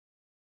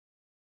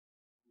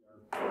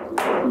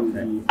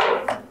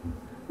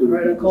All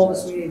right, I'll call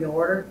this meeting to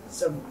order,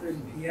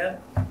 7:30 p.m.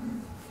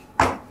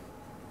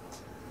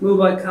 Moved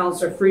by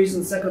Councillor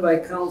Friesen, seconded by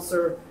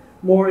Councillor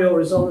Moriaux,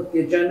 resolved that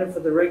the agenda for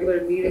the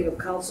regular meeting of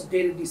council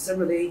dated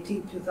December the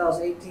 18th,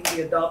 2018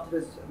 be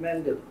adopted as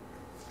amended.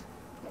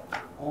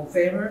 All in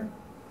favor?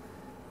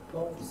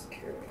 Opposed?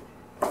 Carried.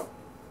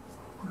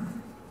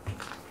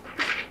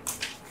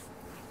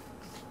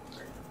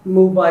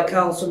 Moved by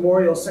Councillor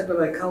Moriaux,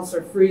 seconded by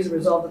Councillor Friesen,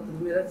 resolved that the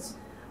minutes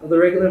of the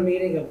regular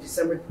meeting of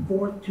December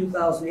 4th,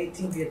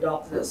 2018 be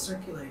adopted as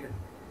circulated.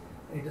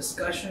 Any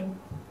discussion?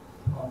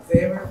 All in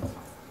favor?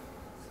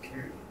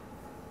 Carried.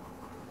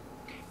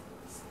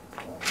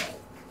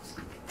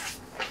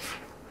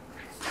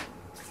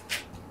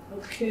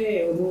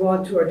 Okay, we'll move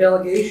on to our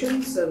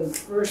delegations, and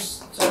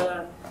first,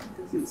 of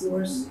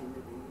course,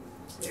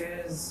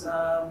 is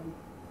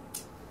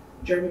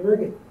Jeremy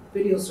Bergen,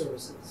 Video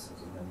Services.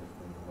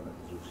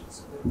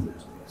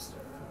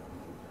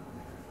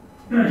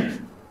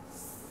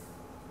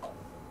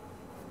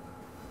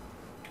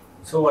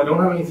 So I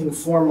don't have anything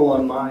formal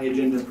on my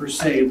agenda per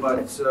se,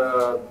 but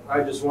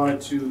I just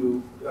wanted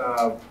to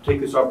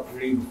take this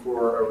opportunity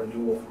before a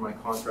renewal for my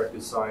contract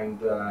is signed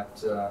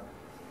to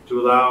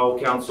allow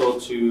council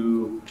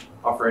to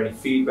offer any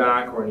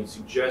feedback or any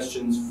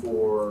suggestions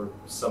for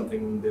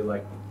something they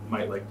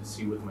might like to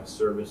see with my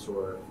service,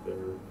 or if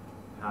they're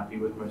happy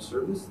with my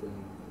service, then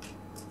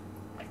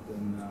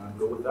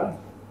go with that.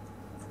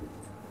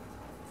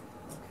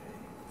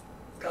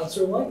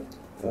 Councillor Whyte?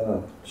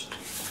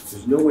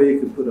 There's no way you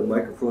can put a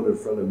microphone in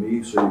front of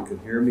me so you can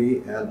hear me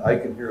and I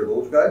can hear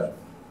those guys?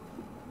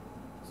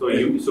 So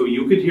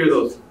you could hear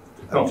those.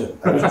 I'm just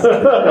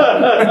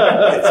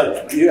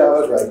yeah, I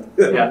was right.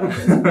 Yeah.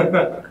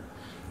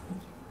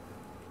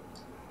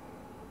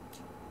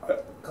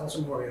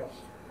 Councillor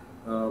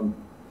Moriaux.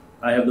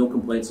 I have no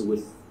complaints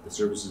with the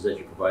services that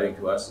you're providing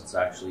to us. It's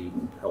actually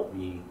helped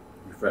me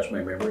refresh my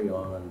memory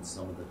on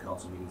some of the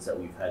council meetings that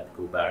we've had to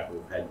go back.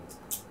 We've had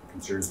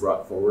concerns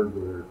brought forward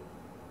where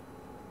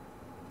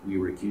we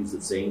were accused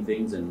of saying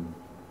things and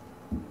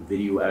the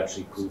video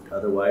actually proved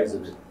otherwise,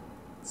 and it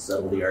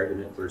settled the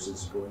argument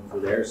versus going for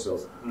there. So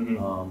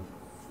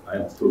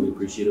I'm totally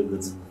appreciative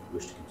and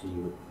wish to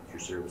continue with your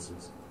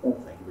services. Thank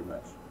you very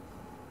much.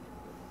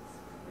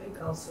 Hey,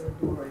 Councillor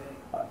Delaurier.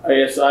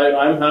 Yes,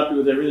 I'm happy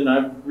with everything.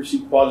 I've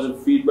received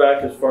positive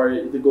feedback as far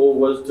as the goal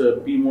was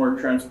to be more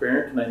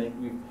transparent, and I think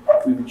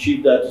we've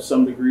achieved that to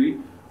some degree.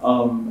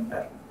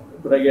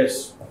 But I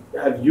guess,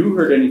 have you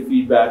heard any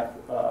feedback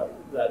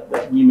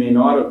that we may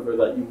not have, or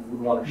that you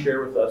would want to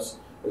share with us,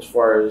 as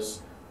far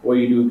as, boy,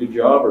 you do a good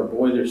job, or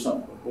boy, there's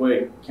something,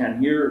 boy, I can't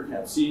hear, or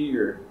can't see,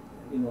 or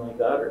anything like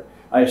that? Or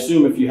I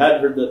assume if you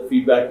had heard that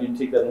feedback, you'd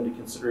take that into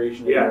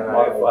consideration. Yeah,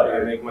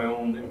 I make my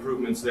own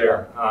improvements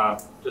there.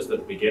 Just at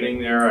the beginning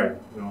there,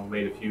 I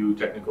made a few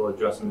technical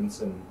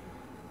adjustments and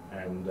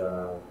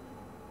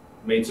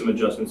made some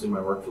adjustments in my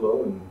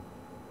workflow, and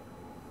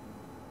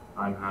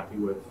I'm happy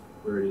with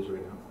where it is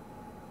right now.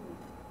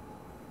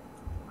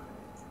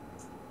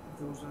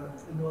 Those are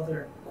no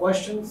other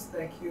questions.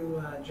 Thank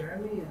you,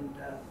 Jeremy, and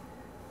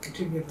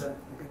continue the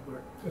good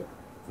work.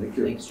 Thank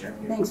you. Thanks,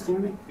 Jeremy. Thanks,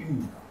 Jeremy.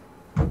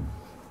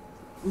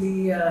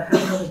 We have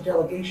another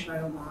delegation. I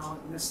don't know how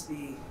it missed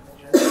the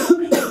agenda.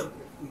 If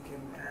we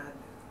can add,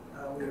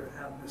 we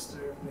have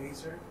Mr.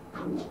 Mazer.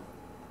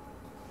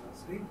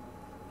 Speak.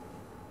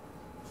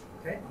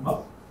 Okay.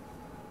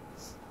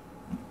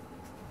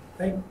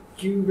 Thank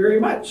you very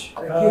much.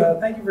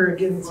 Thank you for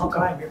giving some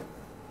time here.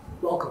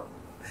 Welcome.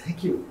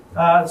 Thank you.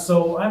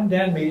 So I'm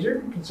Dan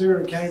Mazer,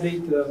 Conservative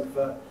candidate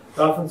of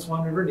Dauphin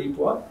Swan River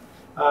Deepwa.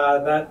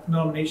 That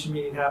nomination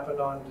meeting happened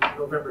on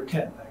November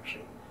 10th,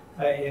 actually,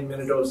 in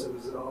Manitoba. It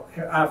was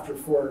after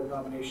 4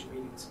 nomination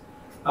meetings.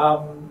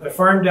 I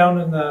farm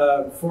down in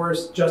the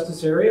Forest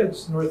Justice area,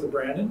 it's north of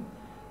Brandon,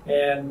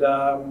 and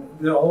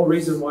the whole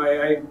reason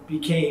why I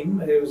became,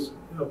 it was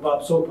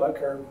Bob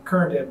Sopak, our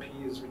current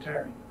MP, is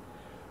retiring.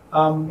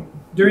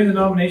 During the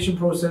nomination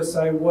process,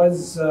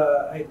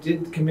 I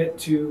did commit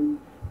to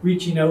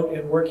reaching out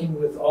and working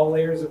with all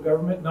layers of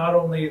government, not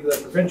only the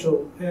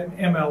provincial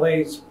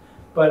MLAs,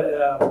 but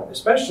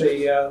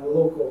especially the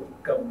local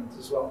governments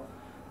as well.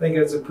 I think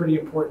that's a pretty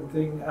important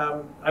thing.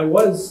 I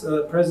was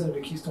president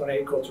of Keystone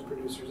Agriculture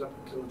Producers up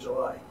until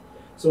July.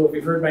 So if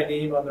you've heard my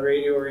name on the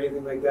radio or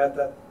anything like that,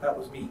 that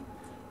was me.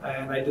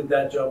 And I did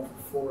that job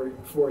for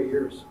 4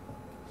 years.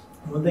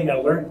 One thing I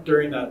learned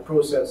during that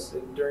process,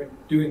 and during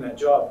doing that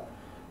job,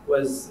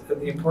 was the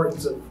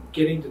importance of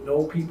getting to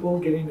know people,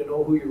 getting to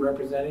know who you're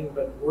representing,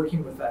 but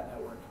working with that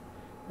network.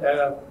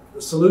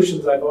 The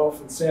solutions, I've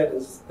often said,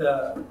 is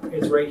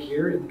right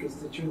here in the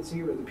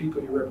constituency or the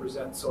people you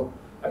represent. So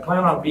I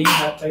plan on being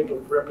that type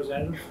of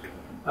representative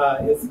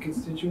in the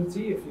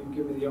constituency, if you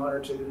give me the honor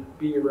to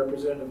be a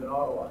representative in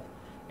Ottawa.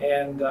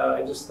 And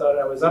I just thought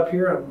I was up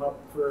here. I'm up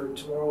for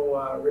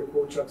tomorrow. Rick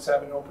Wochuk's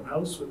having an open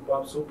house with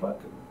Bob Sopak.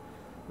 And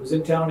was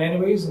in town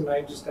anyways, and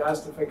I just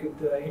asked if I could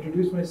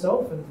introduce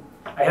myself. And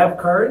I have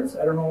cards.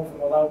 I don't know if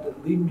I'm allowed to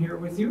leave them here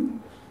with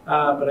you,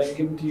 but I can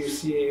give them to your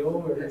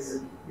CAO or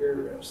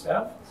your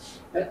staff.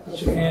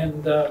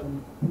 And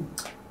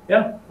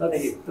yeah,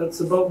 that's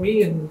about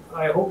me. And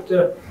I hope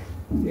to,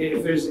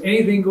 if there's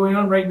anything going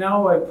on right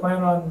now, I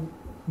plan on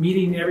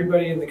meeting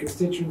everybody in the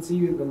constituency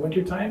in the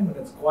wintertime when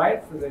it's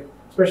quiet,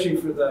 especially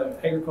for the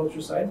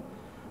agriculture side.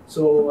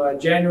 So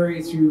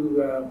January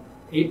through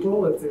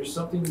April, if there's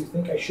something you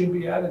think I should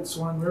be at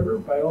Swan River,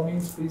 by all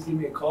means, please give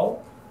me a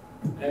call,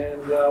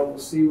 and we'll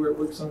see where it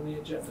works on the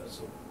agenda.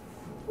 So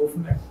we'll go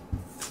from there.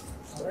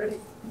 Alrighty.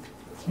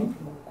 No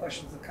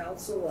questions of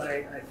council.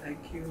 I thank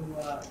you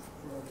for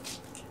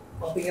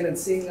popping in and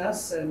seeing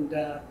us, and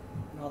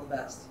all the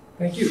best.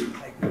 Thank you.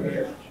 Thank you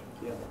very much.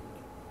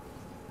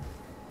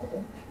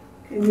 Okay,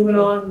 moving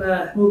on,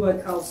 moved by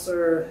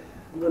Councillor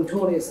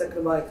Wintoniw,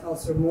 seconded by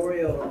Councillor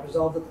Moriaux.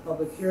 Resolved that the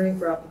public hearing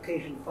for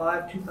application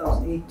 5,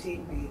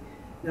 2018 be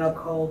now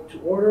called to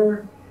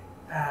order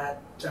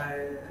at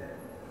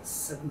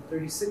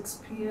 7:36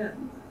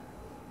 p.m.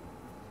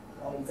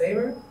 All in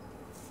favor?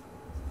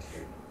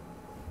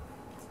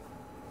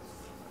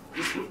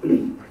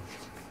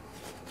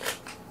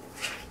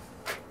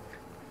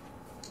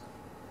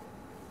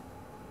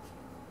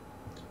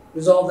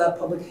 Resolve that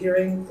public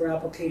hearing for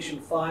application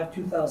 5,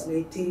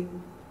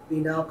 2018 be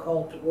now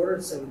called to order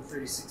at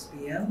 7:36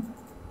 p.m.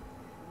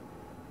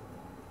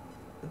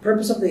 The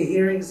purpose of the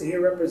hearing is to hear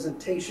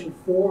representation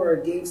for or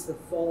against the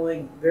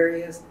following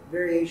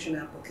variation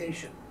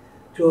application: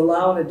 to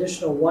allow an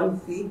additional 1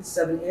 feet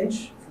 7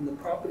 inch from the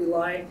property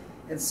line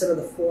instead of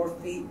the 4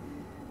 feet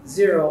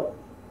 0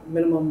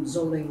 minimum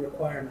zoning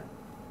requirement.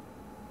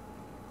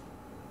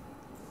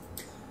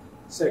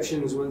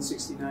 Sections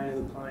 169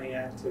 of the Planning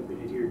Act have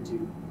been adhered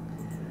to.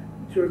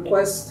 I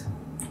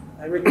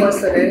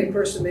request that any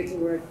person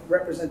making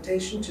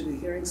representation to the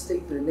hearing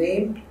state their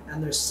name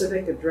and their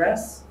civic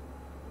address.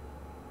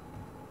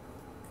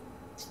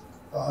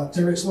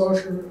 Terry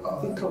Slosher.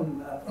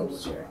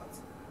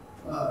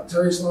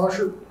 Terry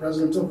Slosher,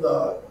 president of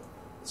the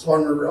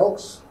Swan River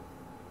Elks.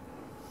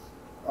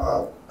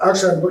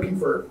 Actually, I'm looking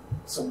for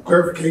some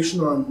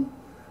clarification on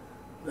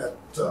that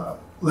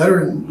letter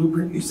and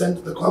blueprint you sent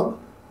to the club.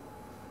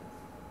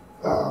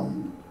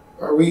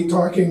 Are we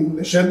talking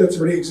the shed that's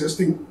already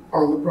existing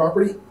on the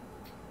property?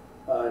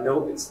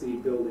 No, it's the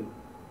building.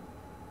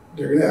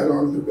 They're going to add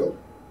on to their building.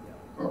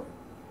 Yeah. Okay.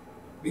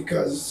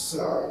 Because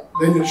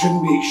then it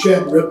shouldn't be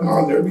shed written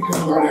on there, because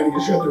they're not adding a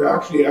shed, they're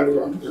actually adding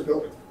on to their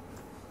building.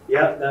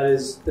 Yeah,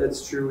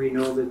 that's true. We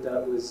know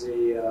that was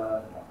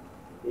a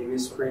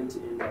misprint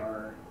in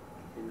our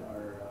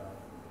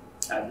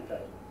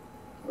advertising.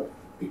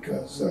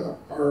 Because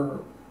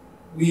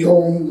we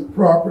own the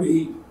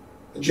property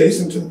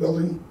adjacent to the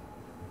building,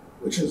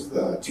 which is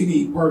the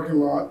TD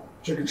parking lot,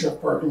 Chicken Chef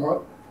parking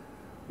lot,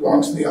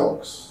 belongs to the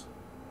Elks.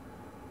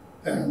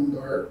 And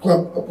our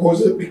club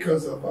opposes it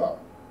because of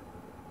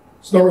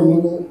snow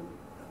removal,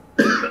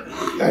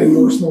 adding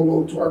more snow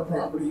load to our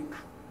property.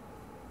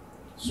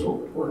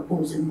 So we're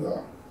opposing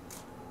the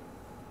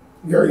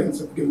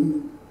variance of giving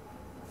them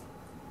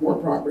more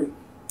property.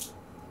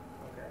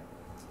 Okay.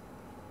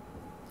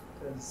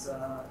 Does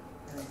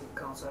any of the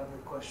council have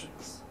any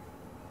questions?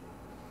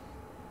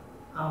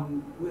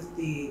 With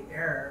the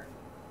error,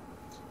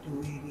 do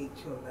we need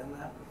to amend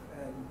that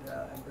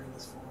and bring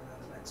this forward at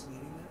the next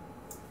meeting then?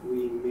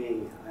 We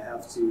may. I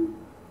have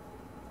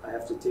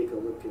to take a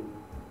look and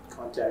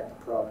contact the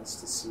province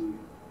to see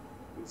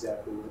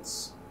exactly what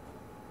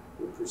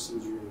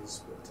procedure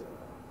is. But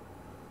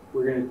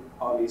we're gonna,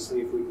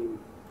 obviously, if we can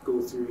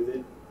go through with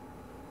it,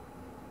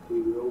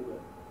 we will. But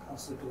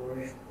Councillor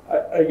Delaurier.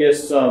 I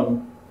guess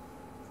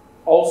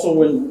also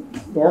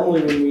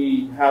normally when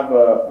we have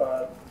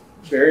a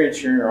variance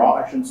hearing, or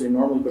I shouldn't say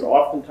normally, but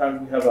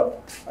oftentimes we have a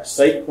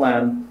site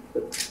plan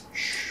that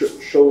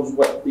shows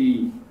what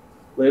the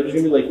layout is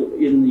going to be like.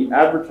 In the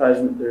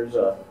advertisement,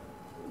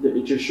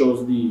 it just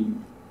shows the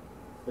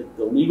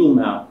legal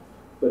map,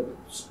 but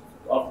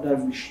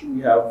oftentimes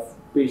we have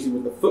basically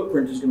what the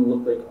footprint is going to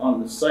look like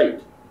on the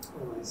site.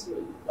 oh, I see.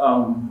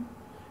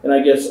 And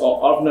I guess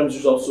oftentimes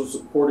there's also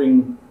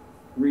supporting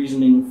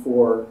reasoning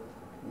for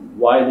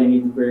why they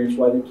need the variance,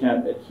 why they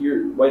can't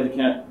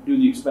do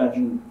the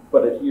expansion,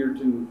 but adhere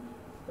to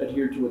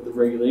what the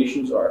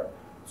regulations are.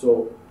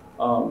 So,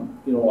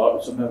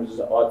 sometimes it's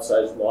an odd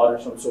sized lot or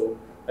something. So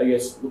I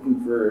guess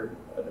looking for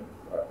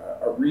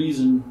a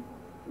reason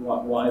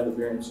why the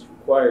variance is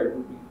required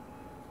would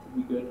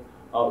be good.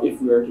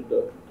 If we are to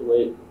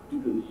delay it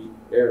due to the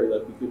error,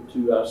 that'd be good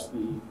to ask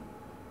the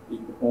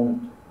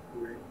proponent.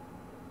 Right.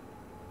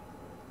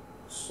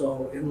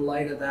 So in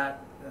light of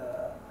that, I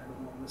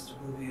don't know, Mr.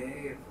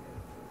 Bouvier, if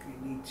you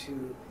need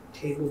to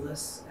table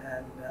this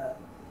and.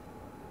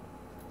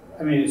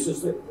 I mean, it's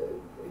just that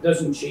it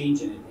doesn't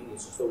change anything.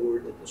 It's just a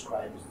word that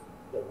describes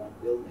the one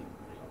building.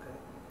 Okay.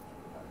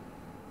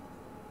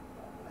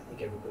 I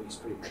think everybody's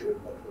pretty clear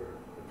what we're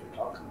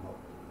talking about.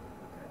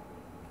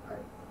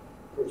 Okay.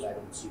 Of course, I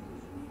don't see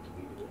there's a need to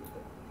be doing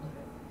it.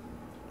 Okay.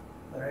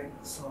 All right.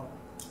 So,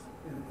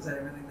 is that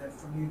everything there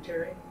from you,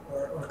 Terry,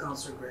 or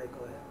Councillor Gray?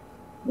 Go ahead.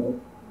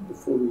 No,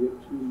 before we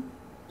get to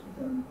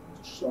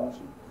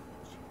Saucy.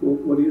 Well,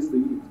 what is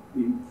the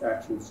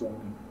actual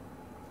zoning?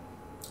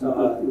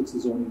 What's the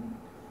zoning?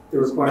 The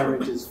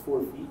requirement is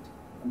 4 feet,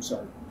 I'm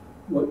sorry.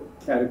 What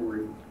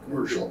category?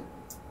 Commercial.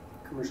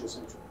 commercial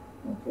central.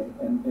 Okay,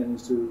 and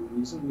is there a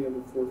reason we have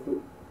a 4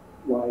 foot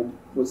wide?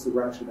 What's the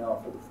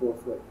rationale for the 4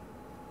 foot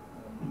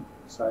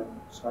side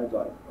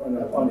line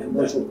on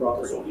commercial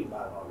property?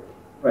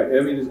 Right,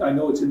 I mean, I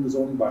know it's in the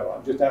zoning bylaw.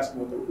 I'm just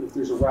asking if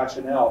there's a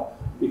rationale,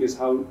 because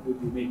how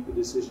would you make the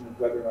decision of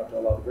whether or not to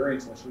allow the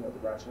variance unless you know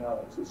what the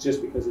rationale is? It's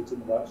just because it's in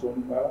the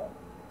zoning bylaw?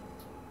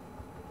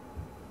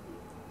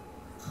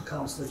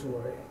 Councillor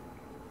Delaurier.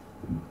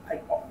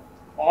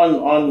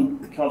 On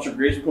Councillor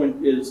Gray's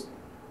point is,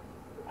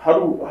 how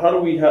do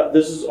we have,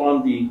 this is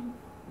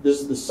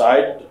the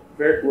side,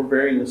 we're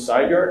varying the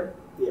side yard?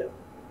 Yeah.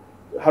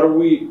 How do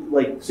we,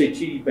 like, say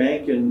TD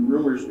Bank and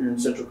Rumors are in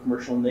Central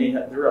Commercial, and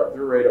they're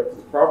right up to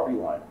the property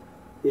line?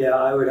 Yeah,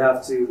 I would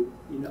have to,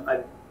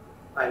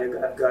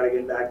 I've got to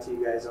get back to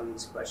you guys on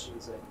these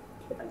questions.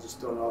 I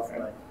just don't know if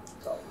my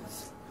top of my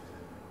head.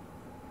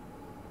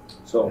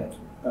 So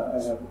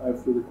I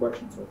have further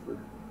questions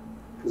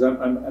because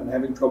I'm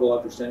having trouble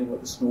understanding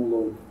what the snow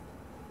load.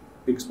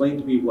 Explain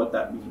to me what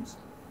that means.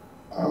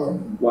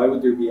 Why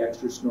would there be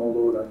extra snow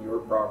load on your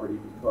property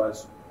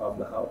because of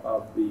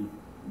the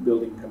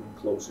building coming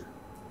closer?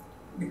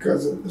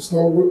 Because the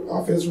snow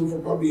off his roof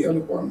will probably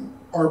end up on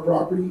our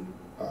property.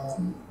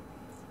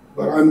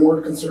 But I'm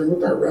more concerned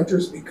with our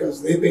renters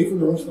because they pay for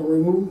their own snow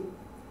removal.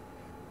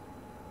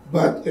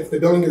 But if the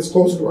building gets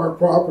closer to our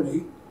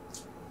property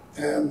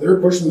and they're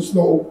pushing the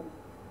snow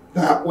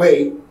that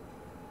way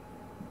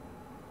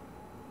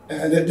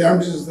and it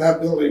damages that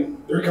building,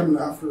 they're coming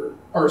after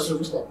our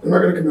service level. They're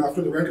not going to come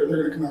after the renter, they're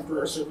going to come after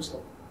our service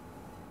level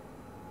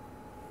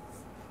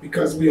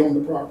because we own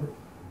the property.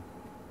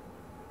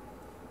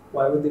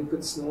 Why would they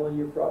put snow on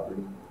your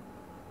property?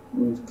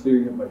 Well, it's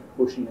clearing it by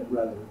pushing it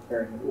rather than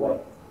carrying it away.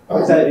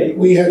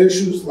 We had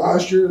issues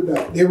last year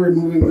that they were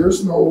removing their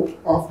snow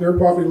off their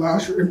property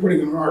last year and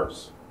putting it on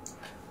ours.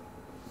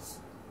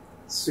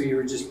 So you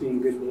were just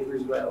being good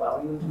neighbors by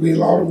allowing them? We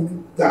allowed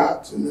them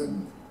that, and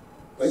then,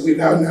 like, we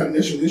haven't had an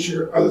issue this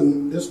year other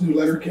than this new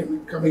letter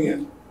coming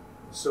in.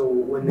 So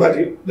when they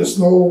do, the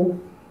snow,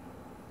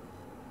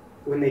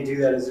 when they do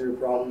that, is there a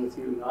problem with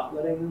you not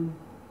letting them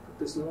put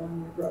the snow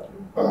on your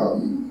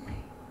property?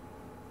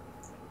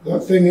 The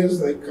thing is,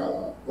 like,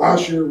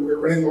 last year we were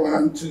renting the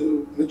land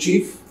to the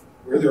chief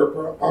where they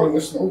were piling the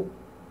snow,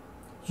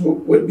 so it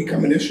would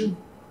become an issue.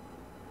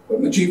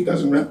 But the chief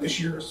doesn't rent this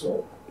year,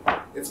 so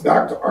it's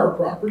back to our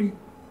property.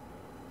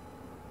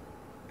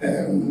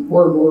 And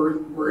we're more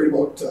worried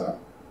about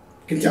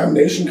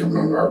contamination coming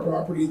onto our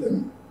property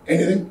than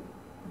anything.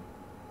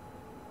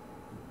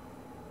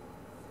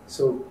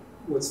 So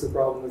what's the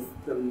problem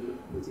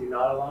with you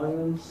not allowing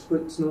them to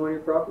put snow on your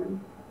property?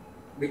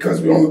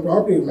 Because we own the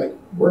property, like,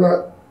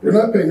 they're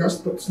not paying us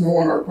to put snow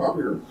on our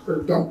property or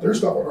dump their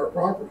stuff on our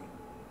property.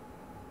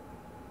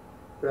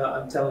 Well,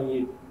 I'm telling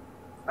you,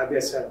 I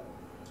guess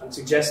I'm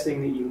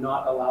suggesting that you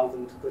not allow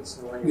them to put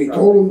snow on your We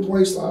property. told them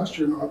twice last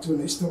year not to,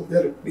 and they still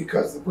did it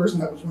because the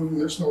person that was moving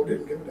their snow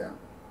didn't give a damn.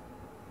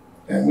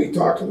 And we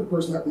talked to the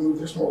person that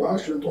moved their snow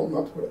last year and told them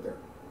not to put it there.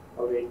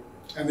 Okay.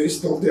 And they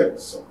still did,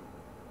 so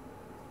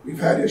we've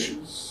had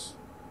issues.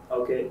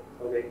 Okay.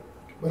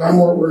 But I'm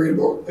more worried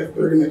about if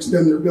they're going to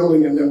extend their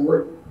building and then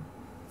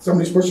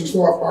somebody's pushing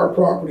snow off our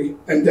property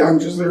and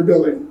damages their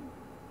building,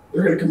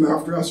 they're going to come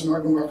after us and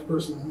not going after the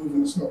person who's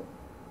moving the snow.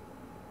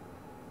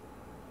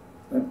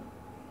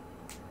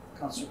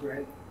 Councillor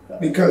Gray.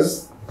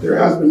 Because there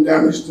has been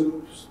damage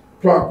to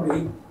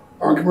property,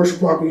 on commercial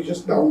property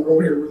just down the road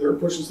here where they're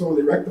pushing snow,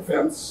 they wrecked the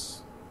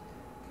fence.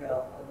 Okay,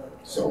 I'll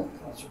let So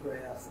Councillor Gray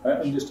ask.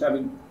 I'm just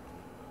having,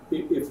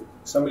 if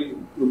somebody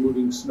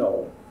removing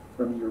snow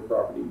from your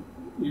property,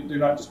 they're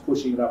not just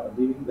pushing it up and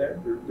leaving it there,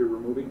 they're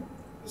removing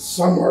it?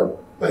 some are,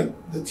 like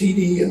the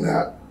TD and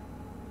that,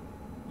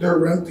 they're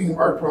renting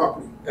our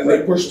property and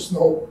they push the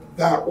snow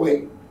that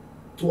way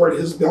toward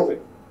his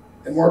building.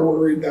 And we're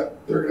worried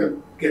that they're going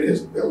to get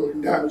his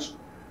building damaged.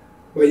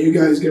 But you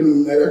guys giving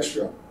them that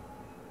extra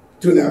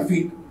 2.5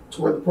 feet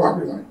toward the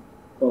property line.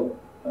 Well,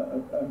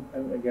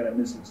 I'm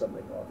missing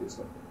something,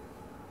 obviously.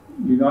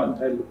 You're not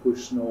entitled to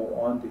push snow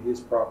onto his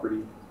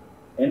property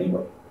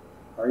anyway,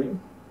 are you?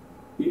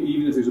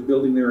 Even if there's a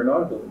building there or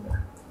not a building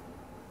there.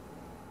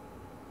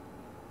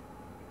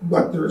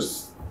 But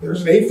there's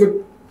an 8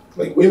 foot,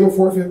 like we have a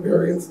 4 foot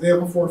variance, they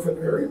have a 4 foot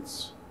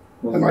variance.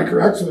 Well, am I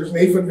correct? So there's an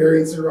 8 foot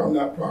variance there on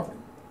that property.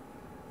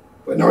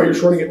 But now you're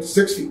shorting it to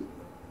 6 feet.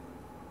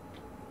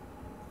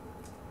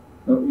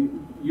 no,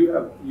 you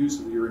have use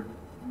of your,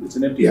 it's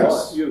an empty Yes.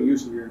 lot. You have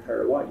use of your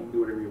entire lot. You can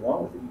do whatever you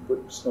want with it. You can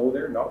put snow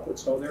there, not put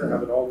snow there,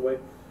 have it all the way.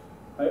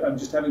 I'm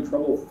just having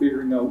trouble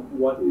figuring out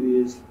what it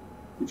is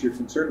that you're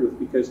concerned with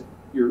because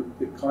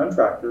the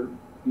contractor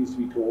needs to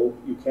be told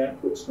you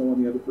can't put snow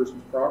on the other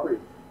person's property.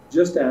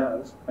 Just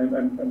as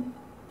I'm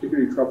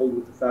particularly troubled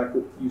with the fact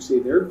that you say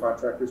their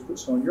contractors put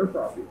snow on your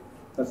property.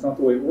 That's not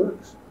the way it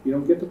works. You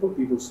don't get to put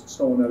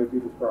snow on other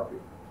people's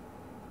property.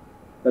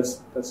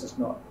 That's just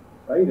not.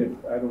 right? And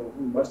I don't know,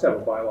 we must have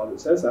a bylaw that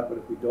says that, but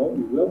if we don't,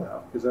 we will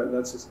have, because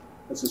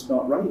that's just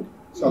not right.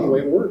 It's not the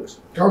way it works.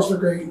 Councillor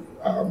Gray,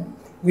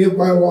 we have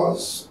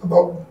bylaws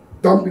about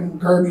dumping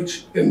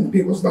garbage in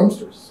people's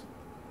dumpsters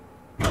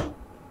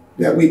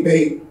that we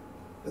pay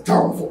the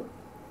town for.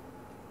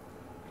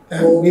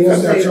 And we've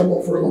had that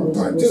trouble for a long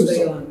time too.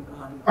 So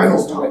I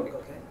know, topic,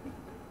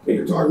 okay.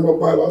 You're talking about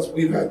bylaws,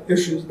 we've had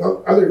issues,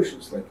 other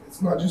issues, like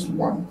it's not just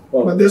one.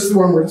 Well, but this is the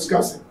one we're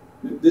discussing.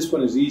 This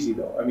one is easy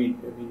though. I mean,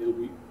 it'll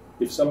be,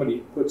 if somebody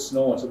puts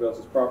snow on somebody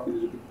else's property,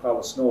 there's a big pile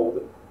of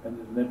snow and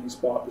there's an empty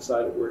spot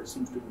beside it where it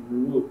seems to be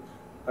removed.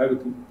 I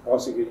would think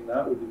prosecuting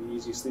that would be the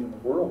easiest thing in the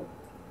world.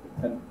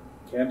 And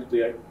candidly,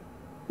 it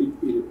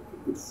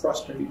would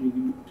frustrate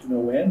me to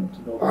no end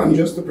to know. I'm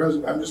just the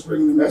president. I'm just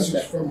bringing the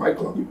message from my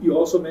club. You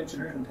also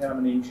mentioned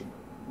contamination.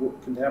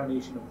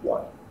 Contamination of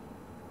what?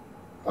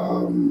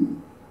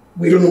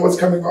 We don't know what's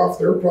coming off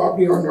their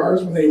property on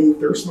ours when they move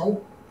their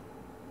snow.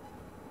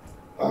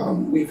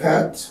 We've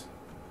had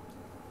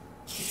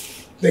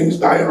things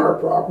die on our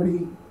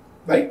property.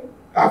 Like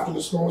after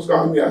the snow's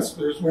gone, yes,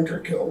 there's winter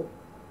kill.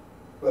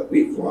 But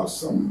we've lost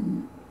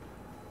some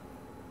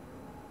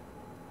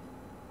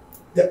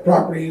that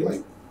property,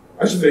 like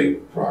I should say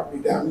property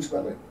damage,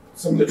 but like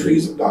some of the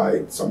trees have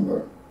died, some of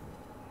the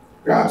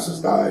grass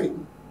has died.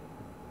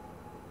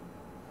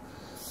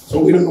 So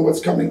we don't know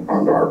what's coming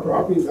onto our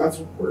property. That's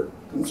what we're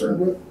concerned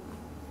with.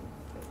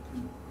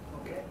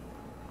 Okay.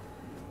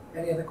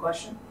 Any other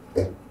question?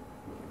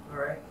 All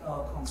right,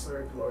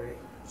 Councillor Delaurier.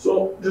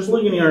 So, just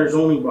looking at our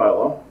zoning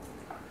bylaw,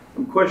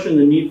 I'm questioning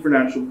the need for an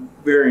actual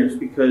variance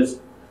because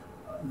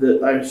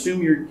I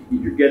assume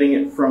you're getting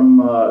it from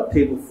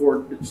table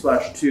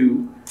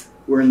 4/2,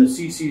 where in the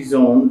CC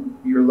zone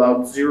you're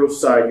allowed 0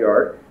 side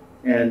yard,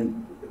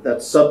 and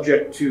that's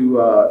subject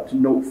to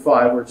note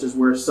 5, where it says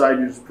where a side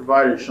yard is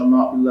provided shall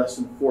not be less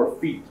than 4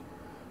 feet.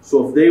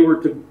 So if they were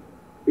to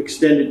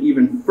extend it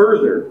even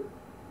further,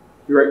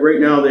 right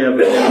now they have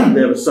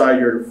a side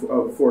yard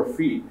of 4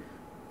 feet.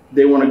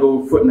 They want to go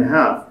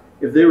 1.5 feet.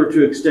 If they were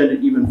to extend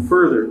it even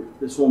further,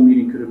 this whole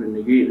meeting could have been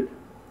negated.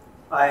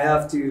 I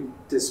have to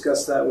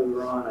discuss that with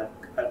Ron.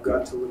 I've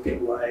got to look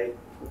at why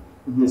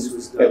this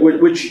was done.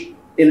 Which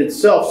in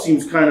itself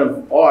seems kind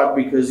of odd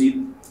because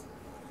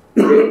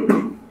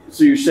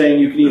so you're saying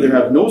you can either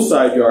have no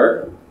side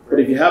yard, but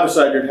if you have a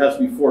side yard, it has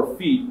to be 4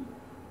 feet.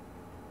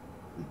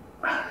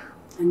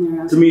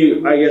 To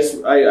me, I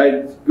guess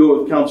I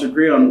go with Councillor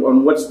Gray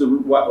on what's the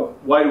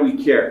why do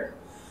we care?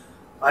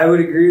 I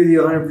would agree with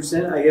you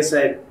 100%. I guess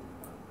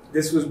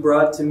this was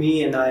brought to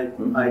me, and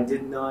I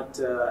did not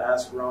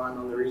ask Ron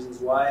on the reasons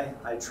why.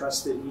 I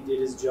trusted he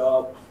did his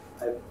job.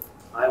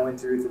 I went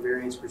through the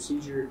variance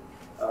procedure.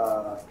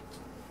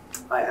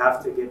 I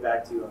have to get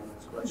back to you on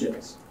those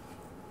questions.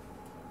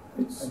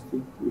 I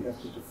think we have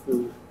to defer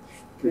the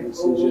Okay,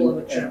 decision. we'll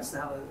have a chance to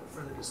have a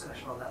further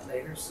discussion on that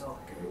later. So,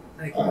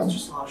 thank you, Mr.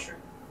 Slosher.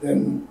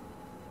 Then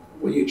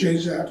when you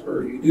change that,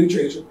 or you do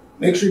change it,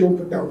 make sure you don't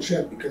put down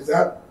shed, because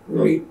that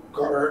really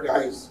got our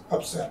guys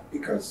upset,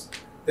 because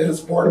then it's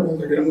portable,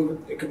 they're gonna move it,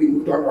 it could be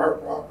moved onto our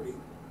property.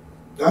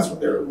 That's what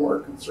they're more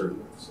concerned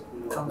with. So.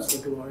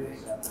 Councillor Delaurier.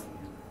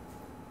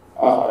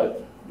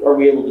 Are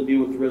we able to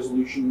deal with the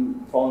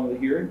resolution following the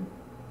hearing?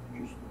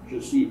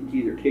 Just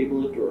either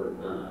table it or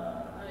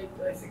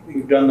I think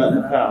we've done that in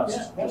the past.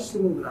 Yeah, just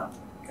move it on.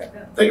 Okay.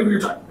 Yeah. Thank you for your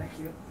time. Thank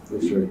you.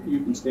 You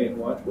can stay and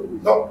watch what we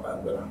do. No,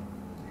 I'm gonna.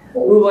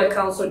 Moved by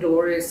Councillor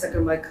Delaurier,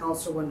 second by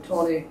Councillor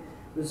Wintoniw.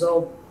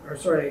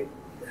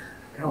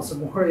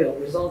 Councillor Moriaux.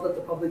 Resolved that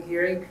the public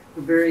hearing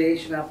for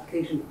variation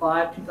application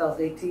 5,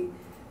 2018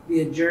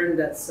 be adjourned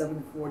at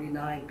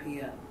 7:49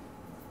 p.m.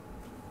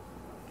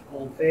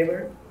 All in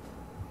favor?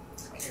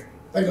 Carried.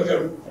 Thank you,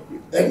 gentlemen.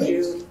 Thank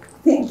you.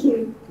 Thank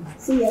you.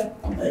 See ya.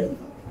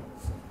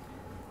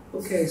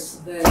 Okay,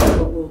 so then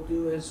what we'll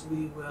do is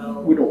we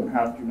will. We don't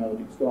have to now that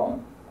he's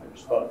gone. I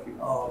just thought if you.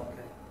 Oh,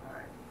 okay. All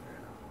right. Fair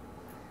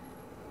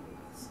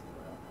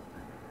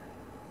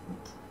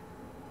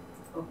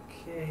enough.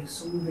 Okay,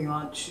 so moving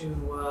on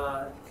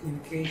to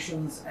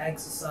communications, Ag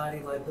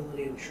Society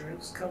Liability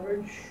Insurance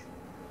coverage.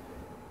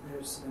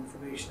 There's some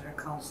information there,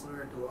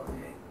 Councillor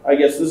Delaurier. I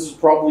guess this is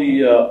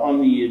probably on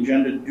the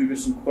agenda due to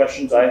some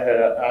questions I had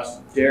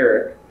asked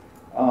Derek,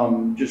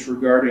 just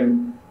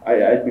regarding.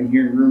 I'd been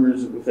hearing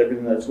rumors with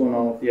everything that's going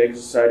on with the Ag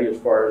Society as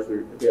far as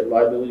they had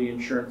liability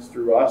insurance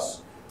through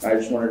us. I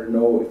just wanted to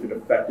know if it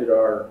affected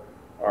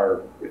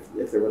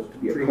if there was to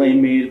be a claim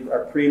made,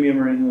 our premium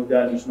or anything like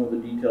that, and just know the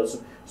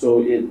details.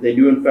 So they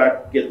do in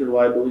fact get their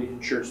liability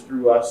insurance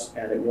through us,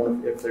 and it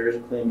won't, if there is a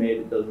claim made,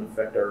 it doesn't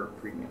affect our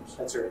premiums.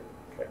 That's right.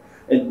 Okay.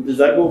 And does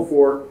that go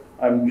for,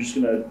 I'm just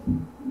gonna,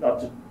 not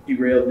to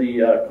derail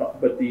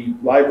but the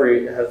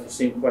library has the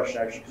same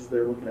question actually, because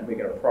they're looking at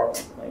making a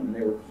property claim, and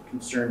they were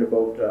concerned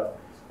about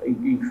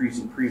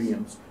increasing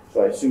premiums.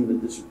 So I assume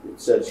that it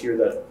says here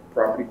that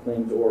property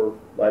claims or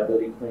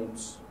liability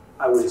claims.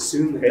 I would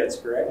assume that that's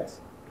correct.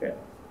 Okay.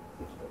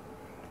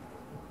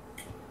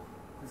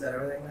 Is that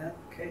everything, Matt?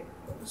 Okay,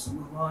 let's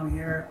move on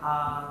here.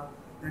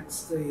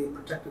 Next, the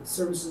Protected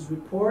Services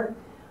Report.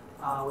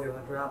 We have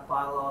a draft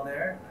bylaw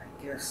there.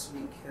 I guess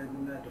we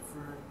can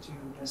defer to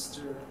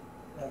Mr.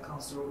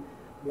 Councillor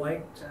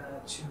Whyte to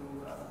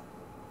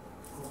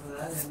go over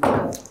that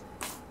and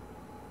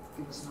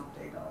give us an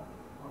update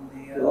on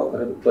the. Well, I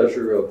had the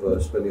pleasure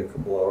of spending a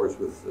couple hours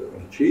with the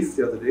chief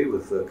the other day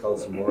with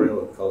Councillor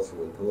Moriaux and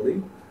Councillor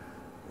Wintoniw,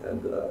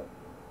 and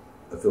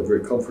I feel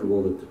very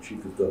comfortable that the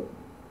chief has done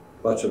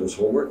much of his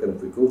homework. And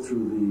if we go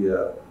through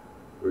the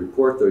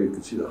report there, you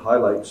can see the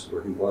highlights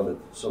where he wanted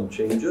some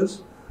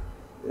changes.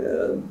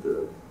 And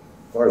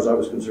as far as I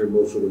was concerned,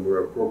 most of them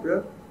were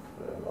appropriate,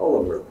 and all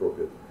of them were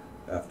appropriate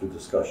after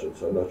discussion.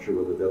 So I'm not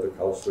sure whether the other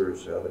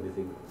councillors have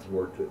anything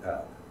more to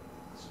add.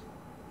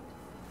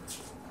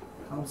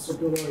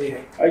 Councillor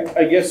Delaurier.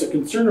 I guess a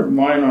concern of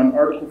mine on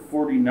Article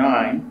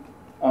 49,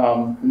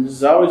 and this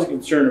is always a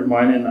concern of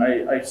mine, and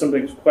I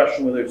sometimes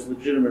question whether it's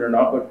legitimate or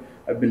not, but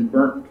I've been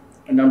burnt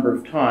a number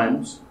of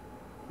times,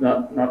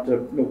 not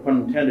to, no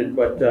pun intended,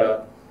 but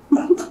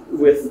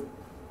with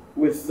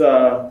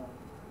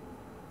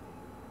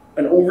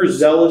an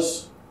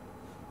overzealous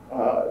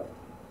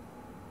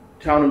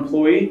town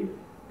employee.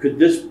 Could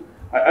this?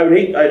 I'd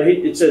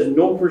hate. It says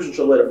no person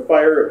shall light a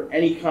fire of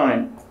any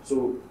kind.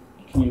 So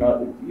can you not?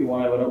 You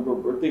want to have an outdoor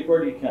birthday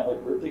party? You can't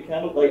light birthday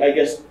candles. Like, I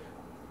guess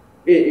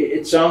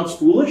it sounds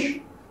foolish,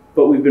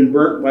 but we've been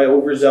burnt by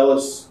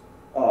overzealous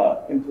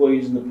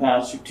employees in the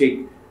past who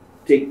take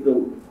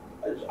the.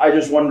 I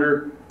just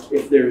wonder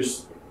if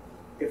there's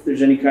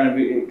any kind of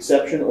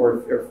exception,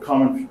 or if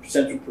common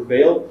sense would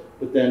prevail.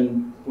 But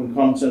then when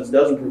common sense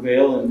doesn't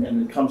prevail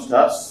and it comes to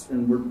us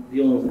and we're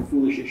dealing with a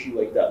foolish issue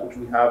like that, which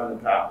we have in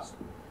the past.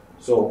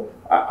 So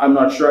I'm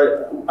not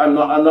sure. I'm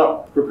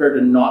not prepared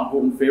to not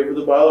vote in favor of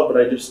the bylaw,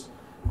 but I just,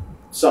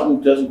 something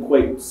doesn't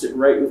quite sit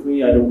right with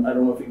me. I don't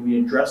know if it can be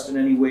addressed in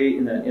any way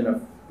in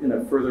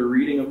a further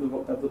reading of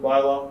the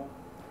bylaw.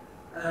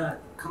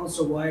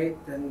 Councillor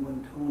Whyte, then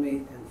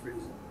Wintoniw and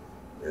Friesen.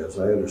 As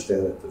I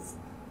understand it, the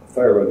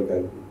fire running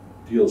guide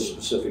deals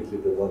specifically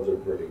the ones that are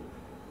burning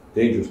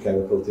dangerous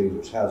chemicals,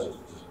 dangerous hazards.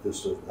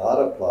 This does not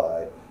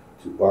apply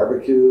to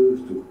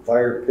barbecues, to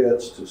fire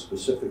pits, to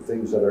specific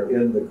things that are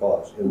in the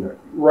cost in there.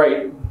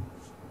 Right,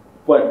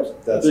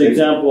 but that's the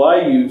example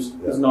I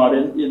used is not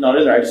in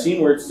there. I've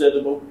seen where it says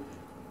about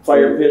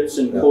fire pits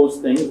and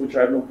closed things, which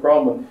I have no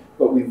problem with.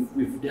 But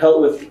we've dealt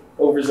with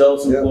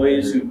overzealous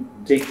employees who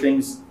take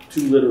things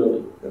too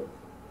literally.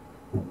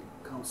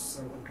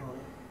 Councillor Wintoniw.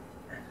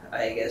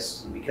 I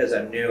guess because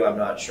I'm new, I'm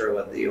not sure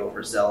what the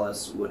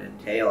overzealous would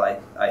entail.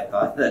 I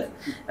thought that,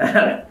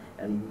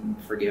 and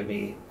forgive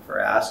me for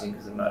asking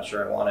because I'm not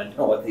sure I want to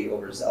know what the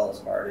overzealous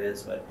part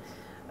is, but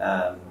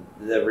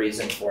the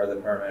reason for the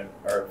permit,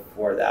 or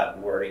for that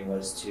wording,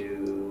 was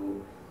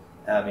to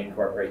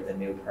incorporate the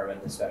new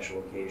permit, the special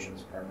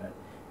occasions permit,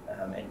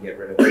 and get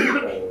rid of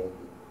the old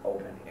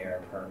open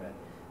air permit.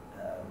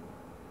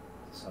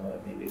 So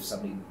maybe if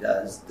somebody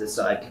does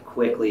decide to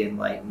quickly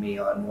enlighten me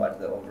on what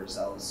the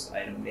overzealous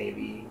item may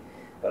be,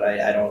 but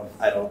I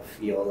don't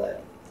feel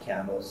that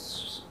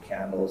candles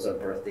or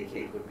birthday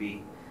cake would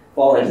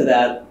fall into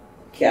that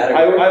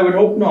category. I would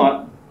hope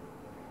not.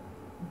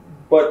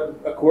 But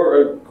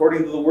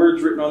according to the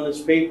words written on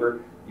this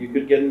paper, you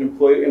could get an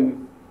employee,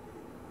 and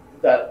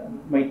that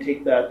might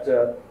take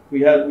that. We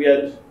had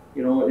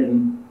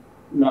in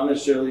not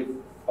necessarily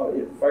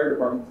a fire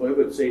department employee,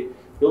 but say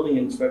building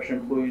inspection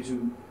employees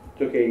who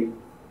took a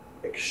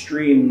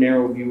extreme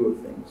narrow view of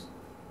things.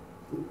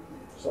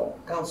 So,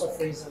 Councillor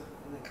Friesen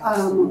and then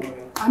Councillor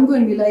Moriaux. I'm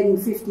going to be lighting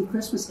 50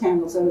 Christmas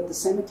candles out at the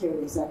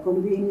cemetery. Is that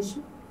going to be an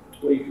issue?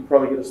 Well, you could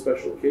probably get a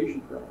special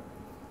occasion permit.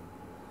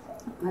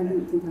 I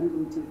don't think I'm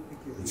going to.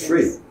 It's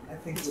free. I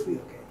think it'll be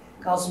okay.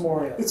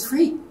 Councillor Moriaux. It's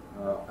free.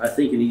 I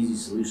think an easy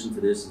solution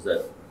to this is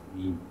that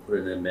we put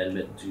an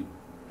amendment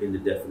in the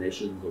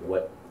definitions of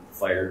what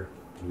fire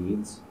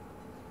means,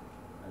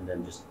 and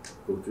then just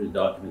go through the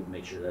document and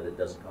make sure that it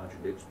doesn't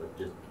contradict, but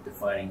just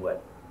defining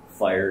what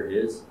fire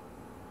is,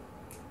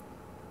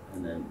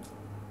 and then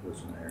goes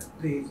from there.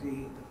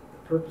 The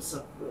purpose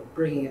of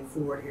bringing it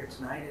forward here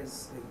tonight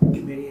is the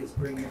committee is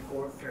bringing it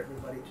forward for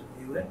everybody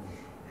to view it,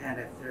 and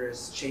if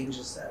there's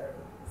changes that are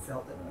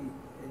felt that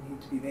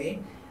need to be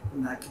made,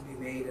 then that can be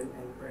made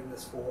and bring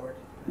this forward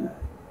in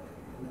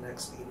the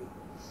next meeting.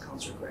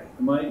 Councillor Gray.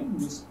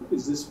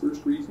 Is this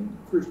first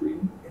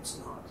reading? It's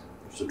not.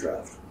 It's a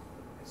draft.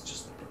 It's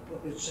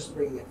just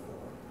bringing it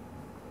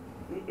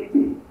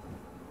forward.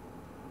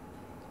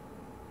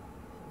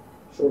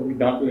 So are we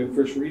not doing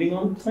first reading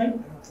on it tonight? I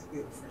don't think we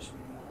have a first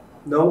reading on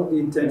it. No, the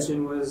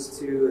intention was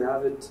to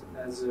have it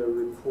as a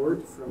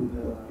report from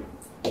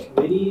the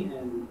committee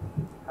and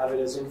have it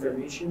as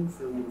information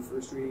for when the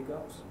first reading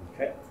goes.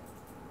 Okay.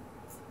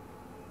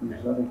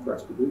 There's nothing for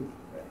us to do.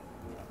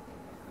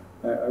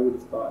 I would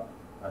have thought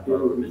I it thought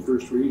it would be been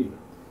first reading.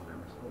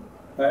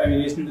 I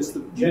mean, isn't this the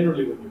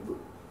Generally, when you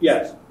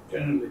yes?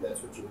 generally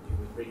that's what you would do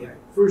with bring it.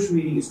 First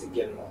reading is to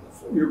get it on the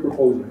floor. You're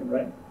proposing it,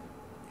 right?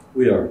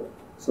 We are.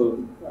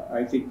 So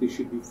I think this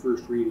should be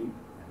first reading.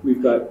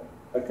 We've got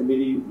a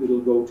committee that'll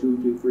go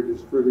to for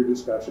further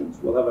discussions.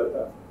 We'll have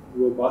a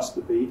robust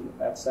debate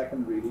at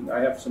second reading. I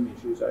have some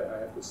issues, I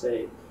have to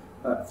say.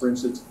 For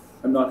instance,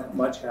 I'm not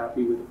much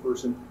happy with a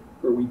person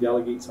where we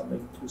delegate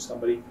something to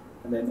somebody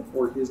and then,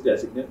 or his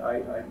designate.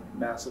 I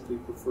massively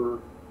prefer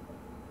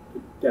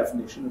the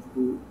definition of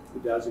who the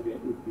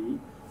designate would be.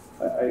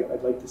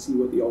 I'd like to see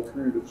what the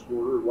alternatives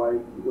were, or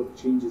what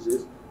the changes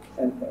is,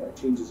 and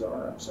changes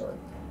are. I'm sorry,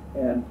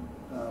 and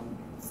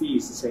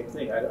fees, the same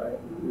thing.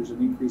 There's an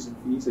increase in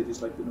fees. I'd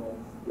just like to know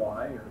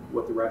why or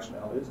what the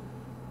rationale is,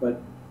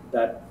 but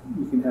that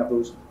we can have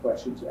those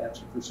questions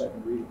answered for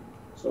second reading.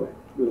 So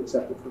we'll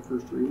accept it for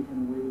first reading,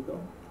 and away we go.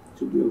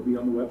 It'll be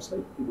on the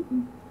website.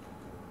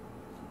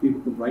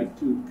 People can write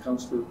to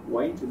Councillor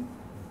Whyte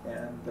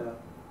and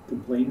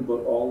complain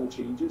about all the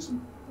changes,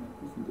 and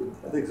we can do it.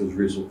 I think those are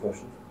reasonable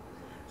questions.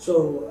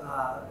 So,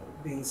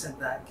 being said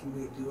that, can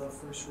we do a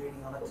first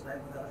reading on it tonight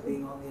without it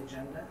being on the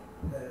agenda,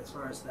 as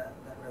far as that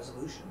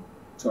resolution?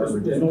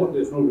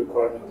 There's no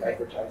requirement to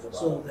advertise about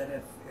So it. that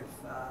if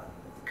the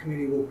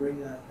committee will bring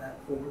that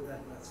forward, then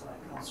that's fine,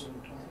 Councillor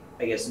Wintoniw.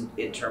 I guess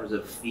in terms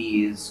of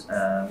fees,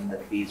 the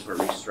fees were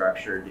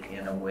restructured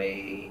in a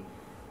way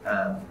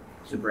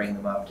to bring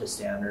them up to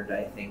standard.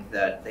 I think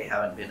that they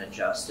haven't been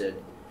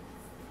adjusted.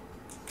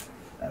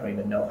 I don't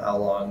even know how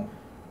long.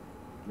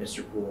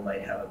 Mr. Poole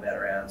might have a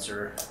better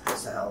answer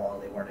as to how long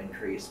they weren't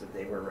increased, but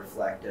they were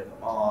reflective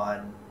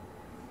on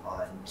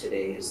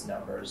today's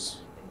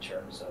numbers in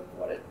terms of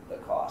the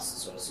costs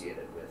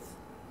associated with.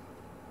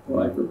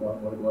 Well, I for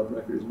one want to go on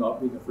record as not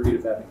being afraid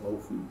of having low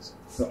fees.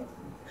 So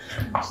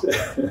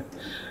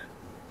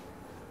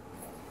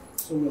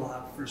we'll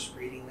have first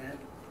reading then.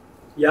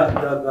 Yeah,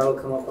 that'll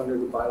come up under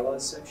the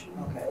bylaws section.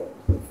 Okay.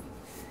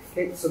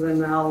 Okay, so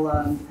then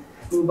I'll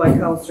move by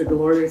Councillor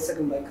Delaurier,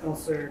 second by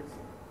Councillor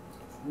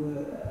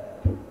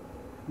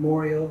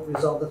Moriaux,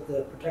 resolve that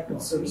the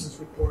protective services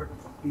report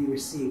be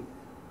received.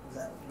 Is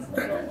that?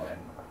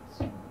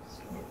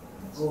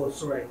 Oh,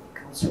 sorry,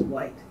 Councillor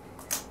Whyte.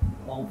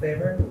 All in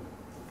favor?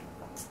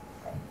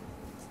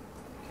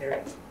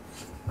 Carried.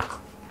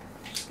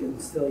 Just getting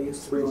still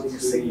used to all your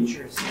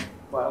signatures.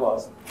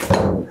 bylaws.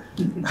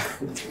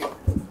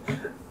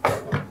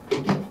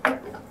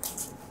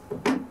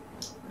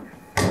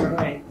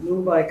 Alright,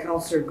 moved by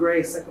Councillor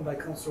Gray, second by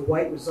Councillor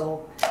Whyte,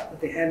 resolve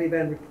that the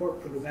handyman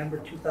report for November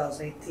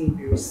 2018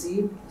 be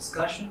received.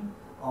 Discussion,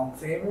 all in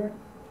favor?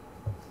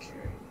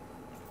 Carried.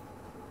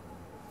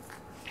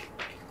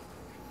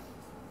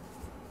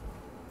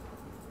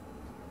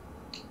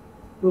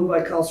 Moved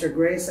by Councillor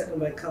Gray, second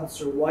by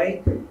Councillor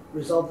Whyte,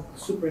 resolve that the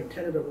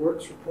Superintendent of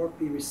Works report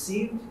be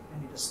received.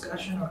 Any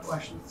discussion or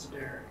questions to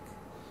Derek?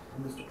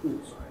 And Mr. Poole,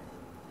 sorry.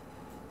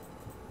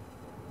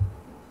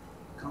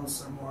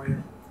 Councillor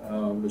Moriaux.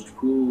 Mr.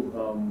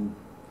 Poole,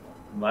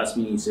 last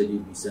meeting you said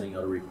you'd be sending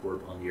out a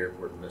report on the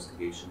airport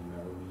investigation.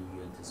 Are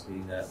we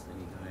anticipating that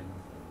anytime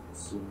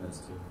soon as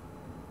to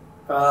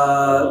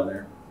on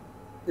there?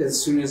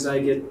 As soon as I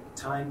get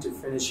time to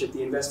finish it,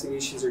 the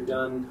investigations are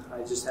done.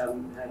 I just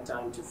haven't had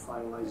time to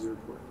finalize the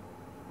report.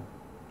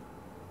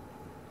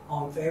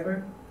 All in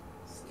favor?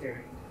 It's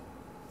carried.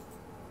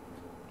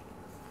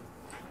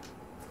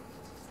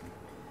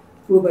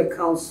 Moved by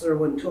Councillor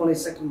Wintoniw,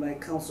 second by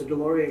Councillor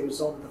Delaurier,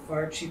 result that the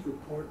fire chief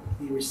report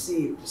be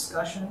received.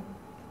 Discussion?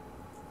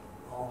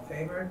 All in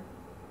favor?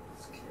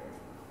 It's carried.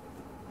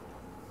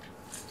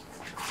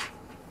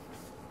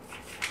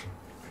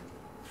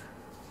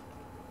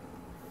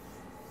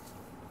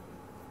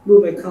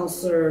 Moved by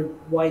Councillor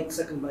Whyte,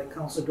 second by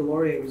Councillor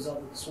Delaurier,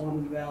 result that the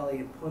Swan Valley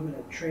Employment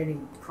and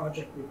Training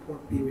Project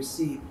report be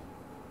received.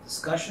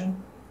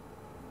 Discussion?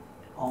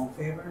 All in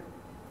favor?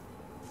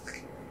 It's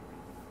carried.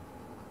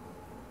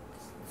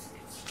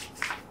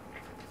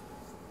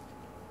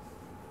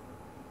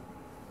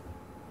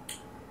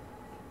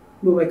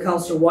 Moved by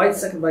Councillor Whyte,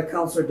 second by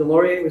Councillor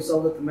Delaurier,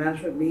 resolved that the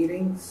management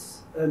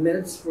meetings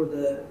minutes for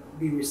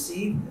be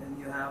received, and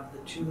you have the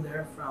two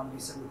there from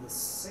December the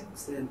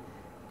 6th and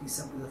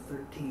December the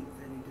 13th.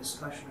 Any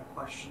discussion or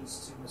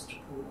questions to Mr.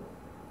 Poole?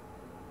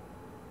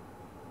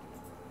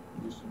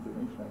 Just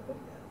information, I think.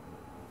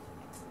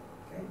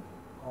 Yeah. Okay,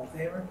 all in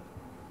favor?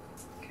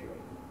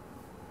 Carried.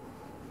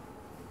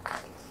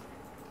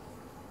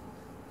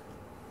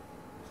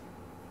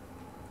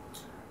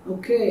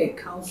 Okay,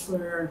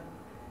 Councillor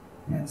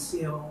and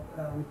CO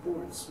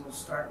reports. We'll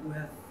start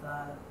with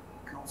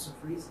Councillor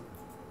Friesen.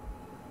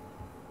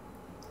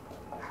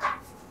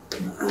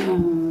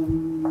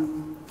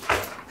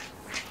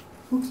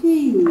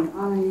 Okay,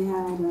 I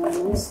had a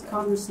nice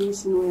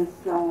conversation with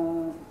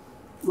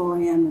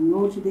Lori Ann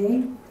Monroe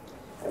today.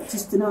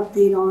 Just an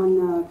update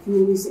on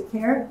Communities that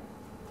Care.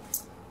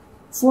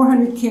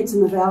 400 kids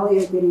in the valley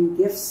are getting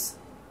gifts.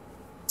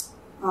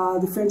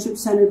 The Friendship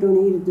Center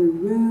donated their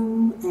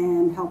room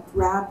and helped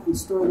wrap and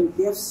store their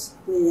gifts.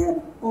 They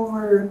had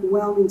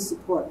overwhelming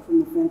support from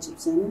the Friendship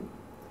Center.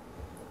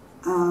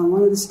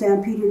 One of the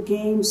Stampeder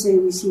games, they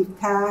received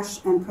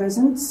cash and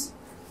presents.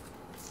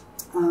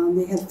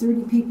 They had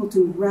 30 people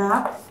to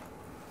wrap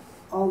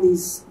all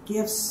these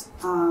gifts,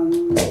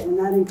 and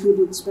that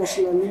included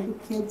Special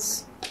Olympic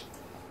kids,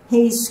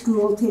 Hayes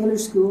School, Taylor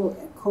School,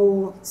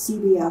 Cole,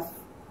 CBF,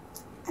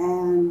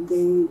 and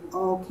they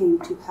all came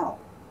to help.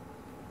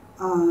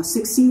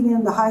 Succeed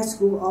in the high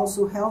school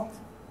also helped,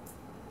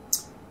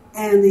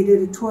 and they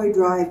did a toy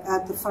drive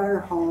at the fire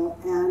hall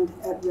and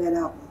at Red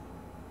Apple.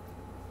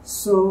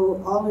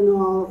 So all in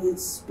all,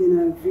 it's been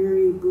a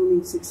very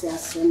booming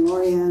success, and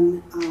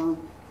Lorianne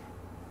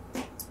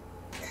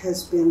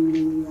has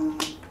been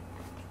the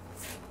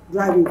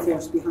driving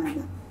force behind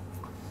it.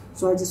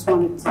 So I just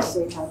wanted to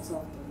say hats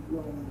off to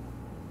Lorianne.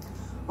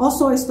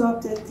 Also, I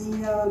stopped at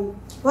the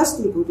bus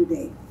depot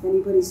today. If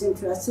anybody's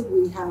interested,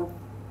 we have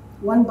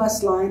one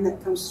bus line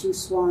that comes through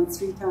Swan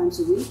 3 times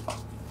a week,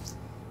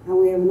 and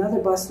we have another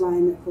bus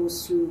line that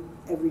goes through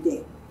every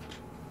day.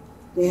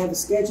 They have a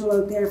schedule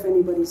out there if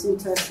anybody's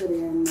interested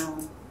in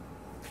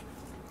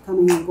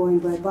coming and going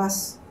by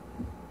bus.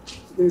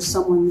 There's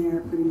someone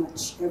there pretty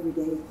much every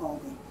day, all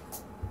day.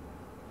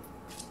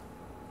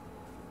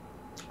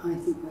 I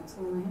think that's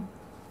all I have.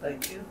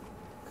 Thank you.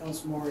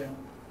 Councillor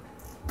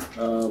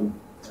Moriaux.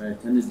 I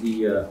attended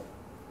the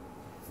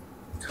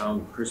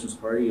town Christmas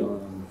party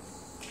on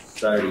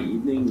Saturday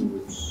evening,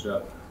 which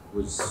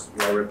was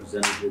well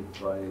represented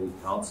by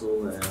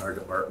council and our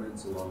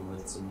departments, along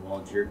with some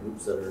volunteer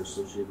groups that are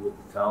associated with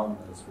the town,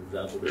 as for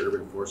example the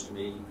Urban Force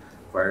Committee,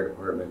 Fire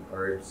Department,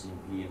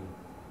 RCMP,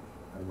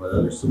 and what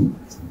others. So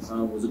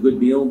it was a good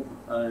meal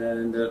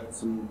and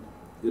some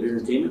good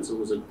entertainment. So it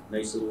was a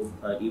nice little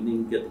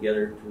evening get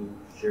together to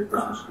share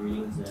Christmas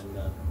greetings and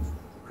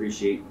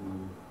appreciate,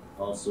 and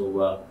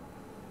also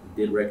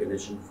did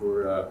recognition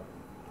for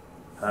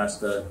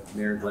past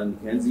Mayor Glenn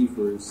McKenzie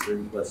for his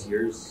 30+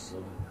 years.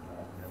 So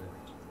had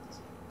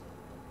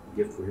a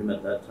gift for him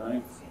at that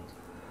time.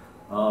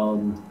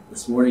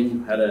 This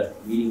morning had a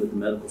meeting with the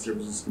Medical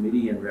Services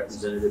Committee and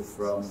representative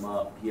from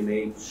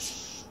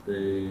PMH,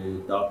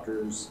 the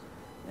doctors,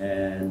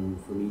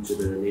 and from each of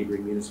the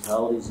neighboring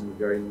municipalities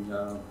regarding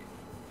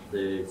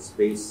the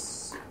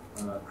space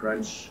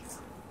crunch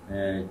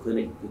and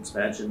clinic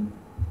expansion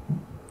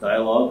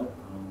dialogue.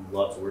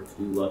 Lots of work to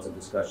do, lots of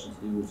discussion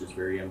to do, which is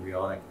very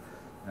embryonic,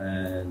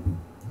 and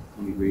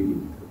we agree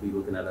we'll be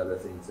looking at other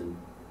things and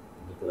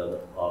look at other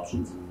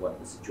options and what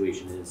the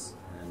situation is,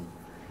 and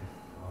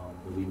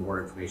there'll be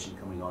more information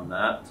coming on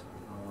that.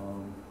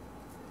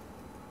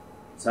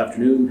 This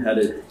afternoon had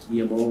an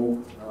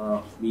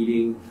EMO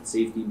meeting,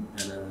 safety,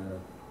 and a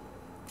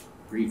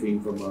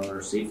briefing from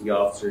our safety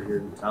officer here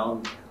in the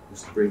town,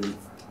 just to bring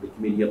the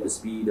committee up to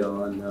speed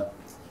on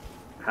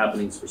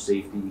happenings for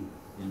safety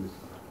in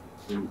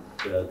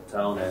the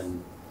town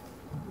and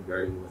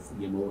regarding with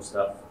EMO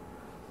stuff,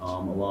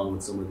 along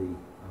with some of the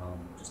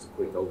just a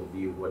quick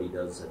overview of what he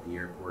does at the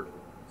airport.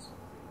 So,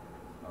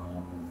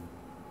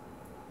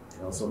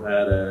 I also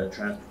had a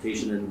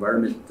transportation and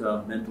environment,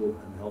 mental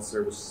and health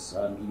service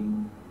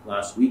meeting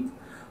last week,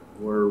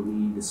 where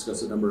we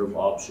discussed a number of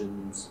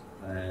options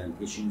and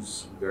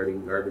issues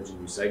regarding garbage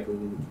and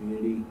recycling in the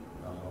community.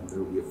 There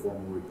will be a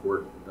formal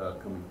report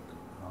coming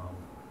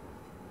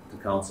to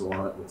council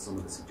on it with some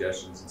of the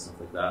suggestions and stuff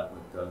like that,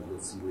 but you'll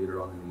see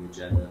later on in the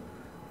agenda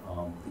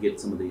to get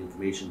some of the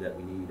information that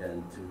we need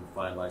and to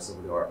finalize some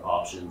of our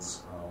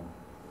options.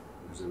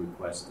 There's a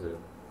request to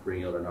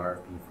bring out an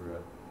RFP for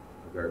a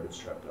garbage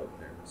truck out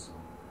there. So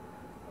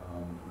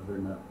other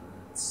than that,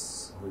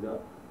 that's all I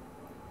got.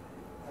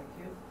 Thank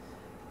you.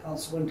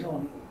 Councillor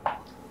Wintoniw.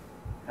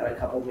 Had a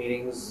couple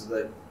meetings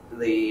the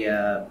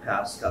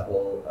past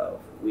couple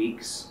of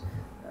weeks.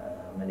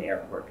 An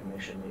airport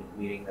commission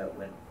meeting that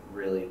went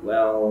really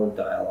well,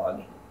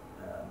 dialogue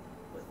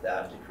with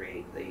that to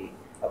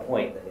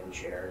appoint the new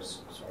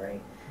chairs,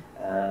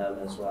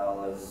 as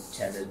well as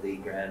attended the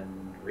grand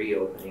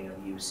reopening of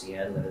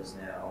UCN that is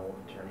now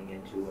turning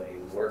into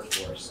a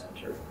workforce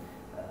center,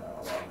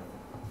 along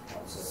with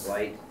Councillor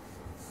Whyte,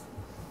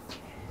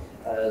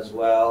 as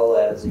well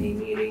as a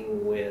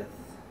meeting with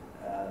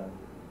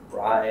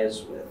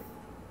Rise with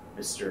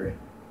Mr.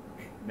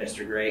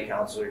 Gray,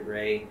 Councillor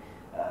Gray.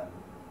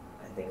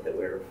 I think that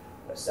we're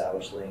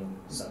establishing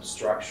some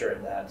structure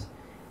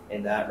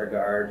in that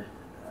regard,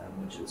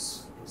 which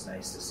is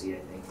nice to see. I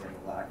think the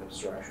lack of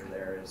structure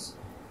there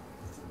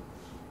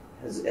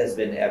has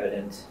been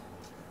evident.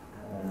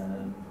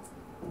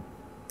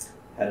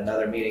 Had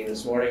another meeting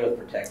this morning with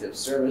Protective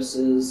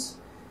Services,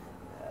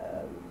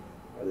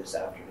 or this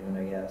afternoon,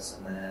 I guess,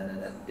 and then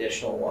an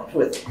additional one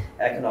with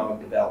Economic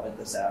Development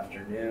this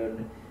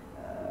afternoon.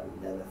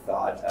 Then the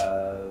thought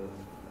of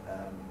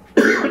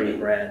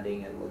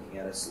rebranding and looking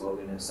at a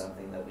slogan is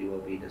something that we will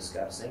be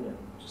discussing, and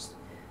just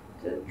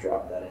to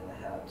drop that in the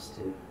hat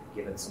to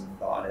give it some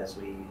thought as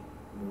we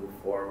move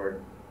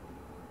forward.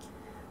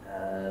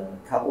 A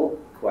couple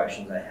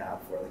questions I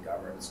have for the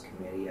governance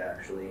committee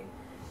actually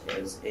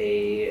is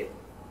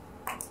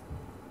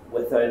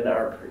within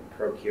our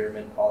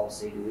procurement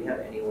policy, do we have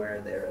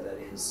anywhere there that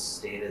is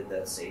stated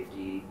that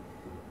safety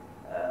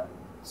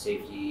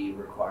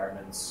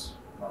requirements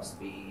must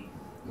be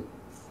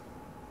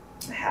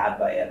had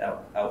by an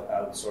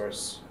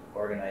outsource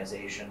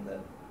organization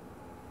that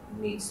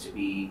needs to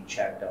be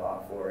checked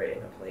off, or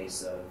in a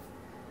place of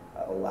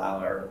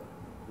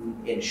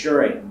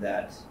ensuring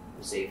that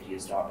the safety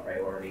is top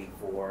priority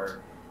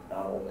for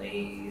not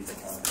only the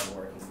company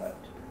working,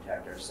 but to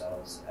protect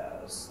ourselves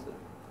as the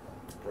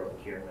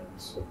procurement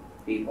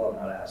people. I'm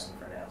not asking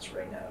for an answer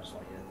right now, I just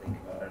want you to think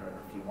about it, or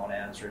if you want to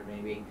answer it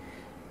maybe.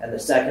 And the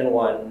second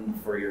one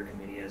for your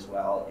committee as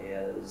well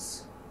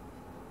is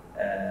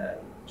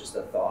just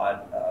the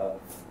thought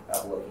of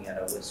looking at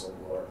a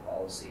whistleblower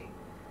policy.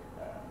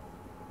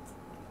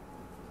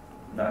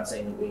 I'm not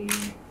saying that we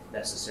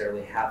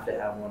necessarily have to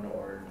have one,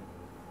 or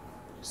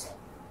just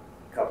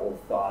a couple of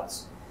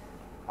thoughts.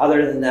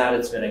 Other than that,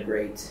 it's been a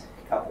great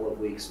couple of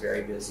weeks,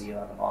 very busy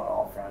on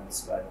all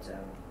fronts, but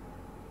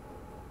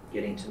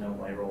getting to know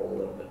my role a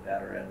little bit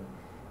better and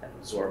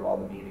absorb all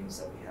the meetings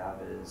that we have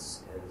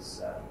is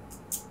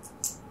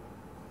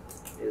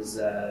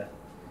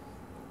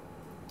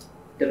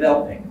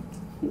developing.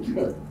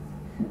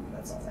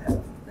 That's all I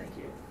have. Thank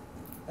you.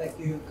 Thank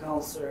you,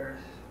 Councillor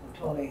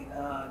Tony.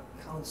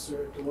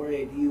 Councillor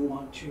Delaurier, do you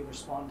want to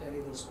respond to any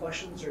of those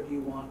questions, or do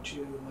you want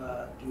to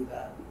do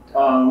that?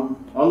 On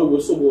the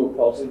whistleblower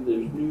policy,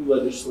 there's new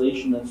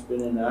legislation that's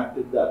been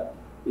enacted that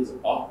is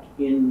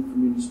opt-in for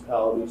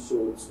municipalities,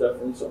 so it's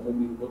definitely something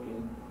we'll be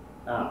looking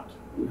at.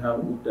 We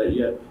haven't looked at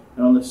yet.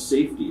 And on the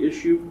safety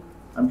issue,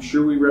 I'm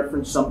sure we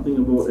referenced something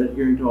about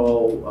adhering to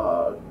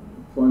all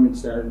employment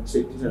standards,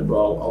 safety standards, but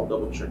I'll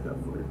double check that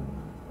for you.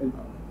 And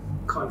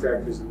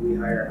contractors that we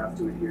hire have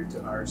to adhere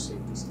to our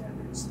safety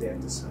standards. They have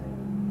to sign it.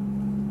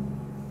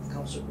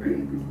 Councillor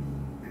Bergen.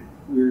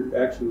 We're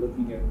actually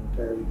looking at an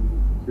entirely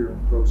new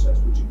procurement process,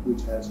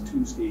 which has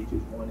two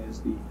stages. One is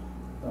the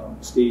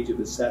stage of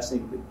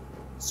assessing the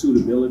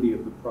suitability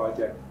of the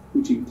project,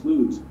 which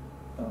includes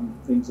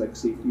things like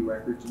safety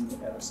records and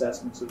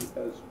assessments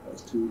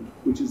as to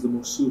which is the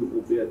most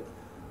suitable bid,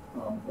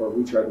 or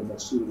which are the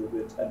most suitable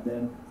bids, and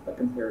then a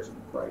comparison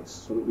price,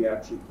 so that we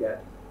actually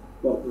get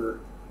what we're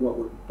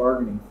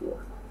bargaining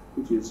for,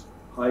 which is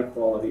high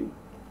quality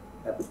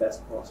at the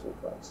best possible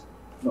price,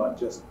 not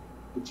just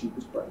the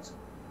cheapest price.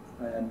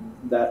 And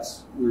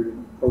we're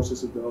in the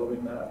process of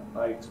developing that.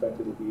 I expect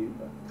it'll be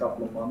a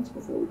couple of months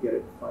before we get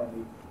it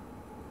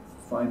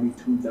finally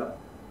tuned up.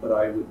 But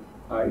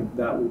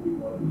that will be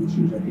one of the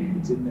issues. I think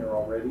it's in there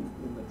already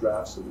in the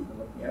drafts that we've been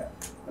looking at,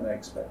 and I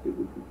expect we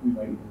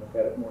might even look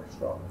at it more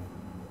strongly.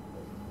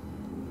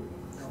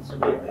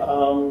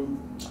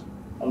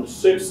 On the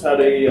 6th, had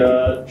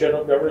a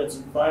General Governance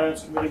and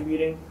Finance Committee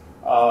meeting.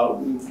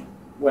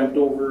 We went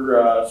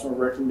over some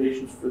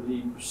recommendations for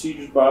the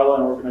procedures bylaw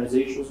and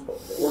organizational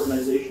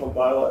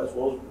bylaw, as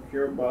well as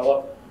procurement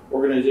bylaw.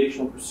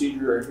 Organizational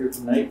procedure are here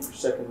tonight for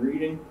second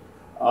reading.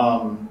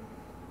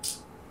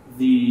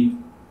 The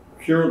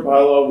procurement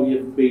bylaw we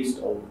have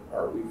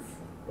we've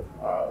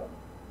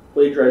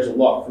plagiarized a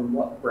lot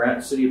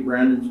from City of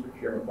Brandon's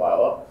procurement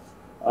bylaw.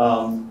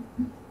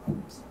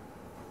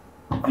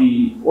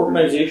 The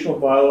organizational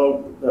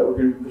bylaw that we're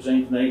going to be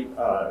presenting tonight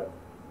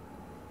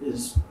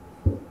is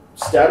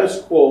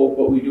status quo,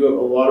 but we do have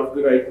a lot of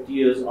good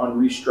ideas on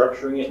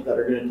restructuring it that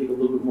are going to take a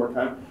little bit more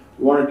time.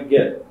 We wanted to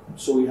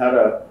we have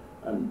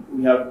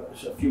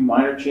a few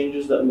minor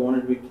changes that we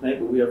wanted to make tonight,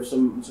 but we have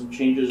some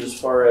changes as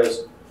far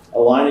as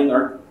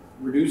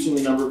reducing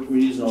the number of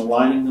committees and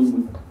aligning them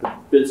with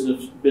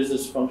the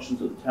business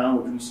functions of the town,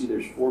 which we see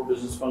there's 4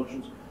 business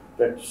functions: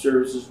 effective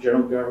services,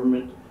 general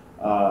government,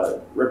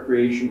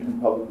 recreation,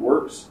 and public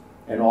works,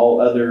 and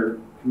all other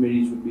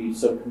committees would be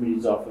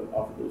subcommittees off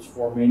of those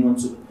 4 main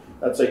ones. So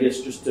that's, I guess,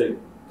 just to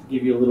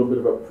give you a little bit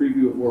of a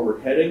preview of where we're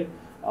heading.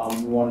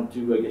 We wanted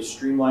to, I guess,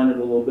 streamline it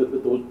a little bit,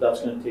 but that's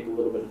going to take a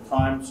little bit of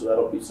time, so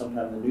that'll be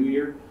sometime in the new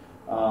year.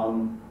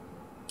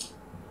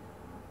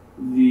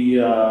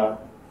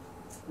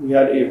 We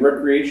had a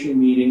recreation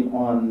meeting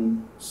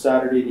on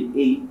Saturday the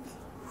 8th,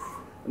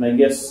 and I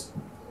guess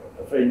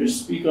if I just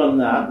speak on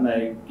that, and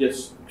I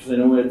guess because I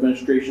know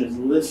administration is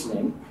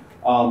listening,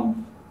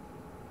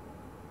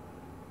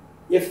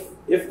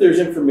 if there's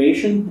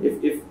information,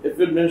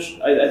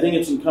 I think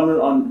it's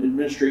incumbent on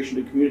administration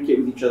to communicate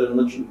with each other and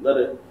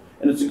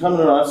and it's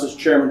incumbent on us as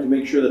chairman to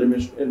make sure that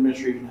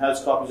administration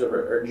has copies of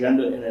our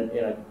agenda in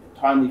a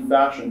timely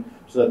fashion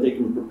so that they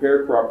can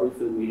prepare properly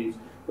for the meetings.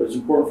 But it's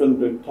important for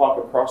them to talk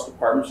across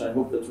departments, and I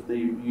hope that's what they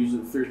use the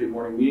Thursday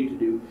morning meeting to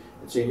do,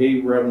 and say, hey,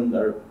 we're having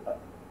a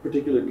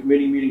particular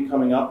committee meeting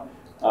coming up.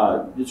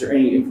 Is there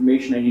any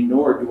information I need to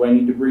know, or do I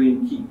need to bring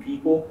in key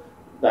people?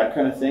 That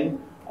kind of thing.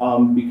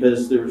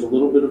 Because there was a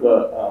little bit of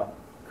a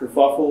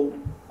kerfuffle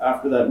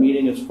after that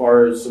meeting as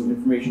far as some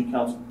information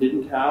council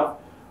didn't have.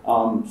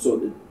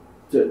 So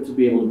to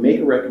be able to make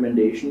a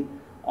recommendation,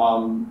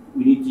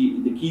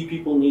 the key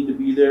people need to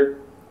be there.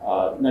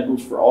 And that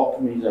goes for all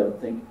committees, I would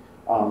think.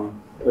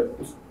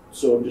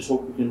 So I just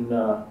hope we can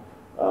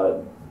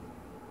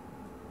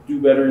do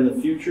better in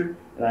the future.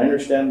 And I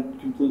understand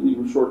completely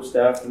we're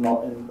short-staffed and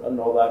all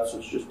that, so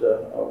it's just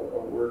a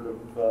word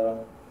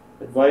of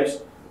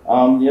advice.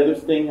 The other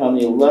thing, on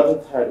the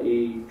 11th, had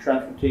a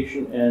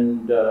Transportation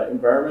and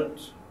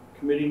Environment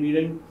Committee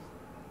meeting.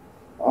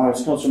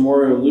 As Councillor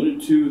Moriaux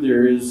alluded to,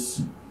 there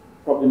is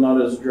probably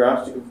not as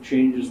drastic of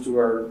changes to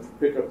our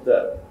pickup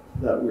that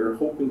we were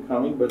hoping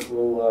coming, but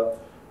we'll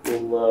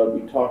we'll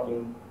be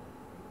talking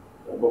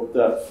about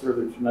that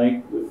further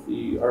tonight with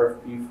the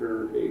RFP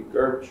for a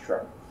garbage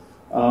truck.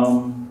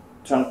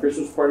 Town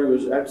Christmas party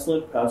was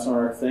excellent. Pass on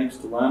our thanks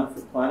to Lana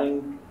for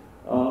planning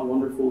a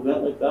wonderful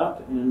event like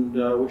that, and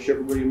wish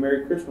everybody a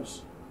Merry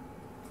Christmas.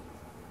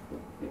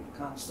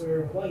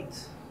 Councillor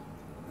Whyte.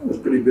 It was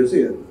pretty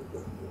busy, and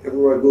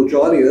everywhere I go,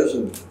 Johnny is,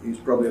 and he's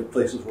probably at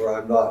places where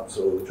I'm not.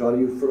 So, Johnny,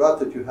 you forgot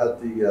that you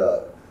had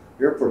the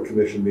airport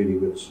commission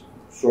meeting, which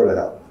sort of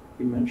happened.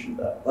 You mentioned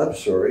that. I'm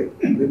sorry.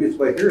 Maybe it's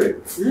my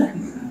hearing.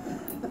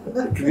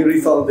 The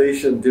Community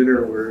Foundation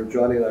dinner where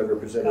Johnny and I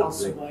represented.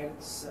 Councillor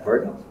Whyte's.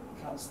 Pardon?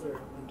 Councillor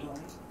Wintoniw.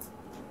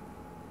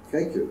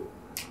 Thank you.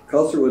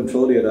 Councillor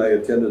Wintoniw and I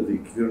attended the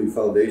Community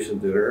Foundation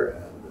dinner,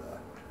 and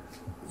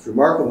it's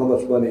remarkable how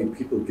much money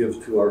people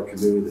give to our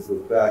community that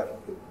goes back.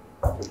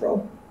 No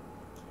problem?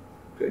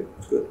 Okay,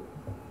 that's good.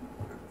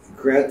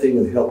 Granting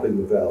and helping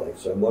the valley.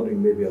 So I'm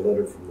wondering maybe a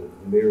letter from the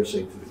mayor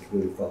saying to the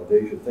Community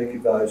Foundation, thank you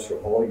guys for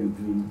all you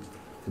do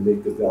to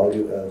make the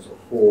valley as a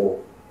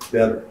whole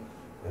better.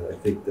 And I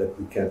think that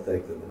we can't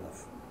thank them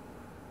enough.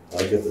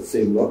 I get the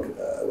same look.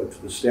 I went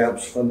to the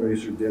Stamps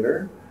fundraiser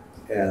dinner,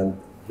 and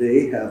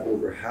they have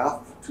over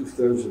half,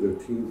 2/3 of their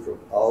team from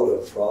out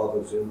of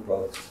province, in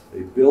province.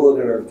 They build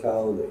it in our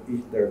town, they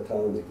eat in our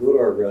town, they go to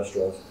our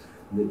restaurants,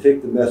 and they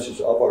take the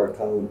message of our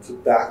town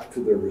back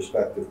to their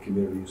respective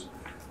communities.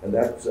 And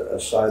that's a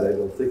side I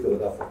don't think of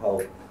enough of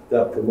how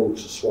that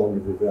promotes the Swan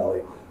River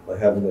Valley by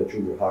having that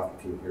junior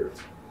hockey team here.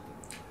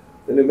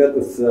 Then I met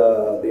with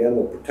the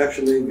Animal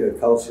Protection League,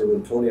 Councillor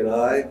Wintoniw and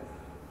I,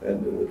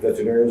 and the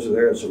veterinarians are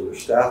there, and some of their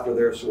staff are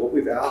there. So what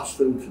we've asked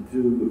them to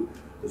do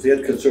is they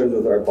had concerns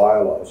with our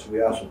bylaws. So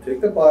we asked them to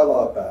take the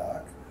bylaw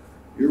back.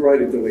 You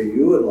write it the way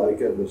you would like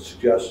it with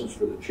suggestions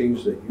for the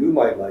change that you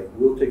might like.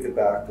 We'll take it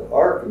back to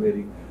our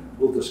committee.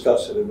 We'll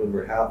discuss it, and when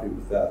we're happy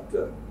with that,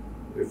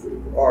 if we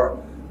are,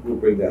 we'll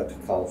bring that to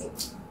council.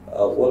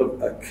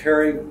 What a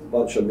caring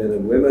bunch of men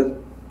and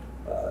women.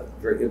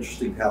 Very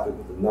interesting happening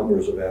with the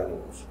numbers of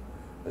animals.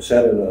 I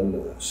sat in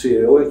on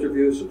CAO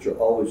interviews, which are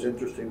always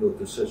interesting, no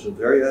decisions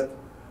there yet.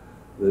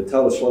 The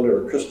town of Swan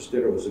River Christmas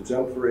dinner was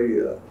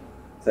exemplary.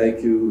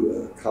 Thank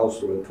you,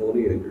 Councillor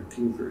Wintoniw and your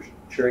team for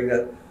sharing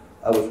that.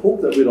 I would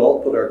hope that we'd all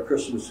put our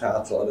Christmas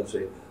hats on and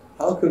say,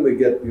 how can we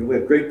get, we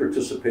have great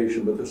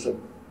participation, but there's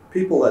some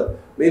people that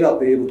may not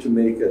be able to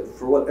make it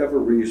for whatever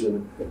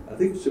reason. I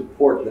think it's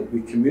important that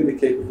we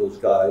communicate with those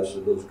guys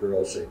and those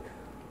girls, say,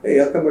 hey,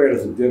 how come we're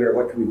at the dinner?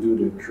 What can we do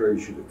to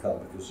encourage you to come?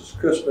 Because it's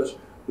Christmas,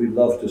 we'd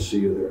love to see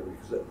you there.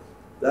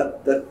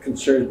 Because that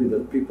concerns me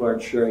that people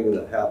aren't sharing in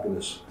that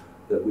happiness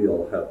that we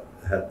all have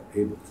had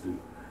able to do.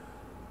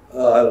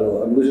 I don't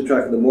know, I'm losing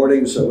track of the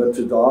mornings. I went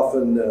to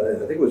Dauphin, I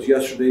think it was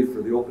yesterday,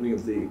 for the opening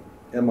of the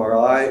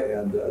MRI,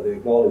 and they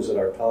acknowledged that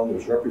our town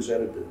was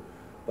represented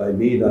by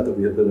me, not that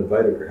we had been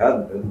invited or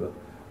hadn't been, but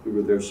we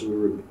were there, so we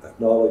were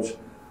acknowledged.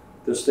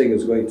 This thing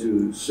is going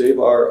to save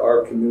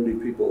our community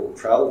people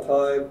travel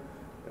time,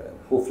 and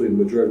hopefully the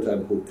majority of the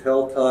time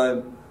hotel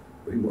time,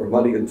 bring more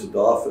money into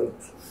Dauphin,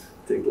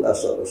 take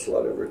less out of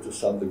Swan River to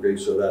some degree,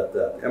 so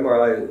that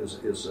MRI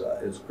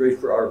is great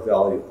for our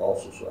valley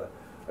also. So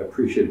I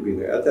appreciate being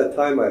there. At that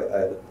time, I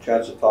had a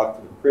chance to talk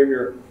to the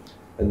Premier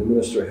and the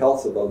Minister of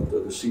Health about the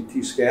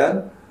CT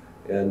scan,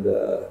 and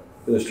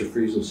Minister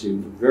Friesen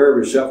seemed very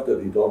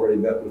receptive. He'd already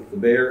met with the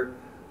Mayor,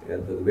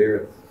 and the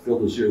Mayor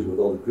filled his ears with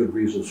all the good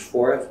reasons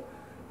for it.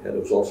 And it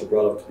was also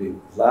brought up to me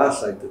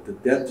last night that the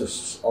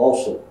dentists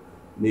also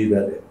need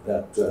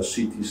that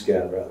CT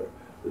scan, rather.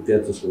 The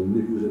dentists will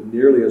use it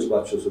nearly as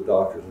much as the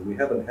doctors, and we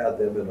haven't had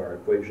them in our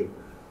equation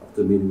up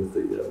to meeting with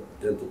the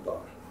dental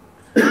doctor.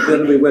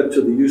 Then we went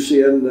to the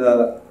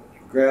UCN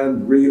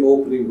grand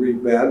reopening,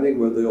 rebranding,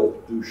 where they'll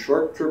do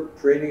short-term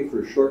training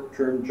for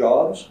short-term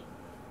jobs.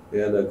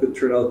 And a good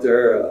turnout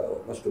there,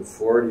 must have been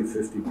 40,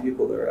 50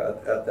 people there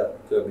at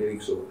that meeting.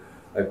 So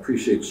I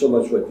appreciate so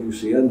much what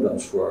UCN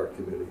does for our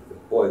community.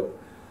 Boy,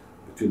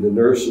 between the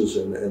nurses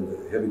and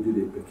the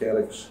heavy-duty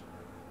mechanics,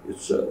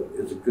 it's a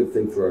good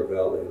thing for our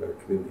valley and our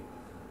community.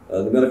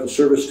 The medical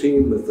service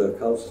team with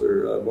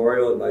Councillor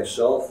Moriaux and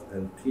myself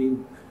and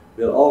team,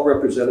 we had all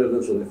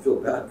representatives, and I feel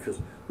bad because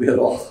we had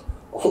all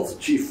the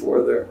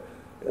G4 there,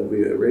 and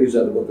we arranged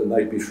that about the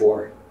night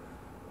before.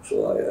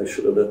 So I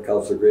should have let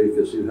Councillor Gray,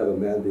 because he'd have a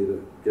mandate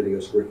of getting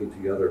us working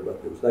together,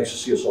 but it was nice to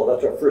see us all.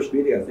 That's our first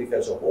meeting, I think,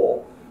 as a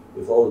whole,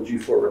 with all the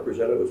G4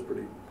 representatives,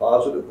 pretty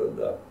positive, and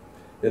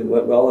it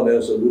went well. And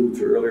as alluded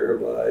to earlier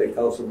by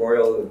Councillor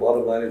Moriaux, the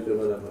bottom line is we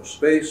don't have enough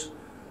space.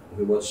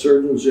 We want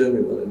surgeons in,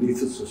 we want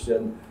anesthetists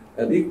in,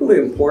 and equally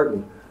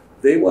important,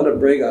 they want to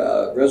bring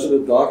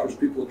resident doctors,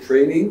 people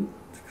training,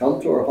 to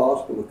come to our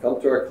hospital, to come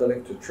to our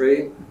clinic to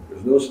train.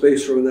 There's no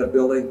space room in that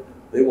building.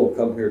 They will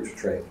come here to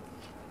train.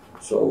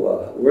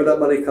 So where that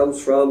money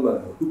comes from,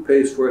 who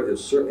pays for it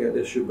is certainly an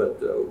issue,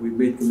 but we've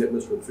made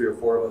commitments with 3 or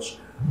 4 of us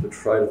to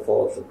try to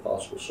follow some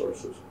possible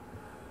sources.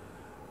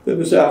 Then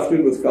this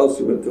afternoon with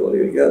Councillor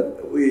Wintoniw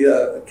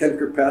again, Ken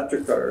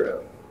Kirkpatrick,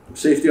 our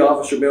safety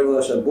officer, met with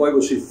us, and boy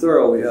was he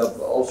thorough. We have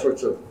all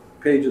sorts of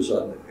pages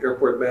on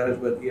airport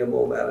management,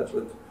 EMO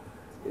management,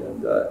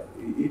 And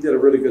he did a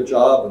really good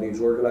job, and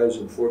he's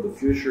organizing for the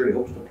future. He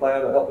hopes to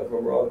plan, help me if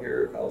I'm wrong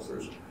here,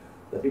 councillors,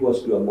 that he wants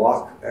to do a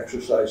mock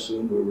exercise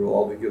soon where we'll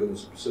all be given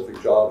specific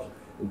jobs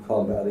in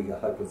combating a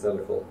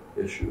hypothetical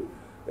issue.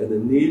 And the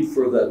need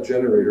for that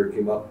generator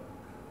came up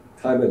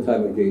time and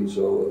time again,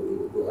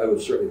 so I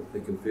would certainly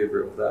think in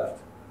favor of that.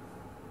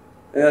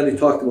 And he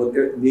talked about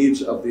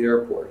needs of the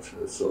airport,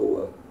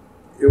 so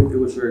it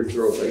was very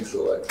thorough, thanks,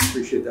 so I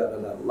appreciate that.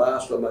 And that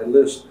last on my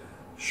list,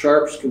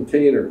 Sharps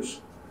containers.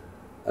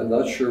 I'm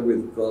not sure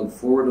we've gone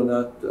forward on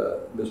that,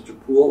 Mr.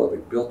 Poole. Have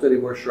we built any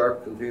more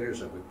Sharp containers?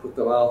 Have we put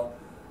them out?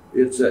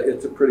 It's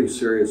a pretty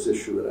serious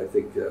issue, and I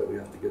think we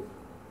have to get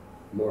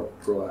more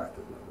proactive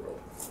in that world.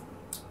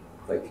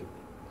 Thank you.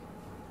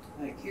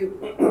 Thank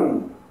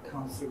you.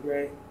 Councillor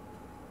Gray.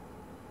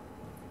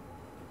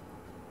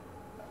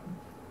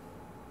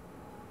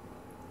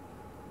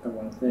 I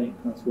want to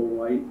thank Councillor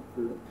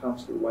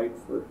Whyte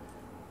for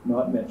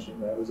not mentioning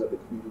that I was at the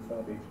Community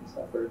Foundation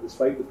Supper,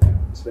 despite the fact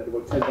we spent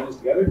about 10 minutes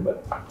together,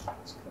 but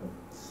it's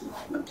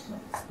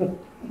kind of...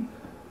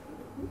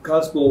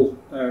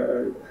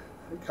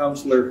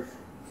 Councillor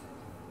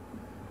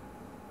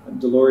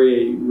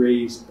Delaurier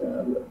raised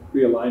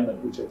realignment,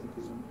 which I think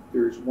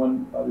there's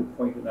one other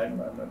point, and I'm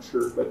not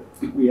sure, but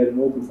we had an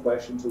open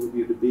question, so there'll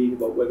be a debate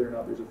about whether or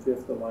not there's a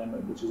fifth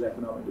alignment, which is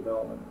economic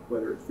development,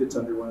 whether it fits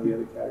under one of the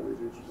other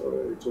categories or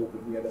whether it's open.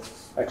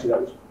 Actually,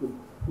 that was the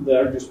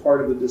largest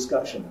part of the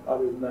discussion.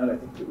 Other than that, I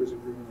think there was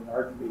agreement in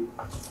our committee.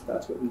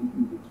 That's what we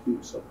needed to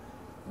do. So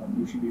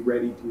you should be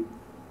ready to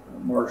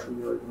marshal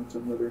your arguments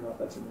on whether or not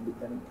that's an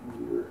independent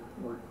committee or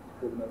part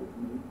of another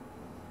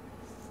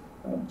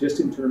committee. Just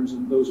in terms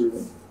of, those are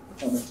the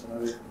comments on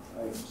other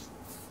items.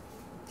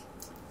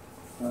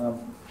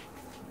 And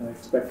I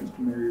expect Mr.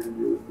 Mayor to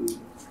deal with the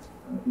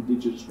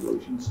Indigenous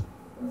Relations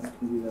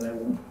Committee, then I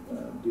won't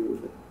deal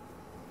with it.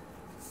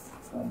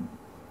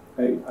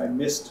 I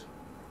missed,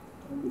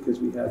 because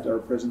we had our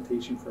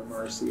presentation from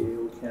our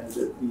CAO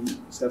candidate, the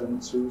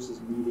Settlement Services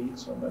meeting,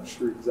 so I'm not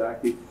sure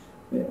exactly.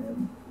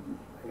 And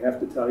I have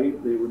to tell you,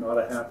 they were not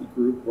a happy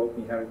group about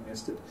me having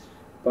missed it.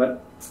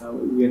 But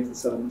we went to the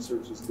Settlement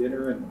Services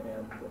dinner, and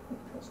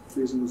Councillor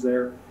Friesen was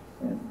there,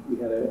 and we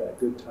had a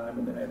good time,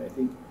 and I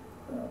think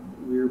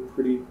we're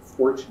pretty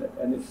fortunate.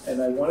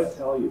 And I want to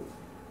tell you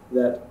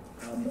that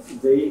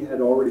they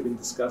had already been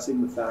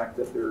discussing the fact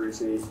that there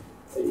is a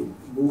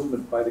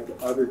movement by the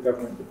other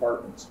government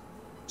departments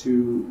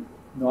to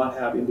not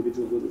have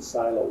individual little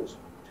silos,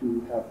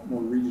 to have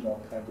more regional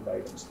kinds of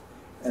items.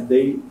 And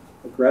they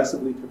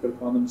aggressively took it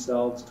upon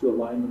themselves to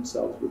align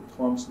themselves with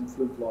Thompson,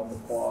 Flint Law, and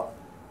McCaw,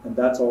 and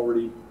that's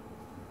already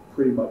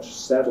pretty much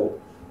settled,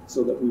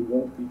 so that we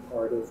won't be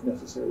part of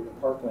necessarily the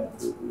Parkland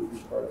group, we will be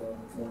part of a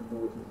more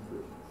northern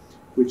group,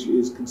 which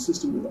is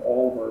consistent with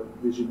all of our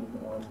visioning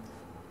on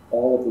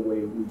all of the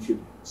way we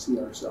should see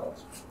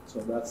ourselves.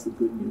 So that's the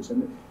good news.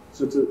 And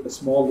so it's a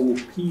small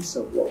little piece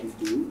of what we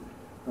do,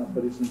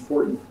 but it's an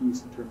important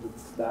piece in terms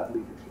of that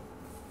leadership.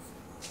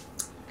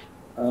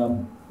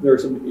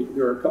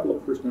 There are a couple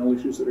of personnel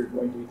issues that are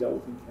going to be dealt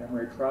with in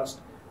Canmore Trust.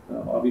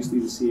 Obviously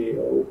the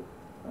CAO.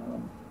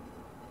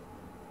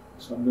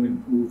 So I'm going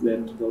to move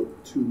then to the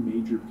two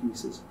major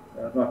pieces.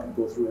 I'm not going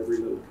to go through every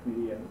little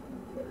committee and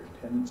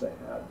attendance I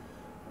had,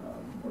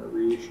 or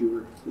reissue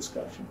or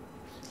discussion.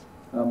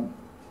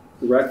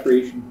 The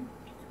Recreation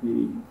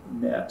Committee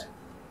met.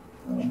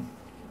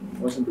 It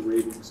wasn't a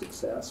raving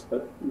success,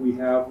 but we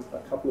have a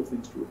couple of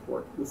things to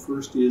report. The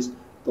first is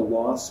the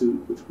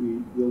lawsuit, which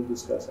we will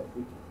discuss, I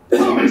think, to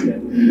some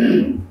extent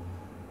in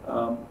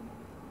Canada,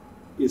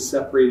 is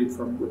separated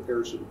from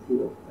repairs to the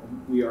pool.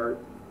 And we are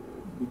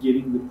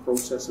beginning the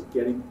process of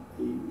getting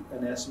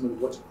an estimate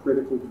of what's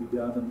critical to be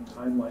done and the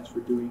timelines for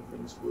doing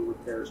things for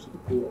repairs to the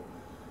pool.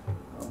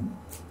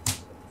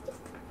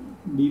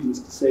 Needless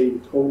to say, the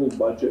total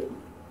budget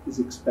is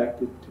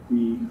expected to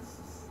be,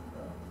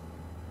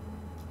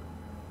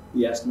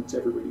 the estimates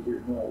everybody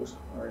here knows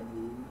are in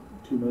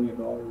the $2 million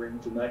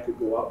range, and that could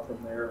go up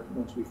from there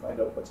once we find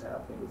out what's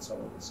happening with some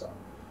of the stuff.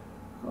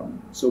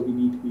 So we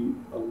need to be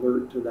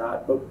alert to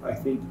that, but I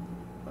think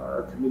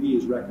our committee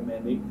is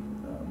recommending,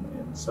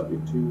 and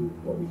subject to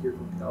what we hear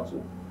from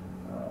council,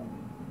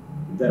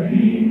 that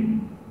we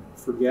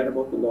forget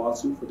about the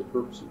lawsuit for the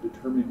purpose of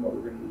determining what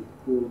we're going to do with the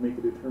pool and make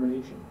a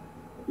determination.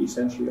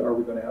 Essentially, are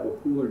we going to have a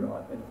pool or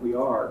not? And if we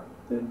are,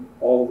 then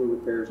all of the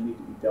repairs need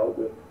to be dealt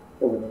with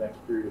over the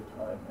next period of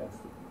time. And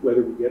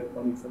whether we get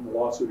money from the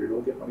lawsuit or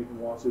don't get money from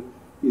the lawsuit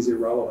is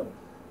irrelevant,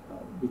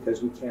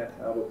 because we can't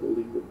have a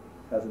building that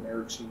has an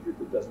air exchanger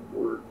that doesn't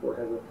work, or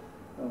has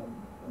a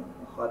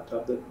hot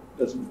tub that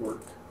doesn't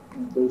work.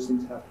 And those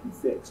things have to be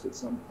fixed at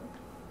some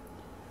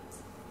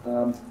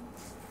point.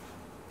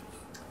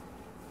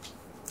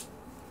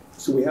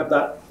 So we have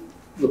that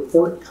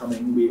report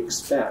coming, we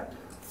expect.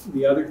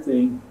 The other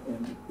thing,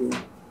 and the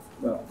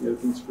other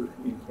things for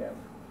in Canada.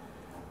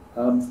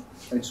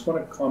 I just want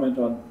to comment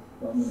on,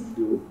 I'm going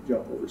to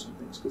jump over some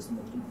things because the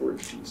most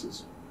important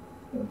pieces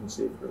I'm going to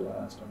save for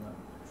last on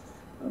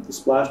that. The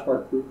Splash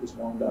Park group is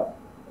wound up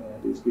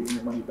and is giving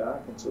their money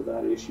back, and so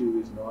that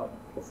issue is not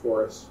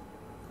before us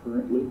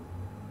currently.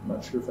 I'm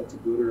not sure if that's a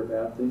good or a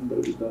bad thing, but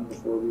it was done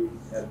before we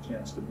had a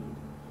chance to meet.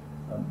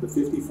 The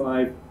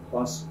 55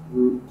 plus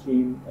group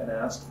came and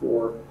asked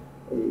for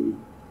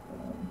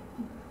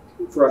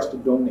for us to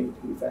donate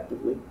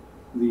effectively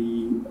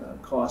the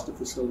cost of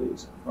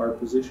facilities. Our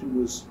position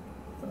was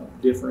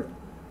different.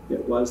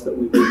 It was that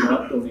we would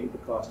not donate the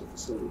cost of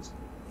facilities.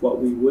 What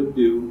we would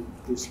do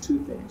is two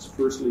things.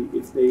 Firstly,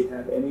 if they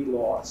had any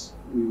loss,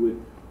 we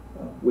would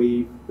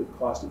waive the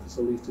cost of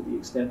facilities to the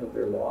extent of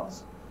their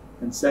loss.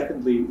 And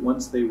secondly,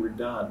 once they were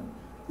done,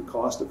 the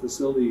cost of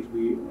facilities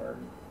we are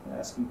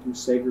asking to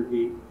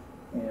segregate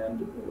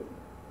and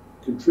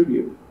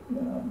contribute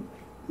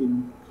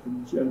in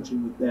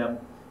conjunction with them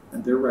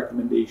and their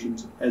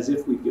recommendations as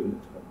if we'd given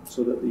it to them,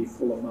 so that the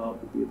full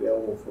amount would be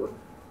available for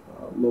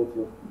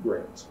local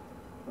grants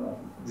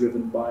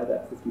driven by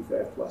that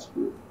 55 plus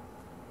group.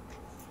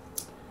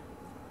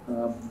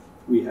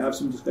 We have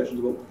some discussions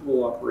about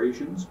pool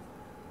operations.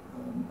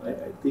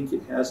 I think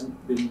it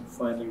hasn't been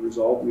finally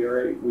resolved. We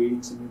are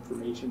waiting some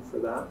information for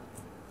that,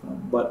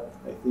 but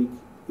I think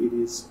it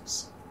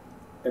is,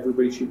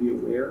 everybody should be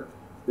aware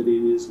that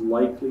it is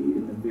likely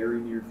in the very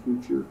near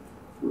future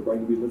we're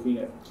going to be looking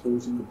at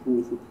closing the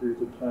pool for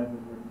periods of time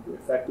when we're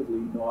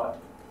effectively not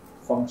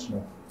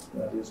functional.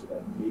 That is,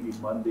 maybe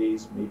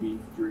Mondays, maybe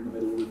during the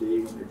middle of the day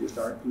when there just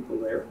aren't people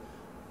there.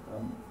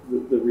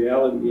 The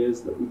reality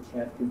is that we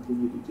can't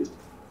continue to just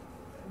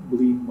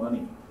bleed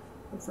money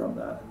from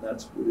that, and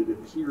that's what it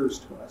appears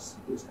to us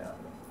is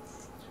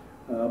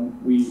happening.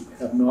 We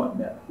have not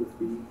met with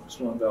the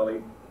Swan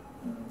Valley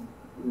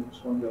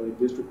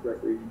District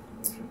Recreation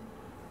Commission.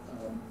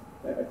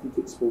 I think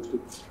it's supposed to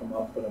come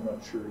up, but I'm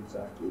not sure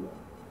exactly when.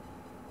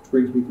 Which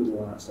brings me to the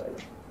last item.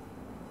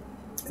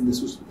 And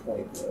this was the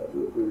point.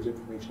 There was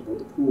information about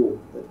the pool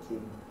that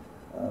came,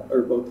 or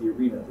about the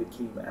arena that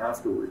came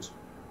afterwards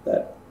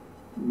that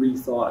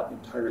rethought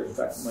entirely. In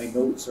fact, my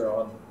notes are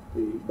on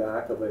the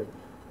back of a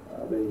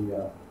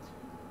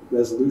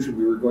resolution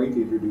we were going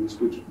to introduce,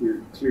 which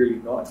we're clearly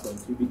not going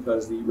to,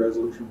 because the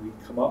resolution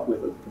we've come up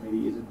with at the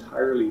committee is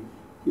entirely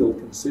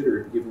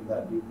ill-considered given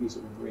that new piece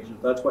of information.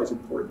 That's why it's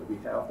important that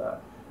we have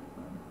that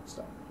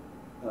stuff.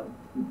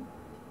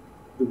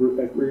 The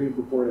agrarian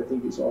report, I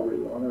think, is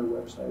already on our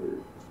website, or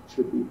it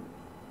should be.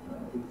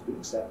 I think it's been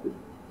accepted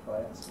by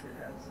us.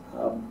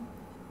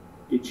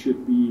 It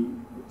should be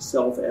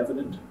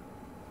self-evident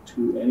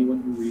to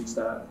anyone who reads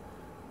that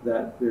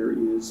there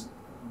is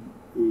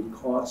a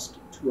cost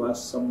to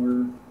us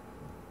somewhere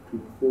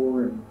between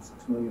 $4 and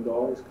 $6 million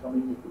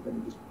coming if we're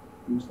going to just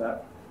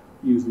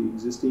use the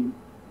existing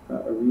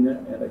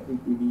arena, and I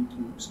think we need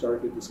to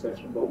start a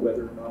discussion about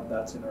whether or not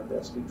that's in our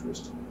best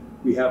interest.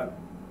 We have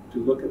to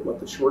look at what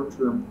the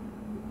short-term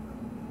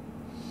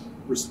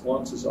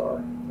responses are,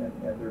 and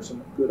there's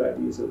some good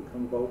ideas that have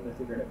come about, and I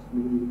think our next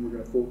committee meeting we're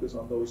going to focus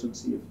on those and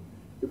see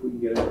if we can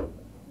get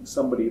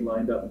somebody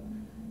lined up,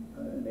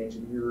 an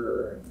engineer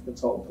or a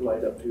consultant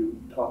lined up to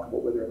talk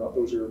about whether or not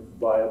those are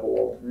viable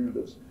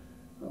alternatives.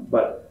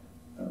 But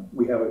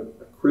we have a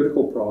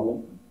critical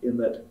problem in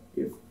that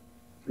if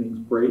things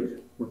break,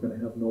 we're going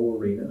to have no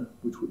arena,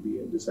 which would be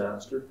a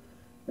disaster,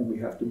 and we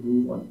have to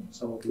move on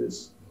some of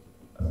this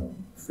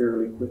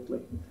fairly quickly.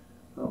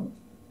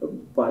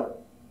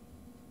 But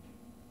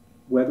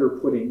whether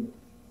putting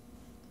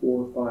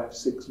 $4, $5,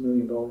 $6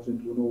 million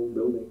into an old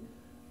building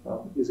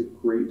is a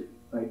great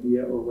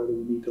idea, or whether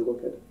we need to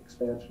look at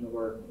expansion of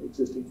our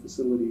existing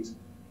facilities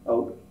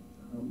out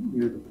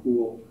near the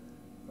pool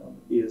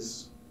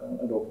is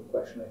an open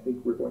question. I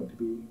think we're going to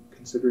be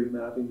considering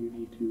that, and you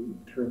need to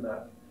turn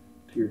that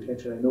to your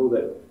attention. I know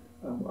that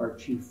our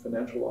chief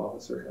financial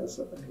officer has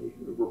a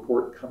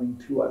report coming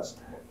to us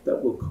that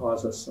will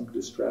cause us some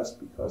distress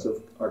because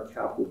of our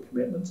capital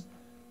commitments,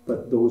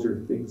 but those are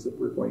things that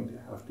we're going to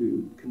have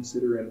to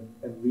consider,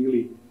 and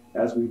really,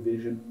 as we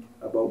vision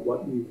about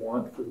what we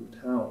want for the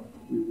town,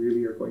 we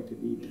really are going to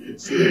need to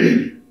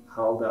consider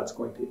how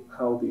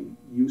the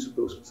use of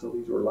those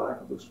facilities or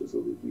lack of those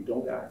facilities, if we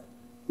don't act,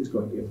 is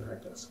going to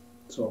impact us.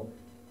 So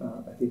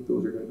I think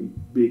those are going to be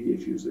big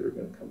issues that are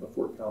going to come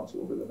before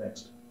council over the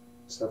next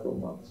several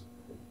months,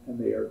 and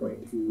they are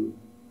going to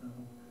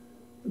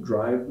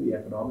drive the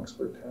economics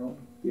of our town,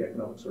 the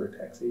economics of our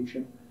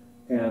taxation,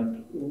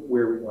 and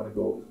where we want to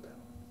go with the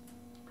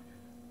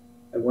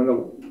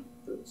town.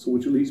 So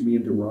which leads me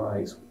into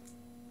RISE.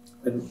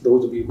 And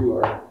those of you who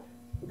are,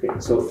 okay,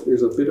 so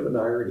there's a bit of an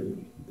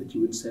irony that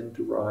you would send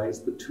to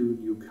RISE the 2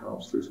 new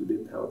councillors who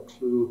didn't have a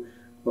clue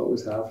what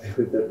was happening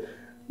with it.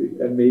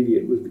 And maybe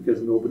it was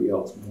because nobody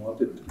else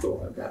wanted to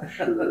go, I'm not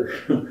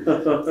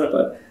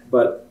sure.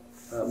 but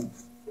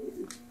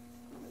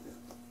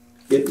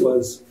it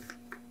was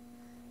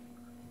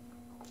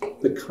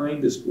the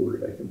kindest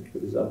word I can think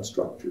of is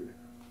unstructured.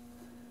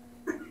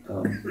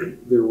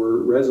 There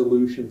were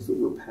resolutions that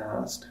were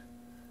passed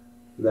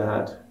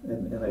that,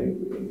 and I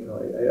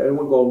don't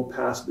want to go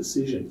past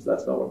decisions,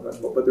 that's not what I'm talking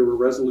about, but there were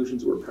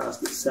resolutions that were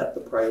passed that set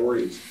the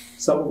priorities,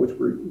 some of which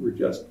were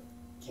just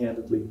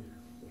candidly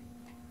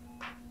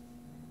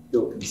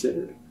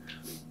ill-considered.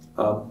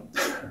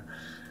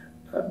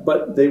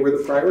 But they were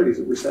the priorities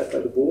that were set by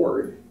the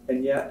board,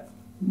 and yet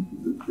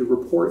the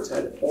reports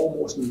had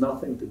almost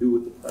nothing to do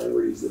with the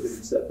priorities that had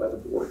been set by the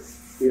board.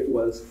 It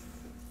was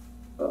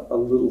a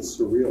little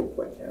surreal,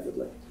 quite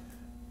candidly.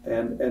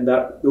 And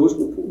that those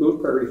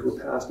priorities were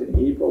passed in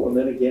April and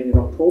then again in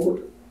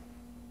October.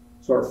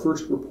 So our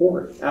first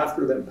report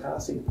after them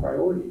passing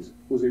priorities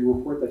was a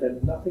report that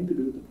had nothing to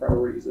do with the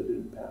priorities that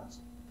didn't pass.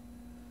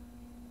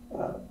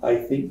 I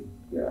think,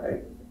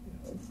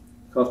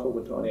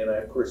 Councillor Wintoniw and I,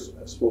 of course,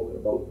 have spoken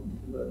about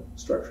the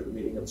structure of the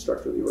meeting and the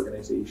structure of the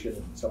organization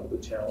and some of the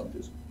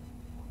challenges.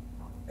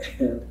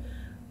 And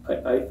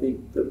I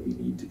think that we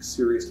need to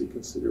seriously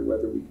consider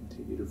whether we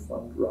continue to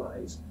fund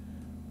RISE.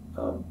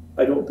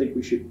 I don't think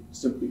we should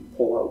simply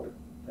pull out.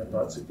 I'm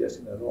not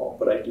suggesting that at all,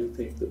 but I do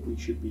think that we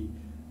should be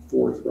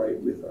forthright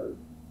with our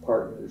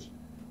partners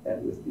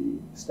and with the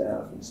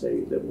staff and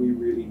say that we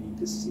really need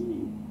to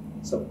see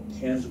some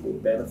tangible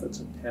benefits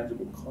and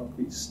tangible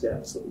concrete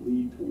steps that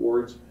lead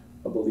towards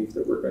a belief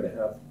that we're going to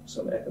have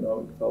some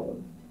economic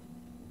development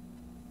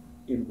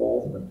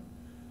involvement,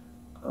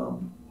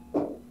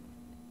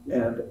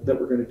 and that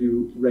we're going to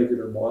do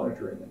regular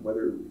monitoring, and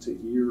whether it's a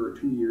year or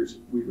 2 years,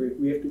 we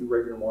have to do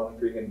regular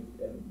monitoring,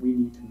 and we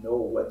need to know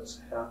what's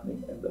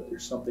happening and that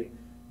there's something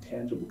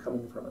tangible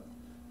coming from it.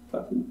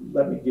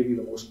 Let me give you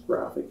the most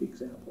graphic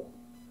example.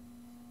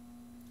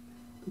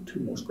 The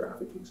two most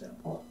graphic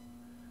examples.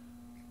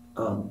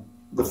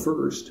 The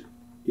first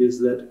is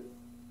that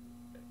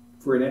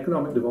for an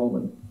economic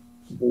development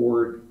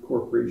board,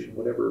 corporation,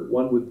 whatever,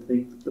 one would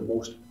think that the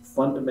most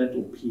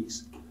fundamental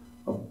piece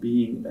of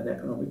being an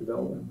economic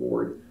development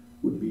board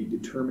would be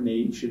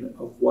determination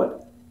of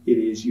what it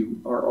is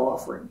you are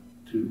offering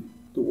to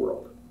the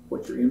world,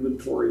 what your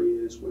inventory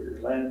is, where your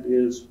land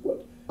is,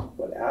 what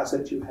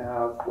assets you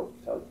have, what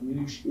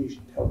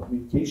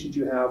telecommunications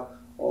you have,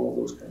 all of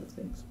those kind of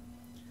things.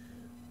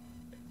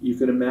 You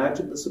can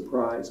imagine the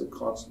surprise of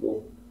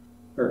Councillor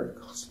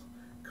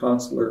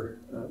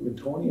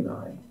Wintoniw and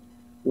I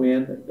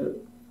when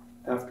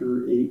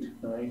after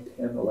 8, 9,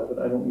 10, 11,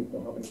 I don't even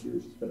know how many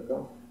years it's been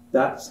ago,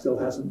 that still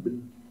hasn't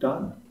been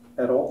done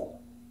at all.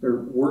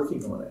 They're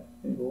working on it.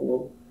 And you go,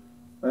 well,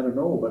 I don't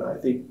know, but I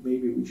think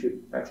maybe we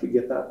should actually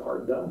get that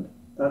part done.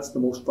 That's the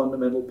most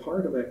fundamental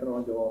part of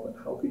economic development.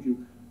 How could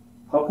you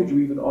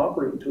even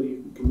operate until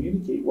you can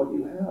communicate what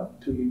you have,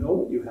 until you know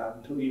what you have,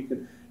 until you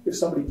can, if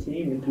somebody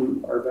came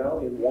into our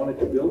valley and wanted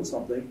to build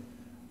something,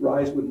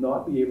 RISE would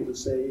not be able to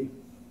say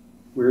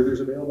where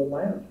there's available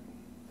land,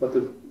 what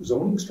the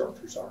zoning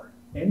structures are,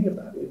 any of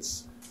that.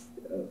 It's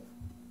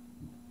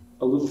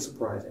a little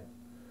surprising,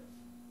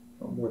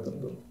 more than a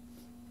little.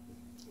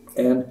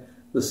 And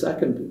the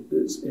second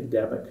is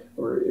endemic,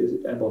 or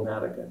is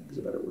emblematic, I think is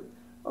a better word,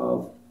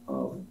 of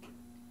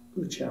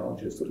the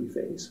challenges that we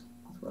face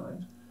with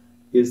RISE,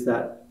 is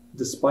that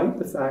despite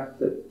the fact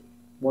that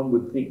one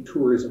would think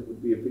tourism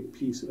would be a big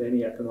piece of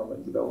any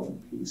economic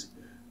development piece,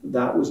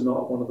 that was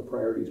not one of the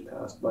priorities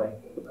passed by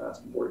the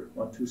past board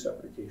on 2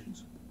 separate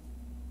occasions.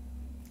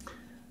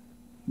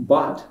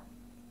 But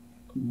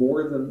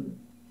more than,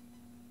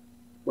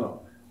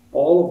 well,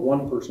 all of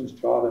one person's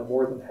job and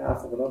more than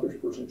half of another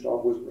person's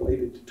job was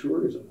related to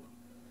tourism.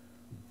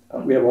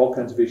 We have all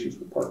kinds of issues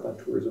with part-time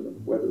tourism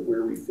and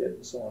where we fit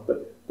and so on,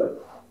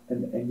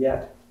 and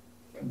yet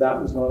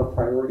that was not a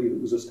priority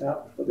that was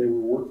established, but they were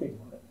working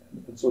on it.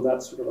 And so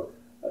that's sort of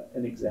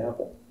an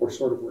example. We're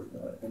sort of working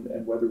on it,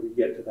 and whether we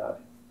get to that.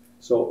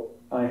 So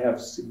I have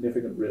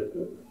significant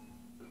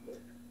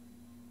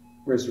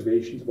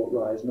reservations about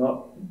RISE,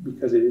 not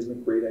because it isn't a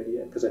great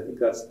idea, because I think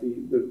that's the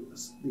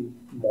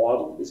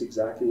model is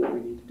exactly what we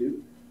need to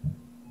do,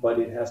 but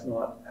it has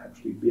not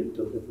actually been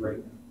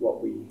delivering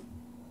what we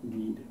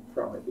need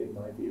from it, in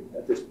my view,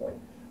 at this point,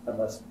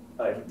 unless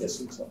I'm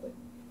missing something.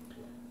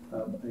 I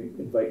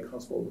invite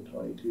Councillor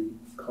Wintoniw to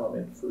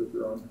comment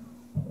further on.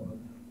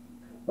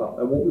 Well,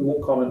 we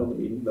won't comment on the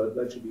meeting.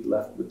 That should be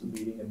left with the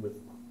meeting and with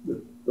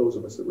those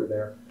of us that were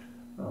there.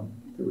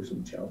 There were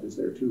some challenges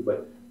there too,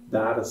 but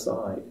that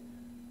aside,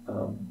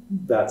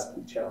 that's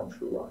the challenge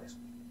for RISE.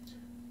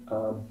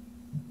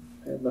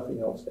 I have nothing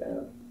else to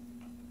add.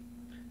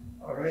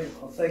 All right.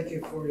 Well, thank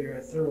you for your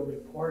thorough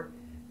report,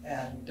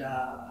 and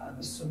I'm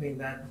assuming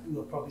that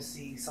we'll probably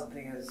see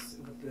something as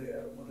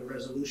with the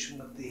resolution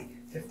of the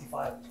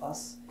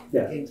 55+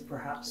 games,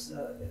 perhaps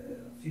a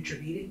future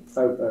meeting.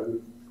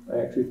 I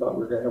actually thought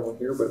we were going to have one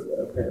here, but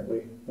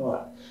apparently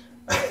not.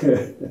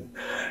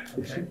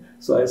 Okay.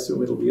 So I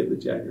assume it'll be at the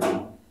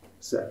January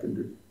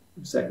 2nd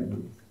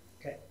meeting.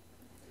 Okay.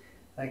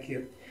 Thank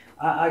you.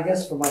 I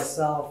guess for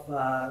myself,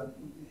 other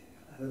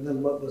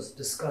than what was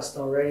discussed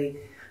already,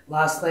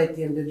 last night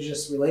the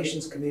Indigenous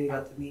Relations Committee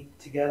got to meet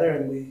together,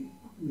 and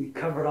we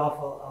covered off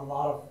a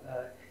lot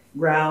of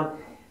ground.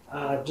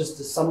 Just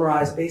to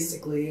summarize,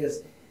 basically,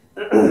 is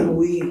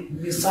we,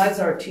 besides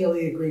our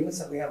TLE agreements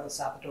that we have with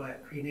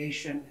Sapatoya Cree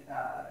Nation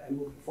and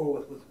moving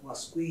forward with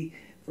Musqueam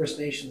First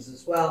Nations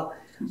as well.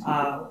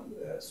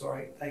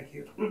 Sorry, thank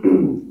you.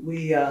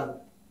 We are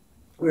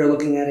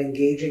looking at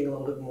engaging a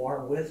little bit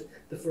more with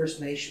the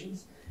First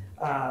Nations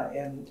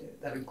and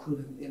that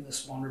included in the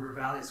Swan River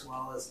Valley as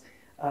well as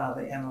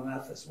the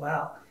MMF as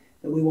well,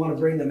 that we want to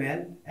bring them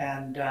in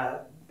and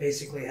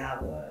basically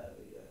have a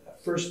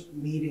first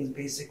meetings,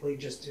 basically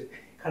just to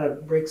kind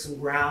of break some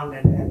ground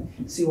and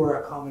see where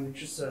our common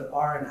interests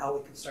are and how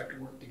we can start to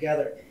work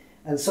together.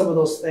 And some of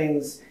those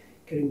things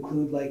could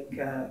include like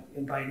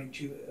inviting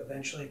to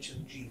eventually to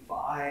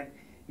G5,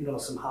 you know,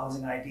 some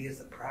housing ideas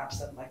that perhaps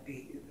that might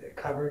be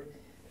covered,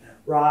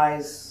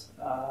 rise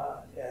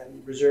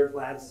and reserve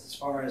lands as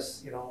far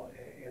as, you know,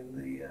 in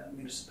the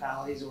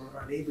municipalities or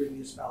our neighboring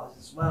municipalities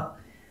as well.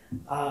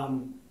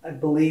 I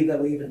believe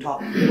that we even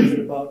talked a little bit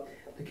about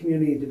the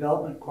Community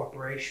Development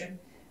Corporation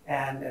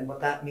and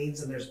what that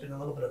means, and there's been a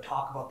little bit of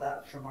talk about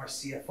that from our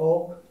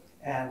CFO,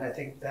 and I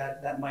think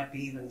that that might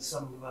be even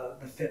some of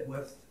the fit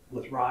with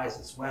RISE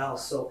as well.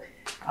 So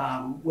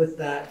with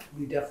that,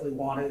 we definitely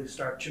want to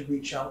start to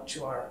reach out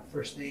to our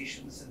First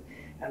Nations,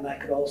 and that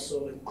could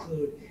also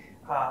include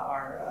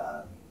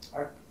our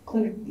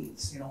clinic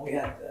needs. You know, we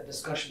had a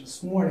discussion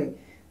this morning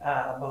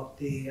about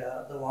the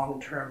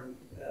long-term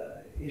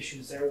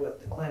issues there with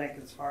the clinic,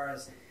 as far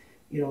as,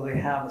 you know, they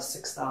have a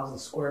 6,000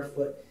 square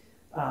foot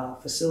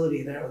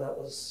facility there that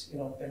was, you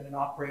know, been in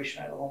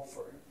operation, I don't know,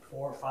 for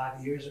 4 or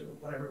 5 years or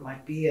whatever it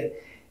might be, and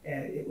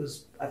it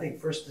was, I think,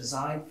 first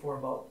designed for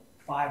about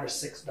 5 or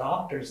 6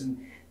 doctors, and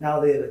now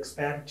they've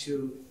expanded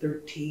to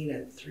 13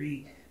 and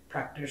 3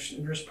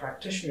 nurse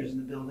practitioners in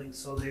the building,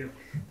 so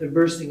they're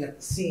bursting at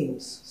the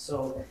seams.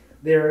 So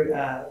we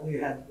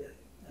had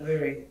a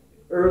very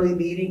early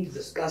meeting to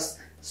discuss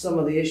some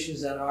of the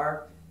issues that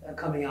are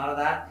coming out of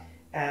that,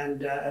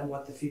 and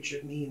what the future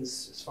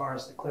means as far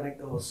as the clinic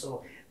goes.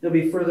 So there'll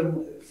be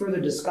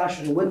further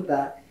discussion with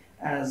that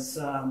as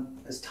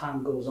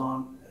time goes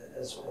on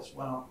as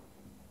well,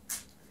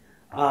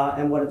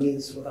 and what it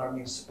means with our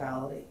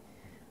municipality.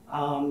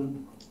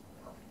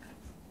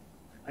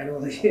 I know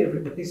that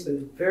everybody's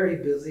been very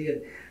busy,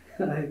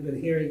 and I've been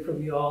hearing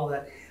from you all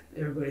that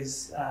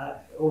everybody's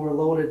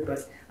overloaded,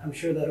 but I'm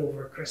sure that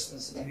over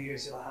Christmas and New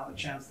Year's you'll have a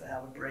chance to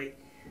have a break.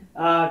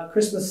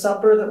 Christmas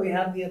supper that we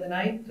had the other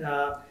night,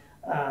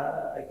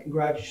 I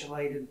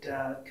congratulated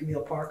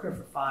Camille Parker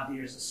for 5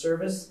 years of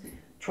service,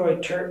 Troy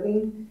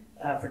Turton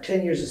for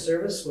 10 years of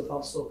service, with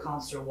also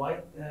Councillor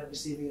Whyte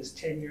receiving his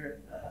 10-year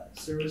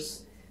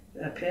service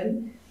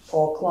pin,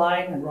 Paul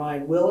Klein and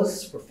Ryan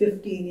Willis for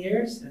 15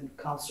 years, and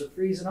Councillor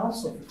Friesen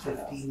also for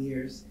 15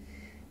 years.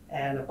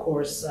 And of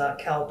course,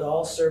 Cal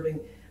Dahl serving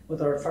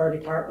with our fire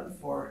department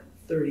for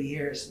 30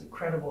 years.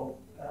 Incredible.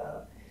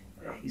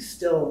 He's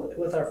still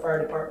with our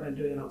fire department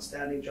doing an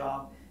outstanding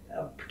job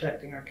of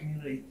protecting our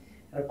community.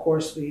 And of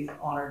course, we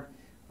honored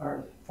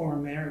our former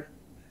mayor,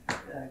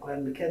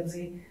 Glenn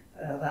McKenzie,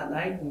 that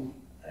night, and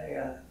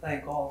I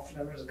thank all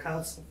members of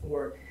council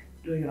for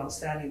doing an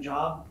outstanding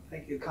job.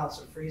 Thank you,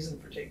 Councillor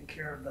Friesen, for taking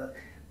care of the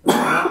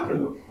back,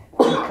 and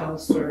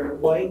Councillor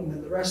Whyte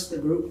and the rest of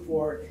the group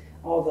for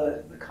all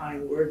the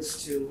kind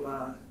words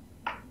to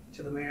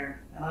the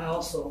mayor. And I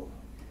also,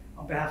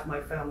 on behalf of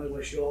my family,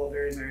 wish you all a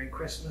very Merry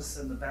Christmas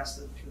and the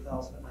best of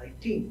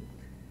 2019.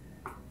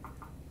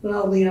 Then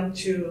I'll lead up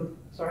to,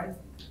 sorry?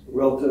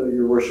 Well, to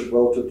your worship,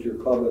 relative to your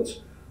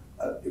comments,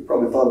 you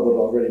probably thought about it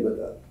already,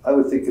 but I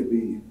would think it'd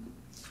be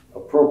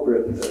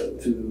appropriate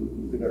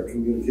in our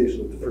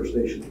communication with the First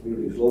Nation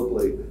communities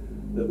locally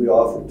that we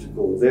offer to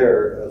go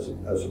there as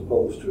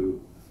opposed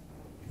to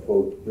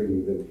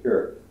bringing them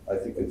here. I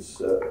think it's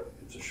a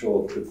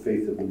show of good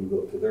faith that when you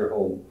go to their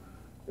home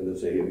and they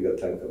say, hey, we got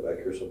time to come back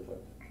here sometime.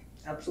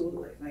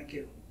 Absolutely, thank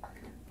you.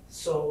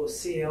 So,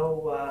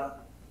 CEO,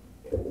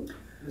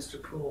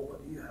 Mr. Poole,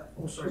 what do you have?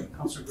 Oh, sorry,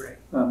 Councillor Gray.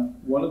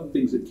 One of the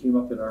things that came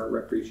up in our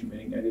recreation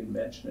meeting, I didn't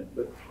mention it,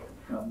 but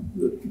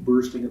the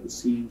bursting at the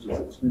seams of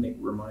the clinic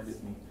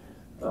reminded me,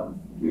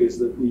 is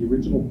that the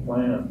original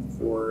plan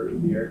for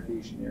the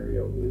recreation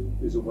area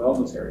is a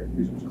wellness area. The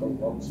reason it's called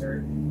a wellness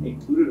area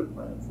included a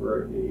plan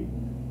for a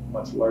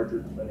much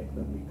larger clinic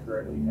than we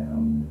currently have,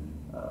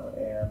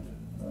 and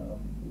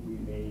we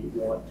may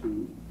want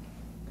to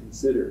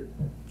consider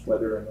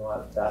whether or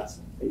not that's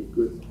a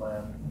good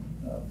plan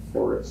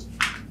for us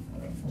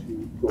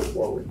to go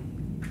forward.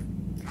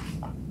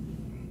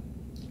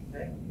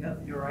 Okay, yeah,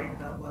 you're right.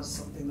 That was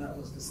something that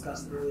was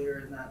discussed earlier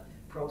in that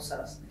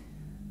process.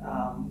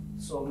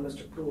 So,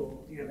 Mr.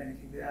 Poole, do you have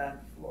anything to add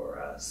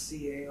for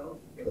CAO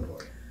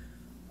report?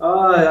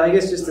 I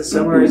guess just to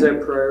summarize our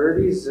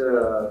priorities,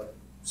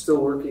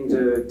 still working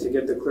to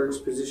get the clerk's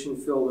position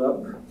filled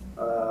up.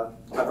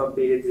 I've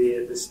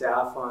updated the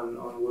staff on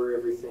where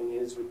everything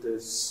is with the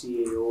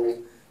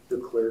CAO, the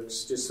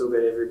clerks, just so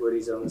that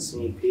everybody's on the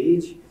same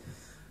page.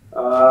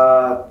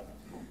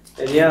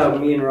 And yeah,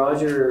 me and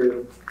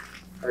Roger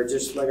are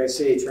just, like I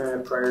say,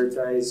 trying to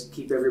prioritize,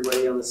 keep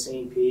everybody on the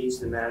same page.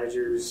 The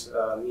managers,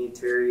 me and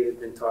Terry have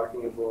been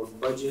talking about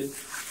budget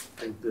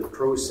and the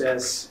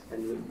process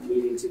and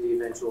leading to the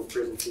eventual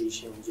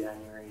presentation in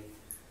January.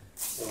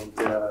 And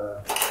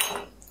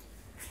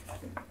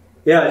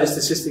yeah, just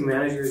assisting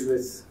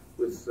managers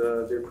with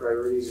their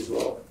priorities as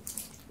well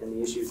and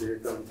the issues that are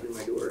coming through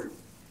my door.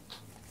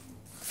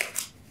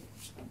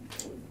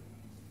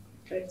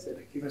 Okay,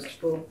 thank you, Mr.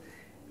 Poole.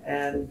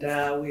 And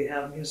we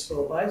have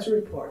municipal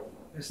advisory report,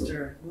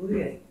 Mr.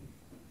 Bouvier.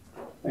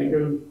 Thank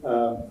you.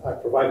 I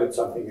provided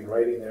something in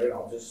writing there, and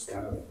I'll just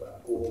kind of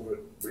go over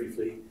it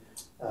briefly.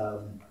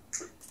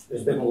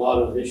 There's been a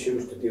lot of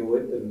issues to deal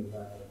with, and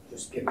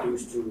just get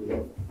used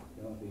to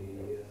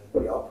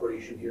the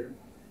operation here.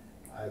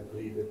 I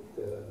believe that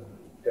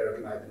Derek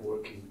and I have been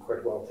working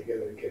quite well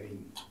together,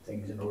 getting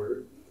things in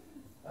order.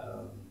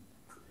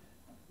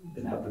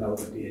 Been helping out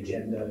with the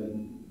agenda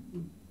and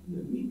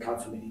the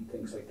council meeting,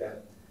 things like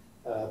that.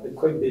 Been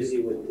quite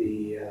busy with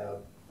the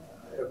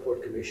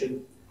airport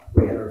commission.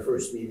 We had our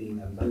first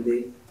meeting on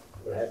Monday.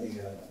 We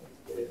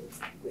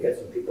had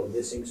some people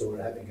missing, so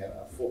we're having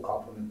a full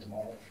complement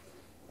tomorrow.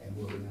 And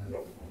we're going to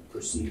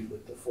proceed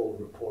with the full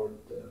report,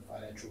 the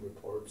financial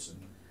reports, and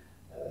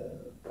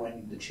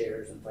appointing the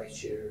chairs and vice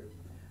chair,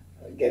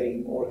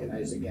 getting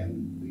organized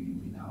again.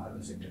 We now have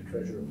a secretary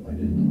treasurer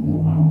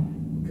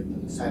appointed.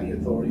 Get the signing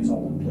authorities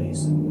all in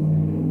place,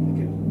 and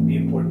it can be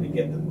important to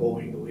get them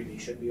going the way they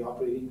should be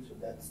operating. So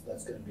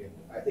that's going to be,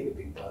 I think, a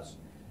big plus.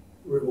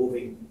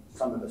 Removing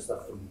some of the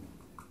stuff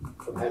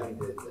from having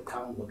the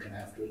town looking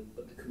after it,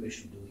 but the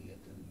commission doing it,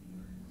 and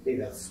I think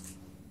that's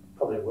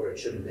probably where it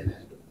should have been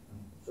at.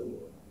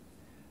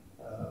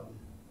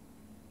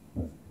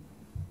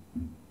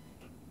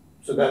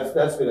 So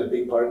that's been a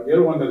big part. The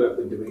other one that I've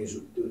been doing is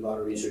doing a lot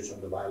of research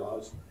on the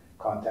bylaws,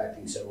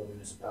 contacting several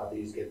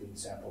municipalities, getting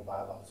sample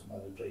bylaws from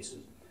other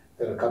places.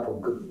 Got a couple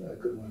of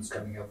good ones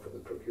coming up for the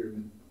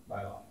procurement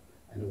bylaw.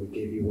 I know we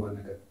gave you one.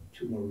 I got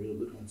 2 more real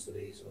good ones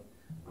today, so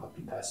I'll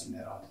be passing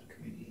that on to the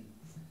committee.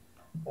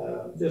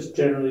 Just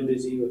generally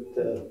busy with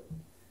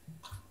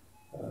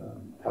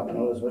helping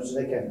out as much as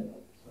I can.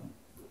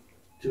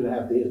 So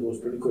 2.5 days goes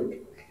pretty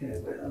quick. Yeah,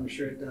 I'm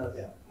sure it does.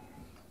 Yeah.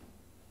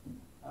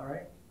 All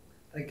right.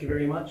 Thank you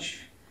very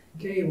much.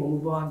 Okay, we'll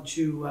move on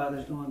to,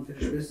 there's no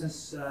unfinished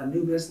business,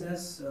 new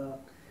business.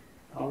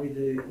 I'll read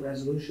the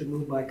resolution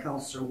moved by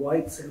Councillor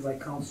Whyte, seconded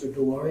by Councillor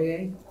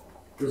Delaurier.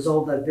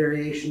 Resolved that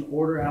variation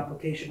order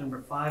application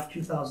number 5,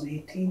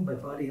 2018 by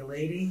Buddy and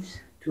Lady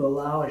to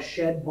allow a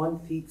shed 1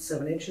 feet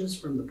 7 inches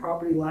from the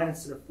property line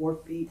instead of 4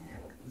 feet,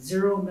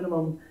 0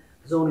 minimum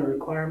zoning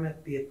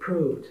requirement be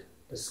approved.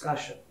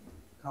 Discussion.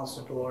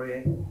 Councillor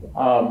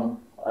Delaurier.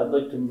 I'd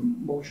like to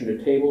motion to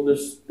table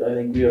this. I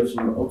think we have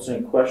some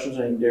outstanding questions.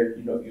 I think Derek,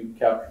 you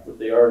captured what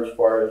they are as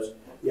far as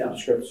the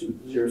discrepancy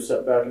with the 0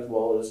 setback, as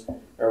well as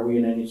are we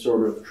in any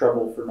sort of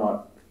trouble for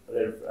not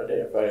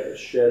identifying a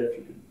shed? If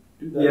you could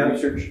do that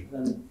research and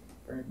then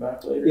bring it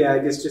back later. Yeah, I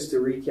guess just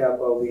to recap,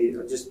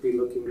 I'll just be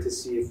looking to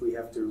see if we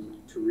have to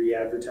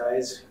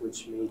re-advertise,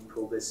 which may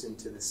pull this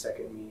into the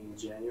second meeting in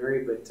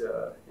January, but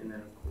and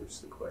then of course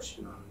the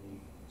question on the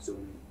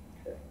zoning.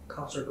 Okay.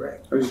 Councillor Gray.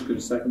 I was just going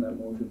to second that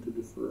motion to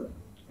defer.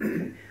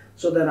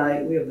 So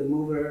then we have the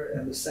mover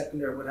and the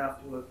seconder would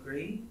have to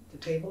agree to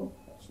table?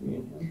 That's me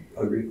and him.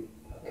 Agree.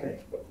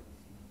 Okay.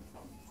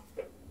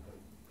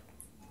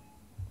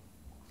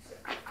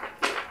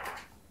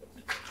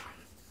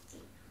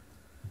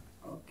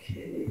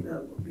 Okay,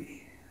 that will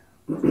be.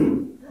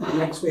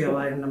 Next we have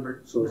item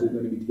number. So is it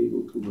going to be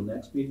tabled till the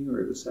next meeting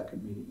or the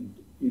second meeting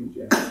in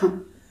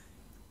January?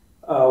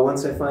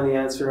 Once I find the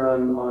answer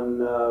on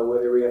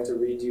whether we have to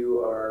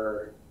redo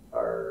our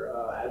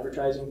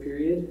advertising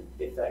period,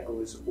 if that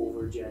goes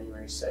over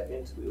January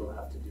 2nd, we will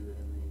have to do it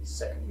in the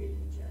second meeting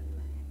in January.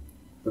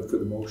 But for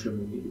the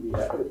motion, we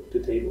have to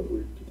table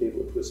it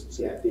to a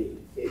specific date.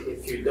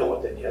 If you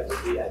don't, then you have to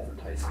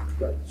re-advertise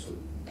it. Right. So,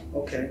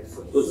 Okay.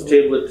 Let's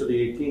table it to the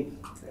 18th.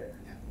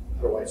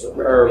 otherwise,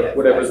 Or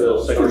whatever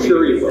the second meeting.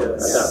 Sure you will.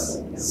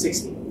 Yeah.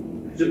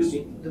 16.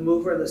 16. The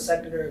mover and the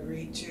seconder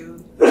agreed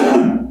to?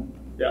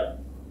 Yeah.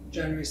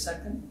 January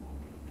 2nd?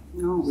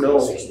 No.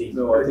 16.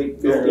 No, I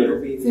think 15. It'll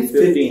be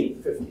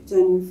 15. 15.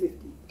 January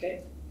 15.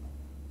 Okay.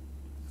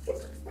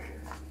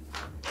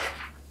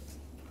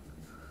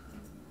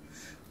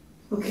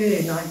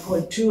 Okay,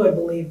 9.2, I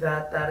believe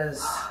that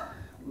is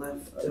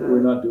left.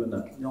 We're not doing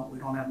that. No, we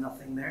don't have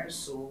nothing there,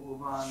 so we'll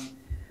move on.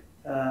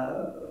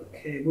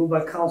 Okay, moved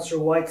by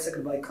Councillor Whyte,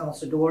 seconded by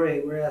Councillor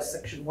Delaurier, whereas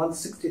Section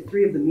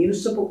 163 of the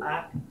Municipal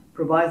Act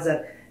provides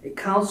that a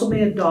council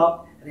may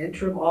adopt an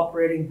interim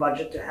operating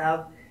budget to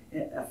have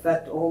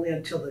effect only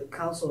until the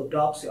council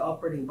adopts the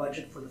operating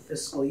budget for the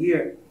fiscal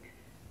year.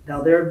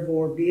 Now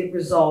therefore be it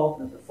resolved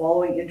that the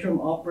following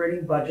interim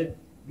operating budget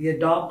be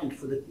adopted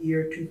for the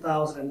year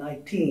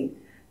 2019.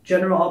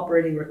 General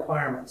operating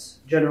requirements: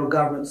 general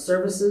government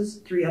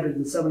services,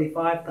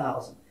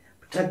 $375,000.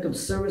 Protective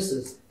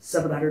services,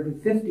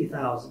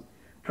 $750,000.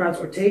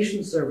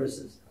 Transportation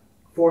services,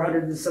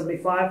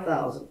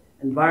 $475,000.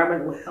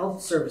 Environmental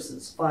health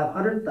services,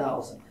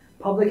 $500,000.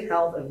 Public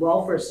health and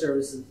welfare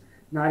services,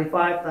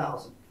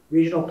 $95,000.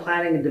 Regional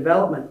planning and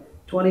development,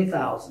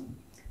 $20,000.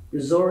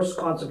 Resource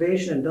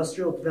conservation and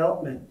industrial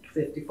development,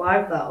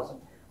 $55,000.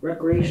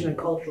 Recreation and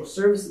cultural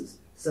services,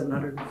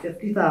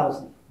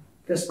 $750,000.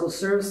 Fiscal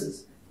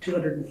services,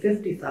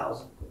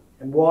 $250,000.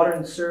 And water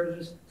and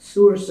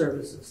sewer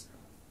services,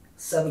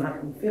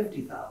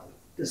 $750,000.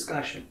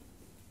 Discussion.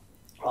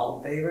 All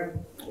in favor?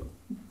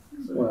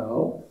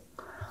 Well,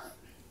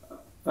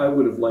 I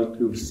would have liked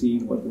to have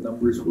seen what the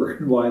numbers were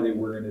and why they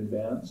were in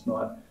advance,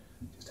 not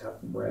just have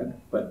them read.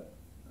 But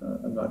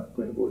I'm not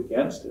going to vote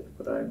against it.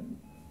 But I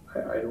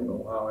don't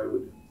know how I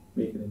would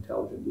make an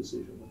intelligent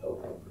decision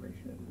without the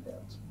information in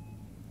advance.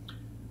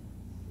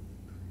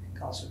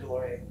 Councillor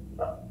Delaurier.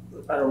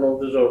 I don't know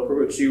if there's a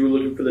approach. So you were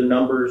looking for the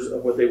numbers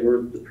of what they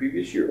were the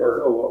previous year,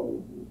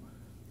 or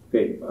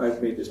Okay,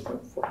 I've made this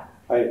point before.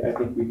 I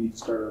think we need to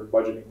start our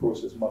budgeting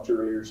process much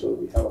earlier so that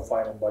we have a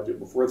final budget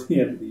before the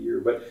end of the year.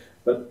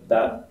 But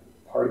that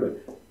part of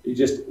it,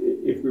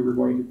 if we were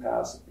going to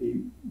pass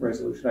a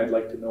resolution, I'd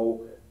like to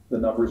know the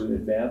numbers in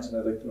advance, and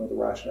I'd like to know the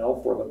rationale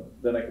for them.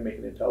 Then I can make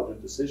an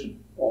intelligent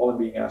decision. All I'm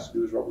being asked to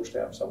do is rubber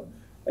stamp some,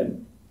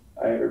 and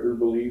I have every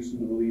reason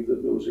to believe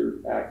that those are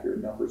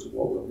accurate numbers of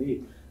what we'll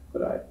need.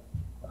 But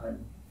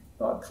I'm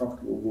not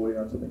comfortable voting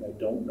on something I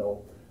don't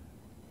know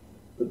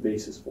the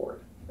basis for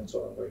it, and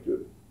so I'm going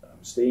to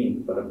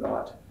abstain. But I'm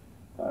not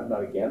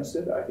against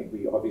it. I think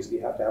we obviously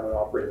have to have an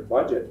operating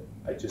budget.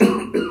 I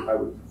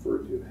would prefer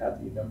to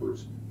have the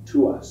numbers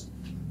to us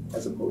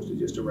as opposed to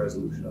just a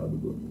resolution out of the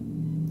blue.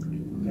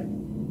 Okay.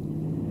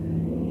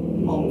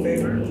 All in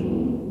favor?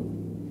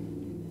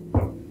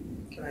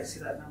 Can I see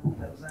that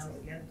number, those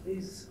numbers again,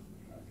 please?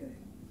 Okay.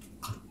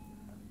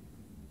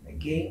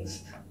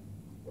 Against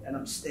and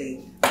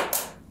abstain.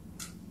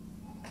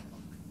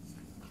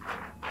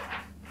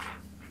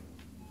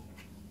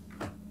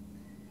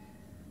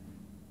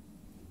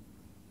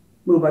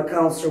 Moved by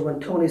Councillor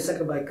Wintoniw,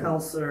 second by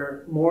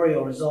Councillor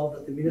Moriaux, resolved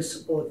that the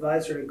municipal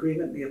advisory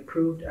agreement be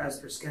approved as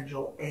per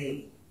Schedule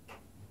A.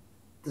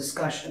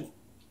 Discussion.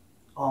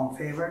 All in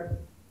favor?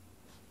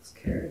 It's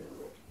carried.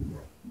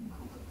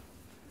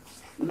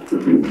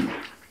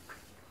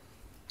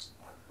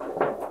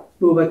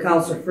 Moved by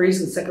Councillor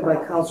Friesen, second by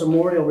Councillor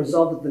Moriaux,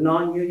 resolved that the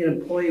non-union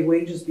employee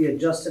wages be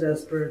adjusted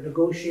as per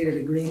negotiated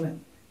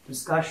agreement.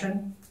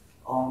 Discussion.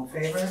 All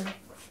in favor?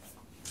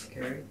 It's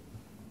carried.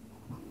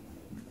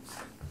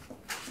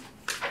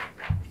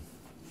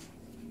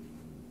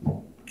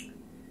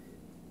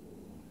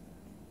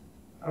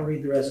 I'll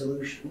read the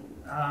resolution.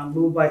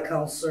 Moved by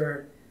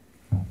Councillor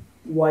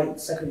Whyte,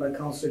 seconded by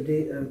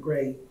Councillor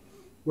Gray.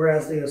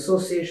 Whereas the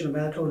Association of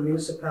Manitoba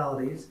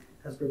Municipalities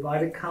has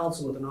provided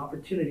council with an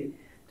opportunity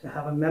to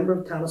have a member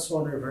of Town of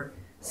Swan River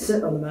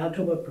sit on the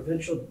Manitoba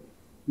Provincial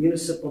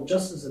Municipal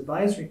Justice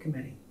Advisory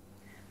Committee.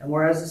 And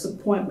whereas this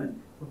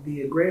appointment would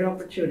be a great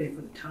opportunity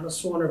for the Town of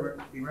Swan River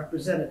to be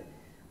represented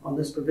on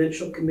this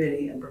provincial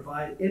committee and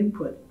provide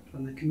input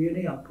from the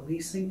community on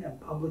policing and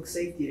public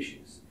safety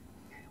issues.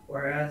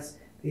 Whereas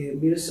the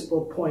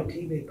municipal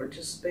appointee may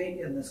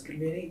participate in this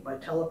committee by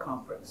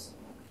teleconference.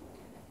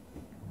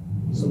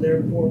 So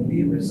therefore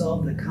be it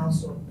resolved that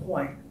council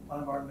appoint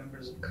one of our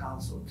members of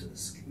council to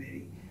this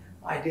committee.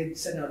 I did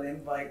send out an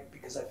invite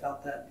because I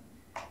felt that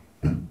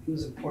it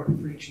was important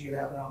for each of you to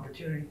have an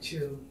opportunity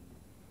to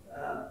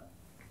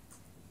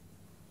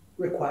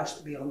request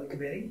to be on the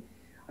committee.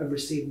 I've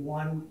received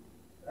one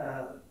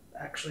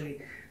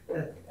actually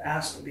that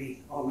asked to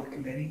be on the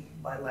committee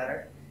by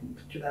letter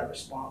to that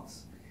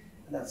response.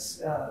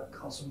 That's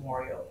Councillor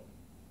Moriaux.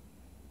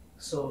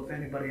 So if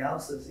anybody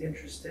else is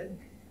interested,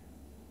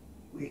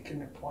 we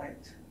can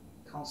appoint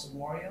Councillor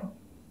Moriaux.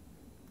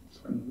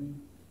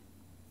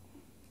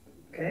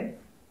 Okay.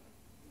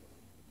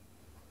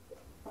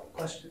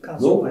 Question,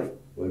 Councillor Whyte?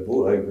 No, I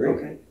vote, I agree.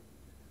 Okay.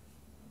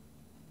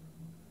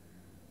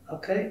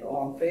 Okay,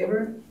 all in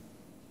favor?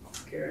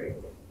 Carry.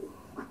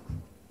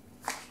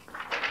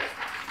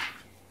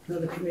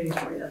 Another committee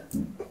for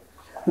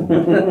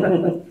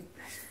you.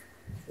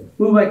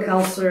 Moved by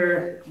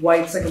Councillor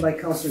Whyte, second by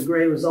Councillor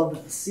Gray, resolved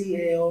that the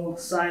CAO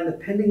sign the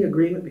pending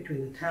agreement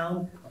between the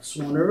Town of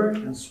Swan River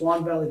and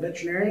Swan Valley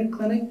Veterinarian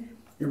Clinic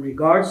in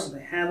regards to the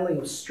handling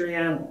of stray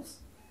animals.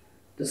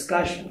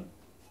 Discussion.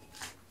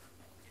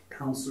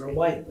 Councillor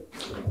Whyte.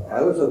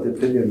 I was of the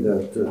opinion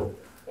that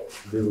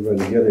they were going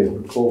to get a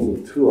proposal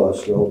to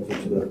us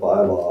relative to that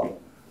bylaw,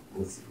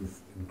 with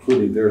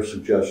including their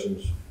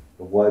suggestions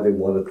of why they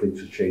wanted things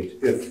to change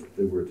if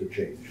they were to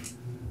change.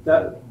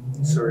 That's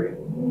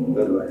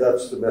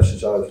the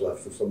message I was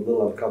left with. So I'm a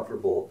little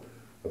uncomfortable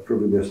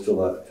approving this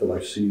till I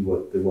see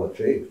what they want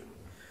changed.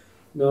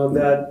 No,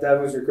 that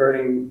was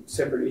regarding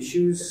separate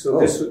issues. So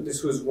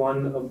this was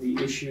one of the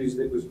issues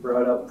that was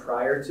brought up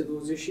prior to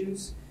those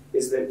issues,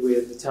 is that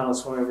with the Town of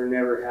Swan River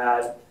never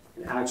had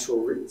an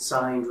actual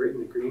signed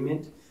written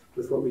agreement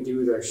with what we do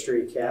with our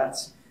stray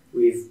cats.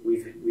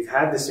 We've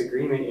had this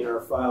agreement in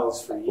our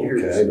files for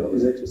years. Okay, I know.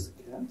 Is that just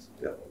the cats?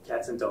 Yeah.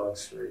 Cats and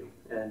dogs free.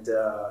 And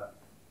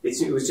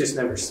it was just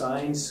never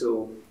signed,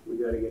 so we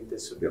got to get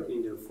this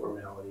into a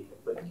formality.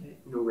 But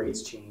no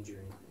rates change or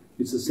anything.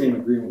 It's the same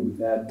agreement we've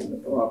had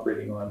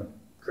operating on.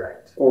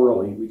 Correct.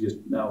 Orally, we just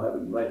now have it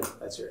in writing.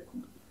 That's right.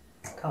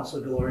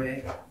 Councillor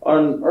Delaurier.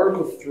 On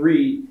Article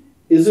 3,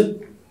 is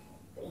it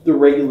the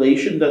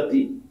regulation that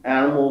the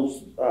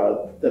animals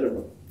that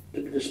are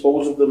to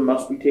dispose of them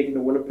must be taken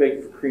to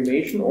Winnipeg for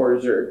cremation, or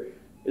is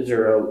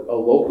there a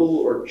local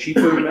or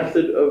cheaper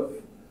method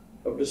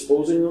of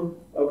disposing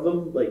of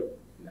them? Like,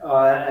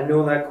 I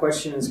know that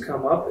question has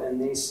come up, and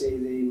they say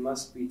they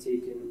must be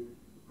taken.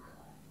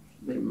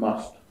 They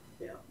must.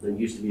 There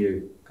used to be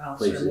a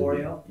place Councillor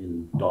Moriaux.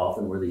 in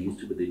Dauphin where they used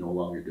to, but they no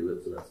longer do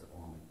it, so that's the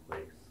only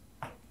place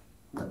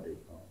that they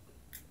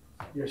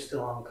You're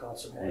still on,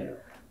 Councillor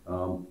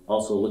Moriaux.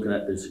 Also, looking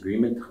at this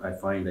agreement, I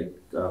find that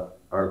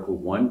Article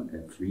 1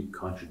 and 3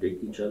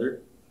 contradict each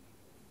other.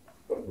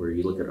 Where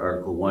you look at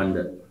Article 1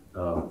 that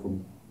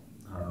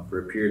for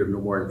a period of no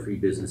more than 3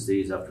 business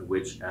days after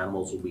which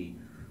animals will be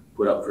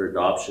put up for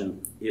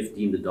adoption if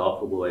deemed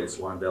adoptable by the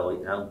Swan Valley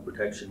Animal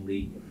Protection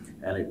League,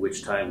 and at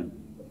which time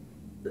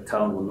the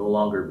town will no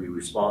longer be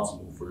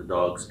responsible for the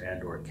dogs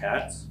and or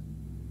cats.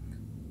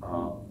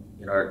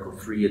 In Article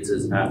 3 it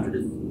says after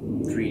the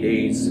 3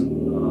 days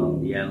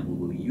the animal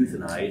will be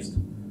euthanized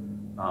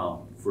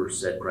for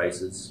said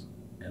prices,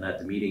 and at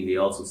the meeting they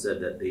also said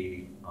that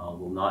they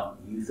will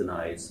not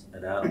euthanize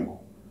an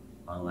animal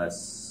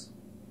unless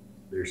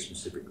there's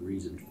specific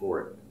reason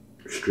for it.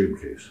 Extreme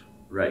case.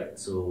 Right,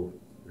 so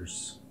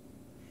there's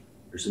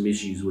some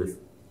issues with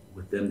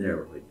them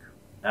there. Like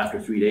after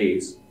 3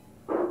 days,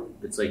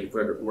 it's like if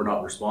we're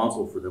not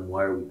responsible for them,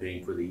 why are we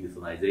paying for the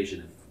euthanization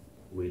if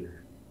the way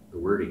the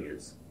wording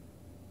is?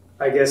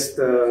 I guess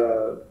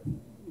the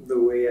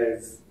way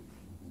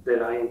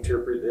I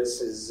interpret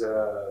this is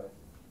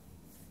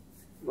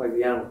like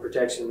the Animal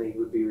Protection League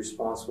would be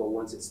responsible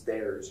once it's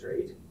theirs,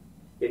 right?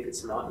 If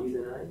it's not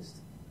euthanized.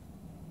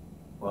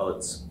 Well,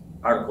 it's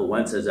Article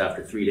 1 says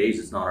after 3 days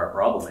it's not our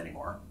problem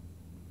anymore.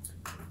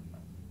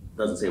 It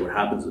doesn't say what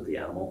happens with the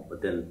animal,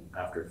 but then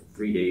after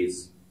 3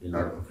 days in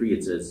Article 3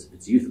 it says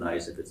it's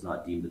euthanized if it's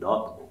not deemed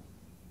adoptable.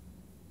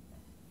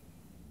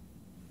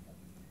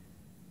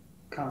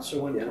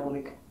 Councillor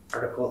Wintoniw.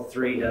 Article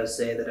 3 does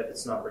say that if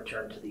it's not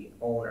returned to the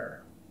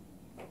owner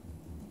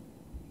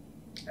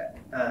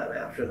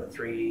after the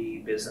 3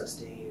 business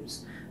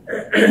days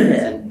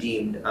and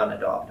deemed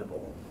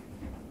unadoptable.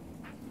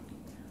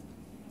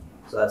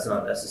 So that's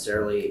not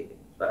necessarily,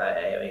 but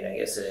I mean, I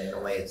guess in a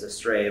way it's a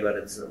stray, but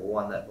it's the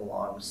one that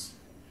belongs.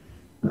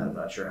 I'm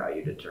not sure how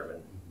you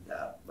determine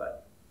that,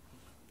 but.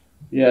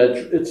 Yeah,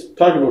 it's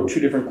talking about 2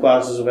 different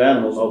classes of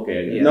animals.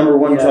 Okay. Yeah. Number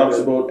 1 Yeah, talks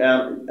but- about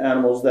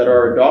animals that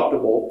are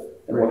adoptable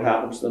and what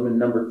happens to them, and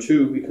number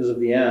 2, because of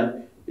the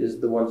 "and," is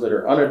the ones that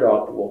are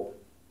unadoptable.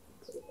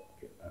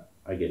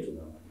 I get to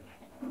know.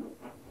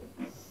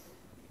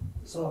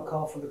 So I'll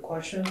call for the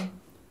question.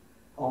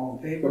 All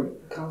in favor?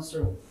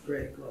 Councillor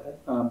Gray, go ahead.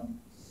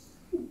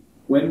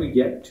 When we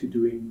get to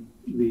doing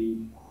the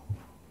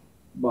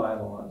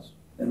bylaws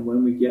and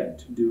when we get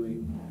to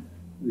doing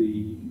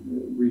the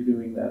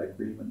redoing that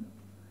agreement,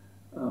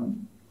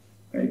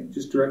 I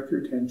just direct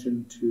your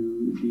attention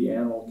to the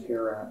Animal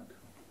Care Act,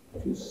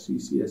 which is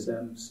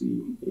CCSM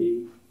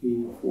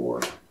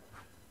CA84,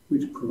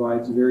 which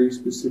provides very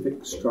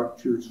specific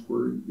structures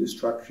for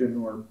destruction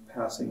or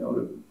passing out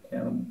of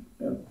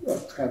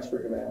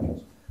transferring of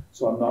animals.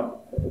 So I'm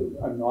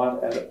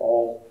not at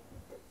all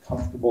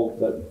comfortable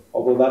that,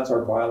 although that's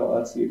our bylaw,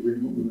 that's the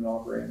agreement we've been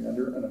operating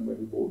under, and I'm going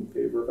to vote in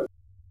favor of it.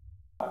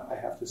 I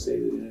have to say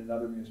that in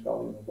another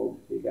municipality, I'm going to vote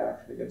to take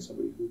action against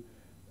somebody who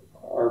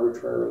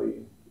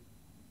arbitrarily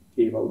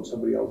gave out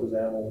somebody else's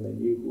animal when they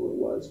knew who it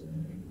was,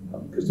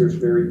 because there's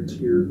very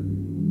clear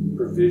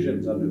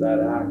provisions under that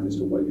act as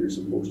to what you're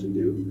supposed to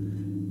do,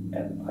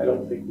 and I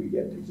don't think we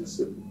get to just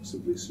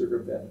simply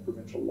circumvent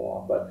provincial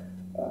law, but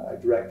I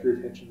direct your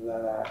attention to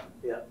that act,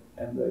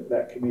 and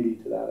that committee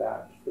to that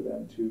act for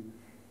them to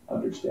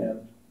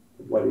understand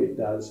what it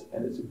does,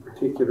 and it's in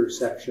particular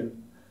sections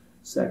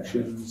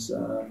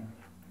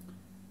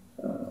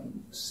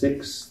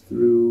 6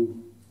 through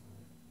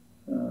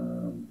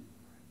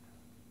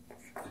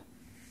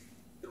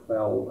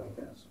 12, I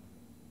guess,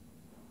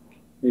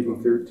 maybe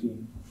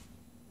 13.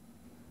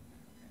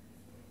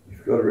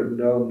 You've got it written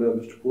down,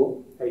 Mr.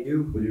 Poole? I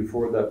do. Will you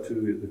forward that to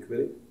the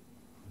committee?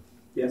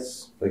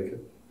 Yes. Thank you.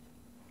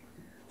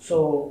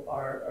 So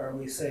are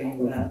we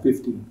saying that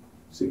 15,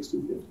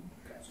 16, 15.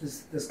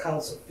 does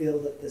council feel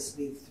that this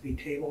needs to be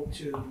tabled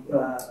to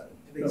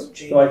make some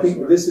changes? So I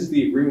think this is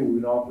the agreement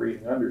we've been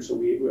operating under, so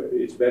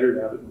it's better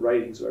to have it in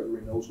writing so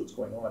everyone knows what's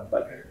going on.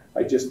 But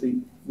I just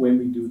think when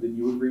we do the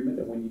new agreement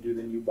and when you do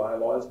the new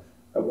bylaws,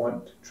 I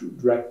want to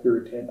direct your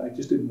attention. I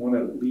just didn't want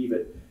to leave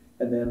it,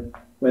 and then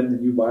when the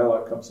new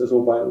bylaw comes, says,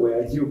 "Oh, by the way,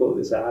 I knew about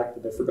this act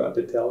and I forgot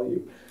to tell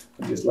you."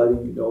 I'm just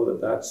letting you know that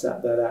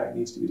that act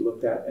needs to be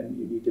looked at, and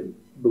you need to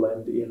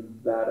blend in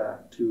that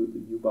act to the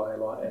new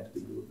bylaw and to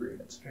the new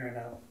agreements. Fair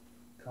enough.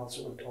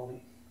 Councillor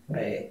Tony.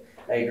 I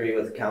agree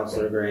with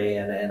Councillor Gray,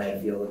 and I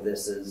feel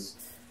that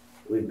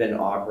we've been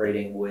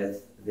operating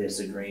with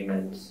this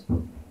agreement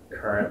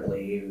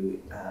currently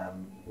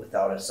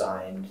without it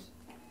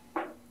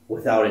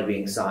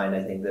being signed.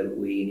 I think that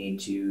we need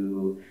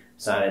to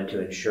sign it to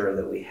ensure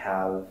that we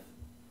have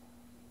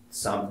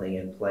something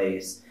in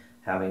place.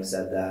 Having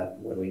said that,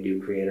 when we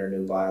do create our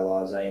new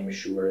bylaws, I am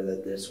sure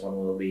that this one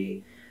will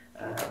be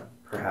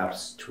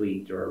perhaps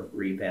tweaked or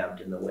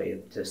revamped in the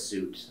way to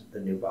suit the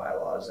new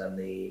bylaws and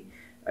the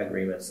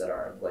agreements that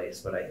are in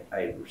place, but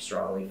I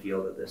strongly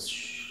feel that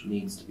this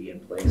needs to be in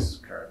place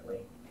currently.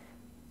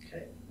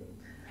 Okay.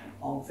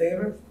 All in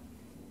favor?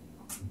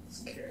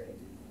 It's carried.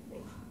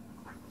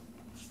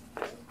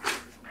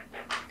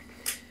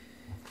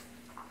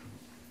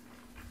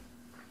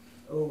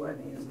 Oh, I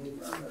need to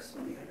move on this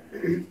one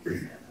here.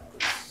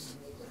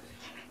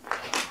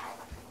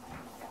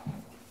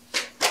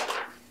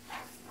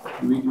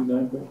 Do we do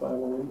 9.5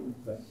 already?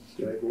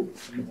 Did I vote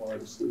while I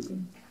was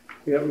sleeping?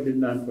 Yeah, we did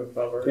 9.5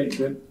 already. Okay,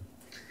 good.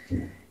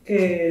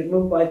 Okay,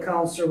 moved by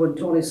Councillor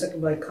Wintoniw,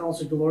 second by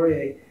Councillor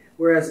Delaurier.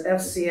 Whereas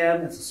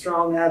FCM is a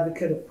strong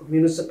advocate of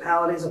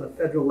municipalities on a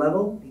federal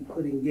level,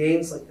 including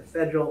gains like the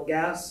federal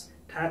gas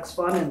tax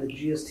fund and the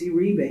GST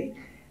rebate.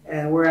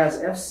 And whereas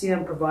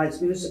FCM provides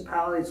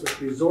municipalities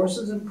with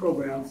resources and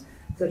programs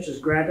such as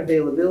grant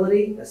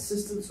availability,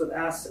 assistance with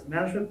asset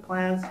management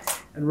plans,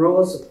 and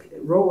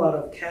rollout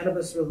of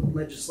cannabis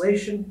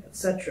legislation,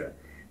 etc.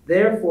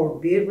 Therefore,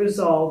 be it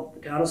resolved,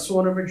 the town of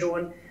Swan River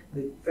join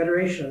the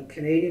Federation of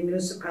Canadian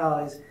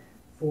Municipalities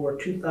for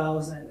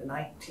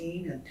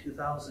 2019 and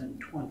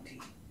 2020.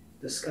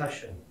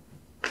 Discussion.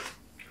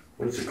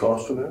 What is the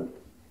cost of that?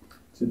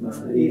 It's in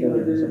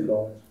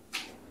 $800.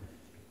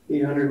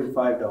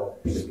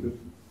 $805.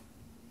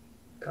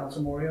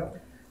 Councillor Moriaux?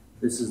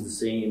 This is the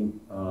same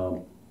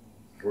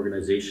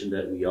organization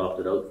that we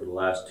opted out for the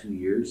last 2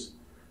 years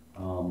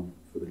for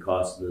the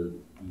cost of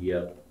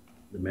the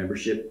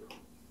membership.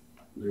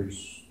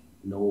 There's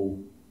no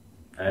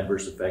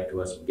adverse effect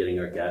to us getting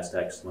our gas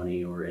tax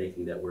money or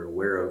anything that we're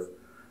aware of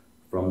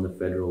from the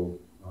federal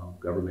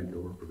government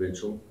or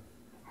provincial.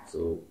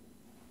 So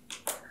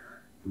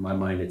in my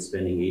mind, it's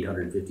spending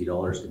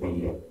 $850 to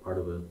be part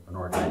of an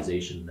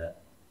organization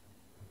that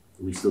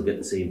we still get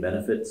the same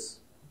benefits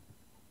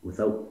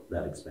without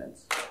that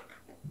expense.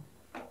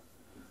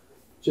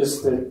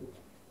 Just that,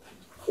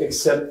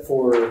 except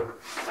for,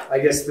 I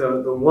guess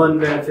the one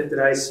benefit that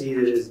I see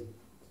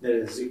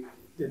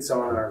it's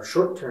on our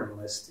short-term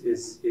list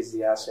is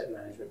the asset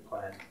management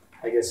plan.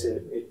 I guess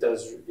it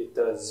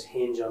does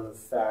hinge on the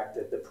fact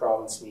that the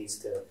province needs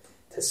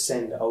to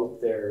send out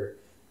their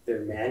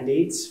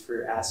mandates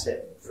for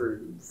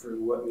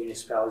what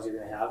municipalities are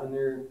going to have in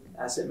their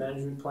asset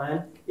management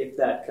plan. If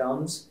that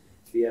comes,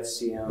 the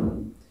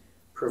FCM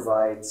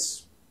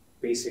provides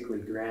basically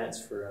grants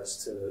for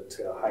us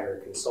to hire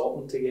a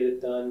consultant to get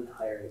it done,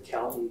 hire an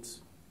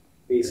accountant,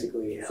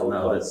 basically help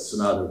us. So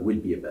now there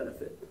would be a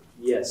benefit.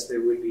 Yes,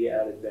 there would be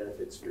added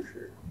benefits for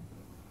sure.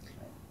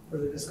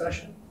 Further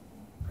discussion?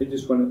 I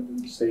just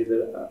want to say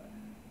that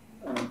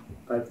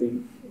I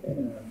think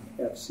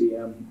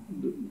FCM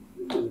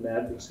is an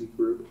advocacy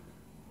group,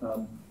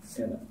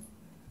 and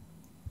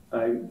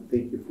I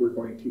think if we're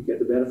going to get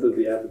the benefit of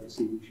the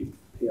advocacy, we should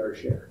pay our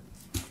share.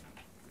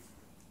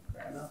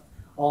 Fair enough.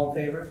 All in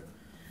favor?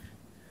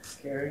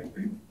 Carried.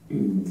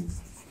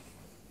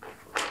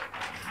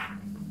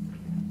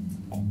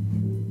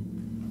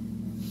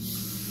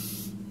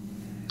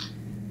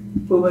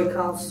 Moved by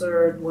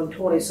Councillor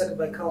Wintoniw, second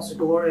by Councillor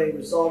Delaurier,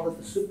 resolved that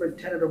the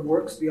Superintendent of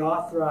Works be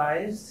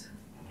authorized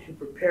to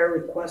prepare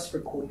requests for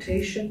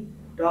quotation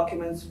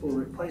documents for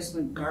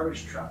replacement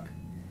garbage truck.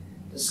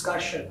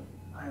 Discussion.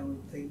 I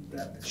would think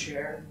that the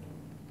chair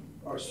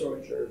or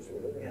storage.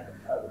 Yeah.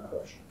 I have a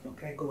question.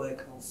 Okay, go ahead,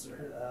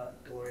 Councillor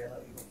Delaurier, I'll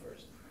let you go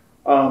first.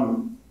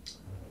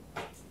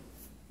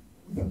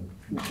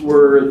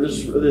 Where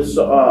this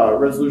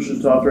resolution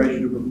is authorized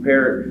you to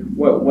prepare it,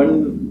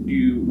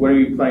 when are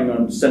you planning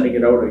on sending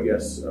it out, I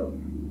guess?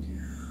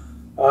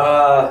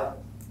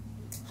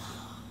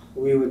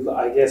 We would,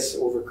 I guess,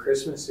 over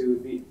Christmas, it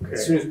would be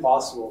as soon as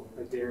possible.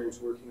 Darren's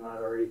working on it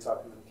already,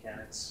 talking to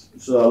mechanics.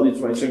 So that leads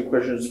to my second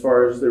question. As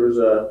far as there was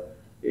a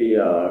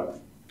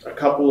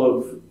couple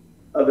of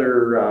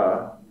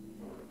other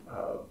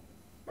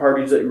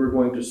parties that you were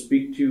going to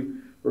speak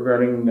to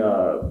regarding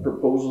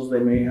proposals they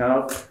may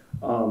have.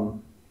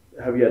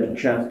 Have you had a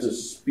chance to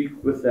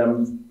speak with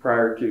them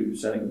prior to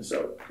sending this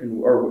out?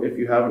 Or if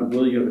you haven't,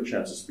 will you have a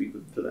chance to speak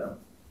to them?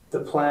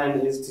 The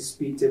plan is to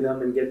speak to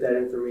them and get that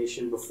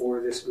information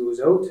before this goes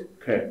out.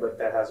 Okay. But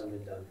that hasn't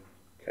been done.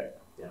 Okay.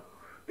 Yeah.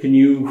 Can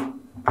you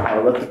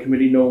let the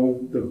committee know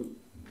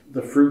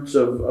the fruits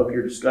of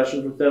your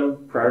discussions with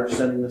them prior to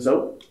sending this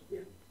out?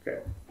 Yeah.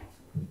 Okay.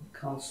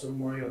 Councillor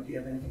Moriaux, do you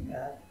have anything to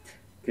add?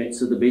 Okay,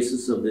 so the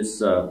basis of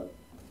this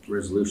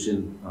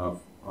resolution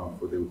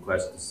for the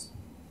request is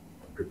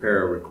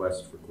prepare a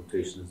request for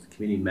quotations. The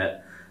committee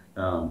met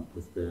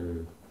with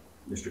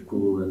Mr.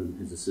 Poole and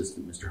his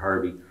assistant, Mr.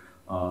 Harvey,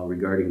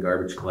 regarding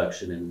garbage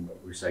collection and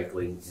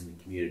recycling in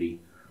the community,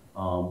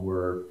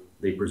 where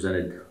they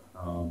presented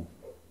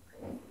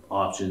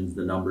options,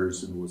 the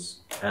numbers, and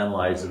was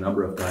analyzed a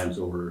number of times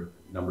over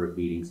a number of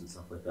meetings and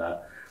stuff like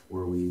that,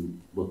 where we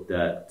looked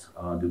at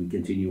do we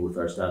continue with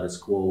our status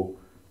quo,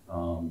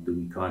 do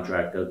we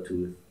contract out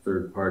to a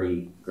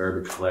third-party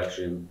garbage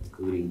collection,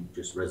 including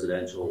just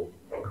residential,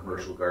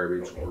 commercial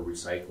garbage, or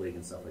recycling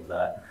and stuff like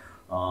that.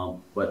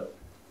 But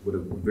with a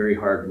very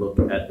hard look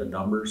at the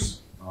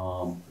numbers,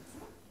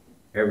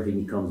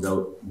 everything comes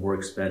out more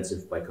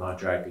expensive by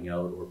contracting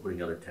out or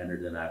putting out a tender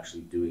than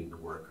actually doing the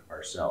work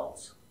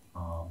ourselves.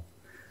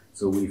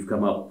 So we've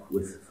come up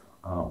with,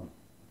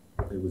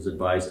 it was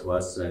advised to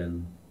us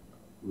and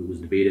it was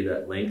debated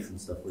at length and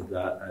stuff like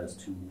that as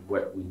to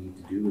what we need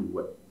to do and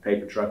what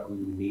type of truck we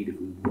would need if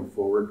we move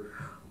forward.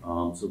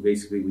 So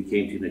basically we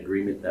came to an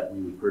agreement that we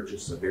would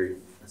purchase a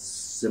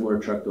similar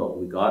truck to what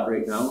we got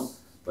right now,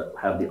 but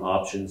have the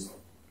options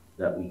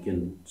that we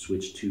can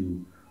switch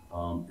to,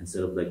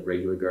 instead of like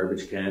regular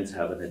garbage cans,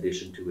 have an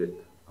addition to it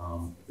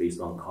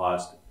based on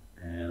cost,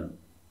 and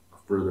a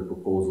further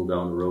proposal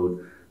down the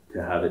road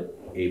to have it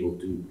able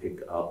to pick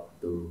up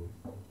the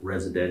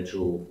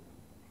residential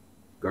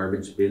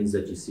garbage bins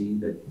that you see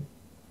that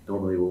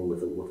normally were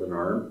with an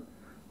arm,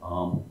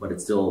 but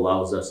it still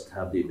allows us to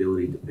have the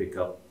ability to pick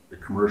up the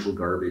commercial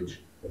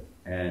garbage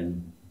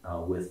and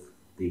with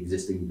the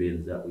existing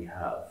bins that we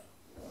have.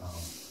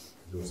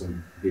 There were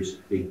some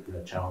big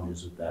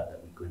challenges with that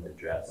we couldn't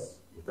address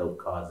without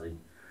causing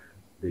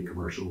the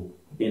commercial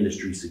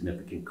industry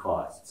significant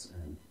costs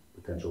and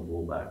potential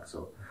blowback.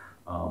 So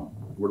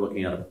we're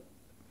looking at a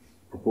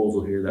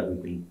proposal here that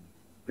we've been,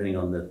 depending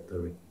on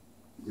the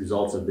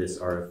results of this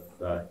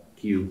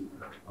RFQ,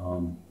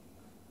 to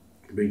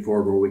bring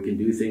forward where we can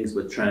do things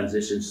but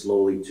transition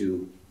slowly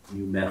to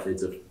new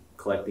methods of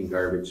collecting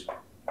garbage,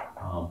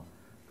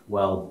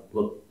 while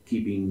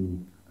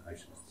keeping, I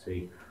should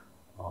say,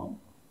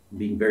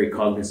 being very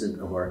cognizant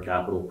of our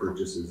capital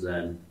purchases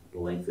and the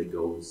length it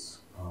goes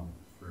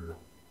for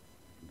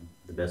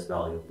the best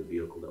value of the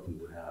vehicle that we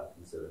would have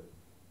instead of.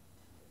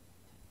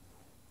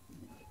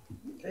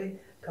 Okay,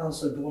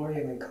 Councillor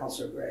Delaurier and then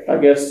Councillor Gray. I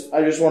guess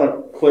I just want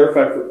to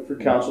clarify for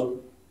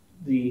council,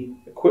 the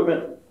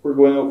equipment we're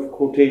going out for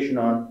quotation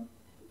on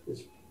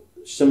is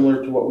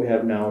similar to what we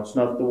have now. It's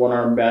not the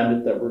one-armed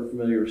bandit that we're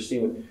familiar with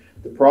seeing with.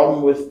 The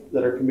problem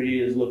that our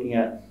committee is looking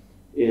at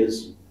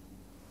is,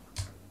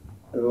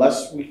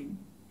 unless we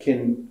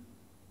can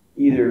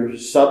either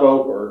sub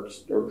out or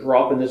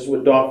drop, and this is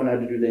what Dauphin had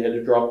to do, they had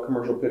to drop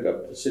commercial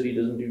pickup. The city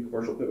doesn't do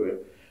commercial pickup.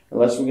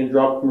 Unless we can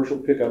drop commercial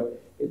pickup,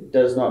 it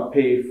does not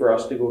pay for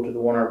us to go to the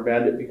one-armed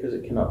bandit because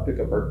it cannot pick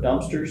up our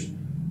dumpsters.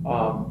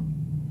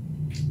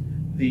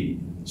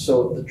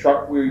 So the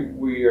truck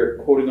we are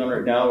quoting on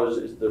right now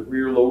is the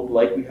rear load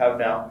like we have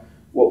now.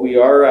 What we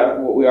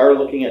are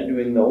looking at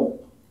doing though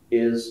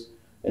is,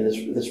 and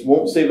this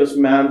won't save us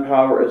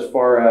manpower as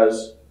far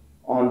as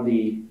on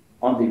the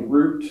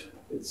route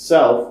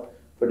itself,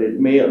 but it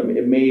may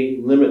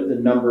limit the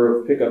number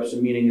of pickups,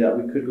 meaning that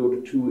we could go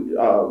to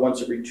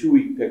once every 2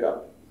 week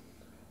pickup.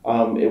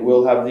 It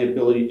will have the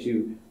ability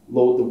to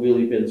load the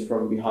wheelie bins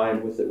from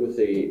behind with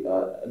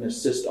an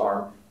assist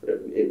arm, but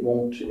it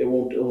won't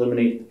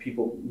eliminate the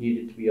people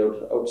needed to be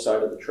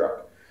outside of the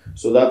truck.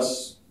 So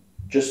that's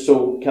just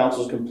so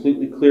council's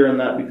completely clear on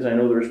that, because I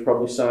know there's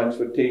probably some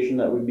expectation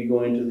that we'd be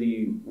going to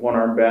the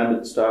one-armed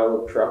bandit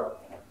style of truck.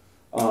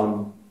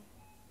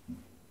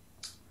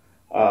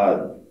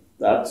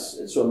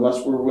 So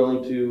unless we're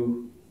willing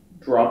to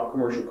drop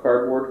commercial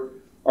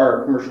cardboard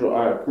or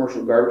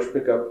commercial garbage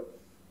pickup,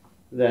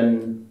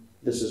 then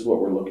this is what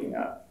we're looking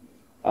at.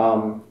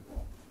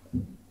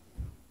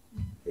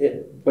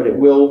 But it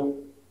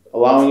will,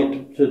 allowing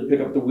it to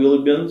pick up the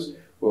wheelie bins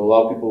will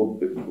allow people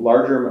to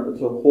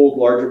hold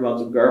larger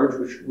amounts of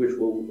garbage, which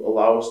will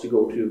allow us to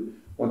go to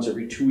once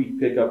every 2 week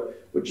pickup,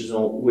 which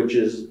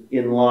is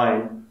in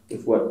line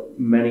with what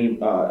many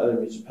other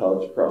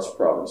municipalities across the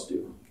province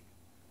do.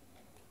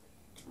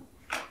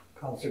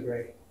 Councillor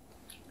Gray.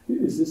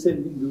 Is this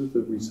anything to do with the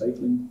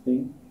recycling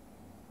thing?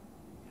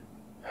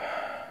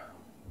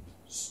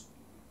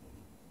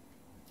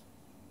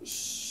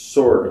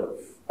 Sort of.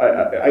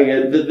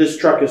 This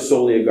truck is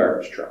solely a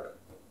garbage truck.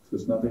 So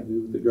it's nothing to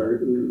do with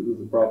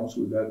the problems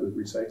we've had with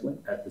recycling?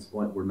 At this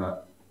point, we're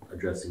not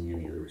addressing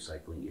any of the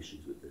recycling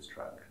issues with this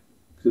truck.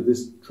 So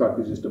this truck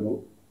is just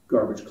about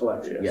garbage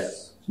collection?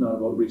 Yes. It's not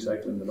about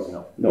recycling at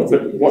all? No,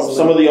 but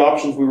some of the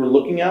options we were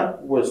looking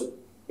at was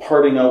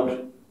parting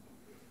out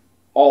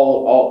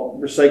all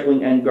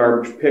recycling and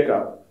garbage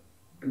pickup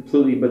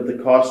completely, but the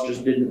cost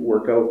just didn't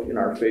work out in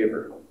our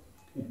favor.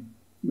 Okay.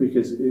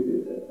 Because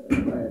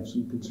I have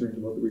some concerns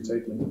about the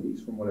recycling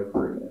piece from what I've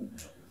heard,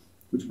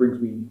 which brings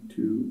me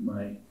to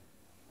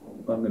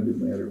I'm going to do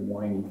my other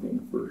whiny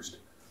thing first.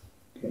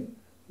 Okay,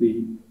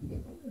 the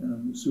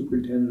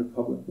Superintendent of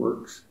Public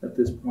Works at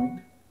this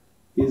point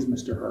is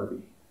Mr.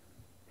 Harvey.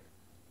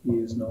 He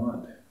is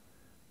not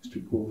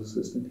Mr. Poole's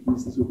assistant.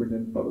 He's the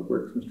Superintendent of Public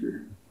Works.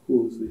 Mr.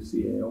 Poole is the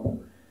CAO.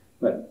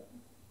 But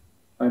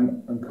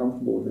I'm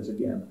uncomfortable with this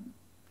again.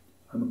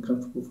 I'm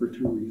uncomfortable for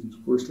two reasons.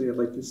 Firstly, I'd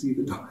like to see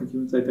the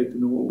documents. I'd like to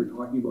know what we're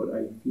talking about.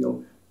 I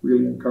feel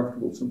really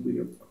uncomfortable simply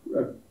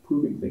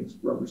approving things,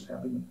 rubber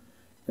stamping them.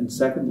 And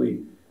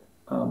secondly,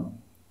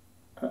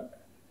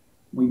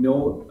 we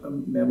know a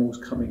memo's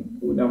coming.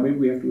 Now, maybe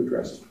we have to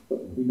address it,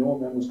 but we know a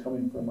memo's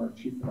coming from our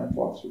Chief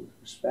Financial Officer with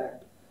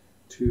respect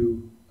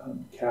to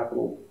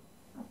capital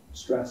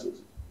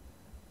stresses.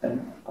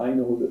 And I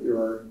know that there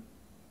are,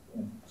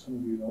 and some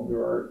of you know, there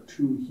are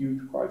two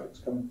huge projects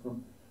coming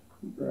from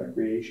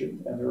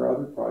recreation, and there are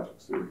other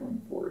projects that are going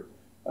forward.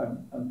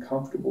 I'm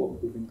comfortable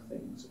approving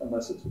things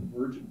unless it's an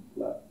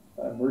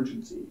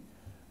emergency,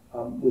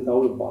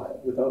 without a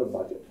budget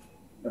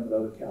and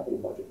without a capital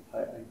budget.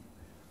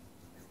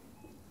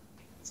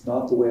 It's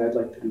not the way I'd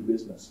like to do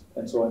business,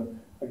 and so I'm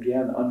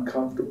again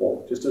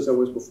uncomfortable, just as I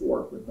was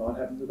before, with not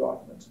having the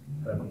documents,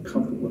 and I'm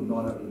uncomfortable with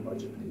not having the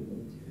budget.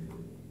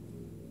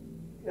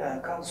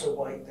 Councillor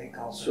Whyte, then So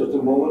Councillor. at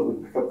the moment, we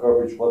pick up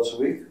garbage once a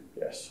week,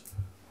 Yes.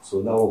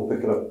 so now we'll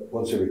pick it up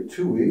once every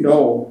 2 weeks.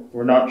 No,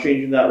 we're not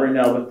changing that right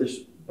now, but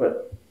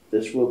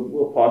this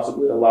will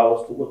possibly allow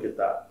us to look at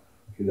that.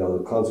 You know,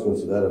 the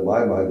consequence of that in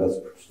my mind,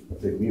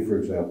 take me for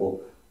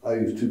example, I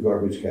use 2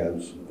 garbage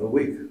cans a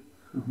week,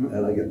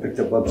 and I get picked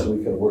up once a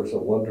week and it works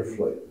out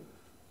wonderfully.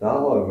 Now,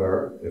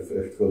 however, if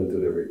it's going to do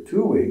it every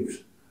 2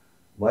 weeks,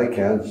 my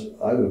cans,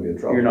 I'm going to be in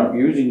trouble. You're not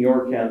using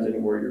your cans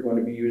anymore. You're going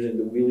to be using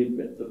the wheelie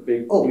bin, the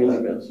big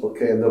wheelie bins.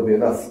 Okay, and there'll be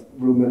enough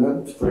room in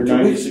it for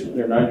They're 2 weeks?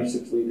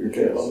 96 liters.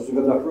 Okay, as long as we've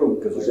got enough room,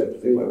 because I have to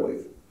take my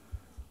wife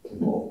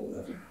involved in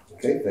that.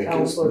 Okay, thank you.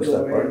 Councillor Missed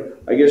that part. Delaurier.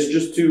 I guess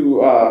just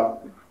to,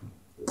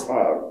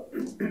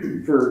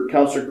 for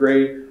Councillor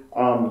Gray,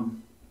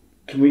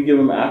 can we give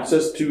him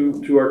access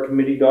to our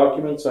committee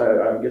documents?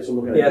 I guess I'm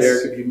looking at Yes.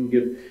 Derek, if you can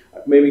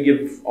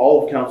give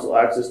all of council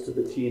access to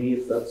the T&E,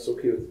 if that's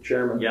okay with the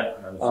chairman. Yeah,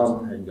 I was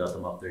just hadn't got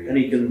them up there yet. And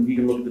he can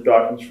look at the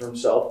documents for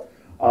himself.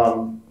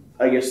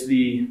 I guess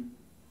I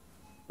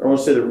don't want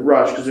to say the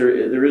rush, because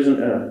there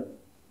isn't a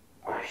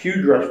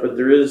huge rush, but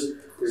there is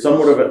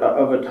somewhat of a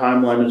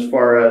timeline as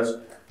far as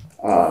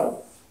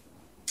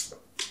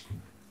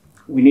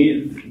we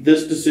need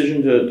this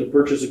decision to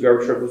purchase a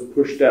garbage truck was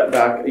pushed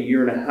back 1.5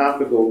 years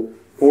ago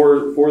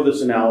for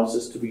this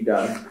analysis to be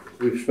done.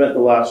 We've spent the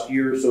last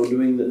year or so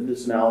doing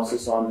this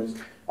analysis on this.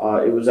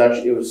 It was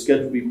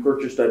scheduled to be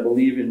purchased, I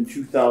believe, in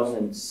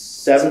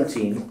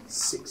 2016,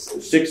 so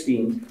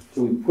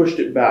we pushed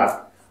it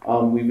back.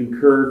 We've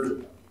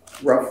incurred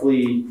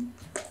roughly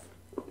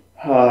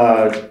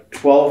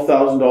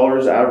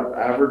 $12,000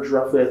 average,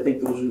 roughly. I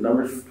think those are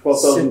numbers.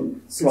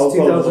 Since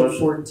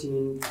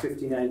 2014,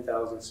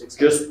 59,600.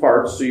 Just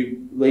parts. So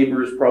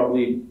labor is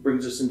probably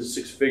brings us into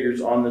 6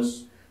 figures on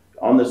this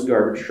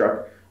garbage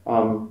truck.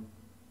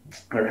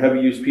 Our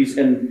heavy use piece,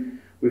 and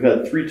we've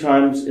had 3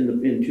 times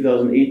in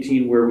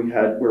 2018 where we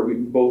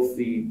both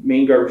the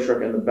main garbage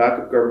truck and the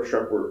backup garbage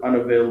truck were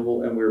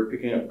unavailable, and we were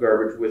picking up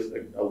garbage with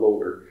a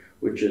loader,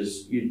 which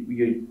is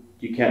you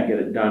can't get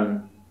it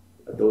done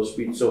at those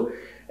speeds. So,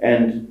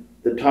 and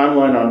the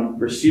timeline on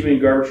receiving a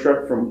garbage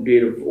truck from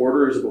date of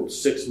order is about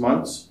 6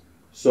 months.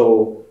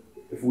 So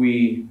if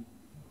we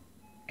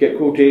get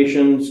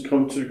quotations,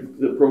 come to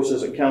the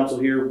process at council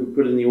here, we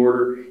put in the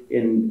order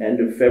in end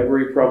of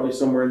February, probably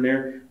somewhere in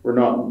there. We're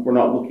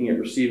not looking at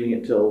receiving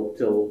it till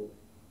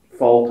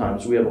fall time.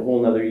 So we have a whole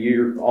another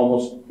year,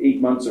 almost 8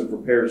 months of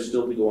repairs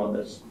still to go on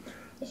this.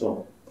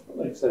 So,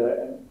 Like I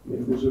said,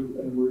 if there's an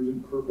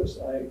emergent purpose,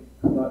 I'm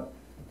not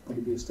going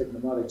to be a stick in the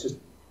mud.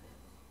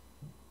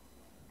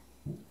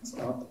 It's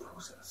not the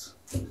process.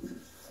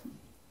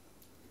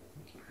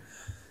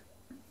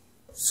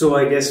 So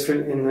I guess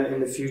in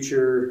the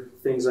future,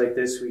 things like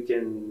this, we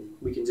can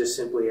just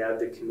simply add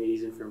the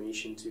committee's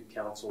information to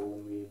council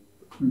when we.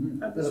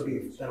 That'll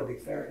be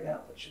fair, yeah.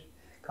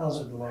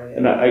 Councillor Delaurier.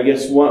 and I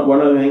guess one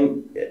other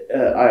thing,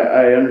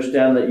 I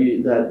understand that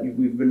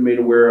we've been made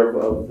aware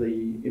of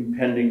the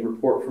impending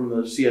report from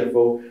the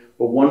CFO,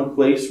 but one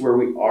place where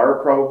we are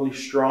probably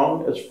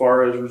strong as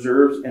far as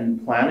reserves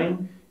and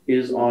planning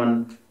is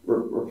on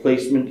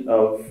replacement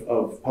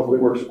of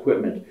public works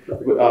equipment.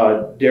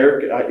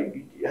 Derek, I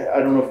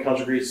don't know if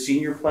Councillor Gray's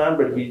seen your plan,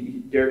 but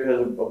Derek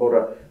has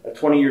about a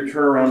 20-year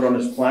turnaround on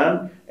his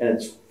plan, and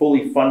it's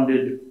fully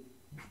funded.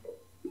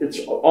 It's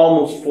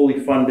almost fully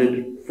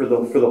funded for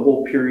the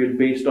whole period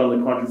based on the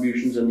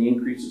contributions and the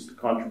increases to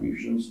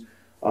contributions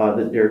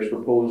that Derek's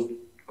proposed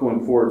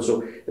going forward.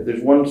 So if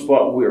there's one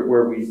spot where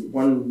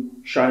one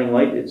shining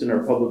light, it's in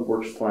our public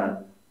works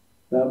plan.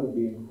 That would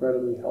be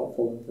incredibly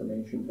helpful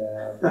information to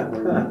have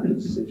for the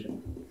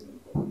decision.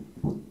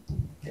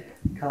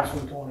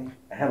 Councillor Tony.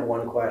 I have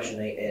one question,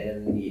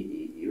 and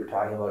you were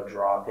talking about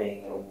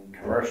dropping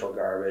commercial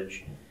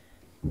garbage.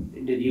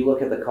 Did you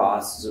look at the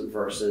costs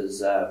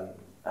versus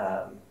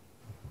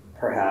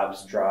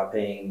perhaps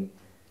dropping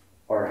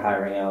or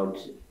hiring out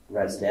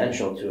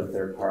residential to a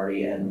third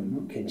party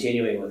and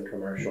continuing with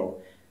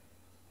commercial?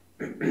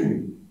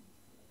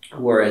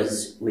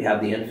 Whereas we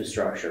have the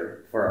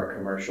infrastructure for our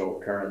commercial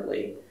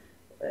currently,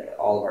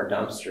 all of our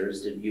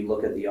dumpsters. Did you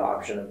look at the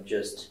option of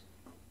just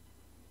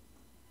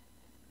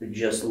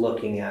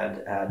looking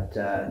at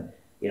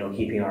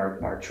keeping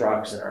our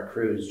trucks and our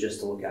crews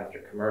just to look after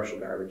commercial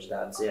garbage?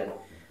 That's it.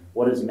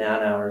 What is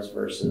man hours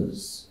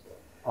versus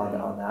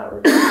on that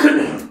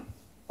regard?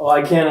 Oh,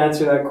 I can't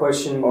answer that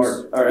question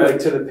like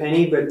to the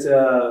penny, but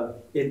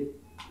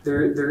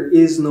there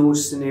is no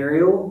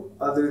scenario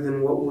other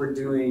than what we're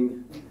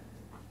doing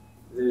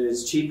that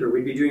is cheaper.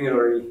 We'd be doing it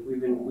already.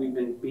 We've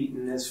been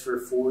beating this for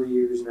 4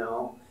 years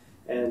now,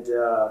 And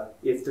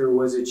if there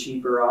was a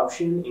cheaper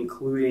option,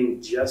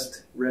 including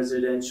just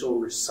residential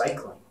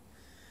recycling,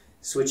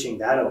 switching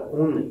that out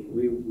only,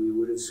 we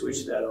would have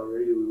switched that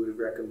already. We would have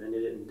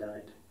recommended it and done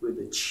it. With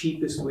the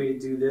cheapest way to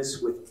do this,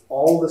 with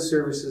all the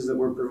services that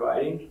we're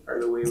providing, are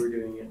the way we're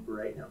doing it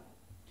right now.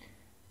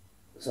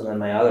 So then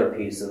my other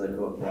piece of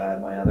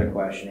my other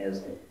question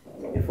is,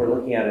 if we're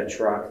looking at a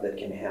truck that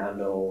can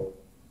handle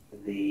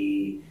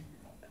the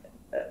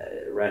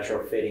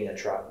retrofitting a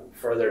truck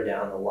further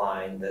down the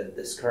line,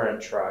 this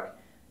current truck,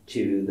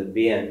 to the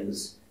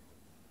bins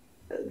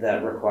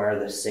that require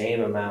the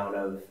same amount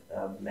of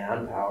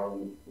manpower,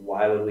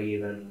 why would we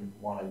even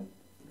want to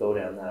go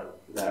down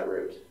that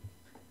route?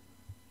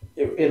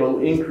 It'll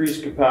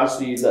increase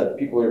capacity that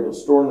people are able to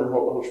store in their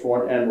house for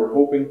one, and we're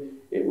hoping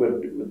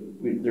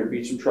there'd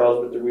be some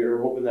trials, but we are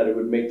hoping that it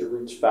would make the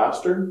routes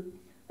faster,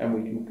 and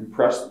we can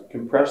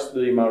compress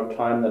the amount of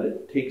time that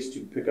it takes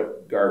to pick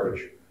up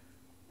garbage,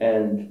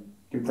 and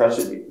compress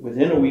it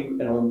within a week,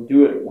 and only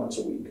do it once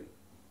a week,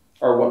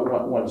 or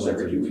once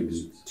every 2 weeks.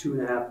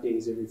 2.5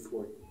 days every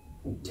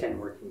 10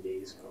 working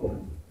days.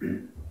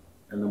 And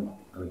then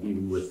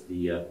even with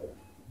the,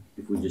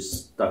 if we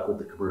just stuck with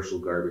the commercial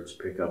garbage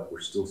pickup, we're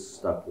still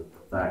stuck with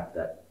the fact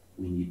that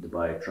we need to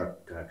buy a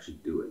truck to actually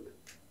do it.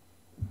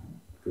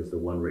 Because the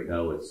one right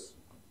now is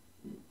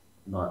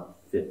not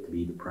fit to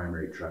be the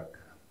primary truck.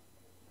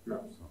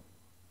 No.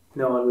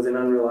 No, and with an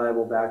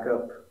unreliable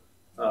backup,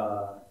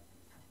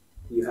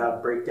 you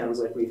have breakdowns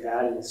like we've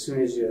had, and as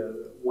soon as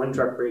one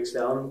truck breaks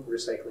down,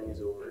 recycling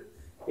is over.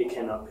 It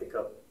cannot pick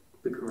up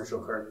the commercial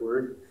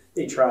cardboard.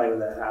 They try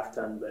with a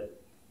half-ton, but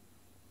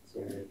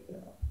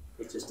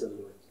it just doesn't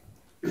work.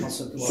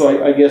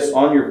 So I guess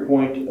on your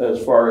point,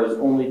 as far as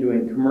only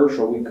doing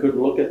commercial, we could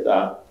look at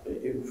that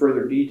in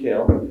further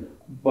detail,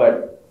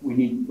 but we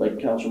need, like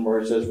Councillor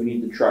Moriaux says, we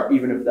need the truck.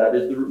 Even if that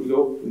is the route we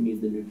go, we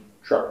need the new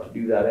truck to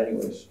do that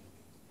anyways.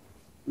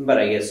 But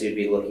I guess you'd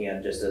be looking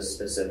at just a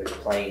specific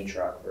plain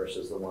truck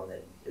versus the one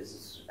that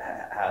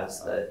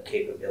has the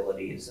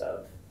capabilities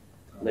of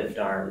lift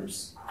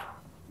arms,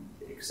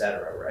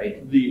 etc.,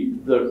 right?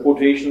 The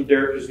quotation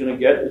Derek is going to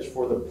get is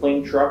for the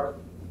plain truck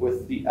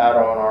with the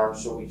add-on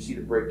arms, so we see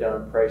the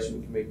breakdown in price and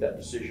we can make that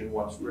decision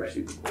once we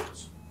receive the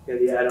quotes. Yeah,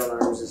 the add-on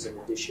arms is an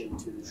addition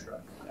to the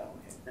truck,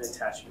 an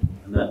attachment.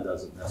 And that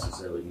doesn't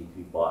necessarily need to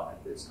be bought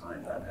at this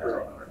time. That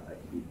add-on arm that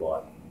can be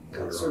bought.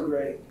 Councillor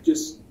Gray.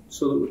 Just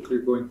so that we're clear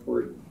going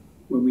forward,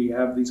 when we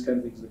have these kind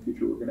of things in the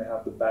future, we're going to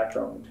have the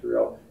background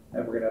material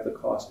and we're going to have the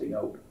costing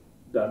out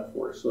done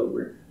for us, so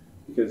that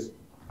because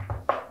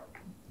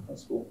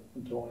Councillor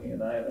Wintoniw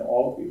and I and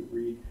all of you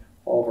read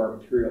all of our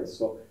materials,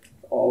 so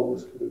all of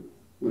this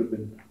would have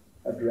been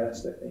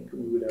addressed, I think,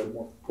 and we would have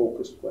more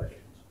focused questions.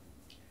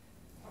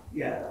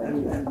 Yeah,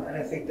 and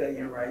I think that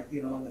you're right,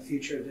 in the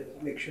future, to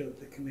make sure that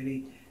the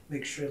committee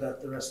make sure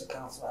that the rest of the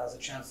council has a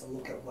chance to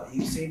look at what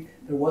you've seen.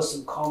 There was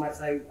some comments,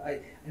 I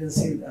didn't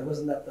see, I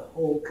wasn't at the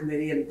whole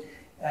committee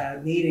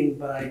meeting,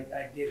 but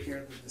I did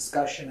hear the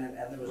discussion, and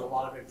there was a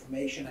lot of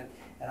information,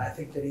 and I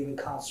think that even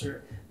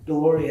Councillor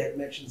Delaurier had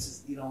mentioned,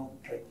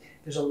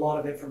 there's a lot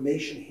of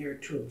information here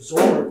to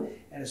absorb,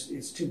 and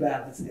it's too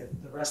bad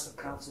that the rest of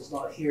council's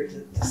not here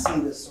to see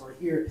this or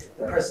hear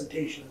the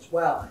presentation as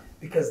well,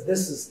 because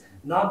this has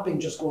not been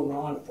just going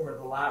on for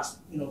the last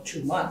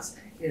 2 months.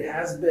 It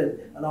has been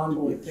an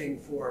ongoing thing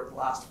for the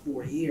last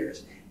 4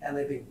 years, and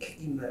they've been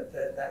kicking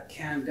that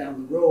can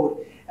down the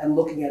road and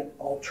looking at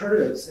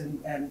alternatives.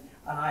 And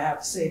I have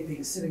to say,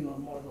 being sitting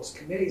on one of those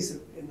committees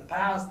in the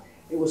past,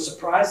 it was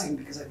surprising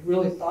because I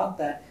really thought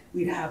that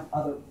we'd have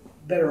other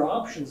better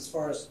options as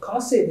far as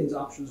cost savings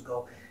options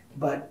go,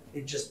 but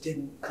it just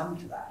didn't come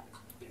to that.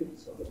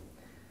 So,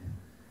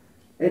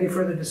 any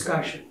further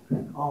discussion?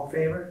 All in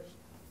favor?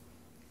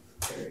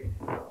 Carried.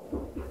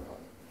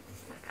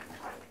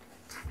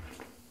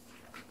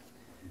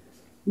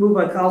 Moved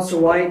by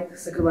Councillor Whyte,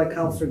 seconded by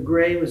Councillor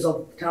Gray,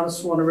 result that the town of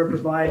Swan River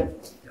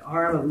provide the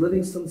arm of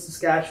Livingston,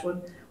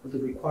 Saskatchewan with the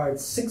required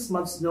 6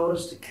 months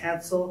notice to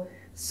cancel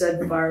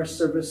said fire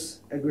service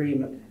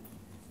agreement.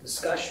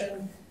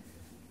 Discussion?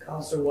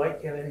 Councillor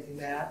Whyte, do you have anything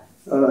to add?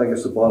 I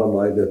guess the bottom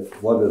line,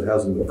 that one, it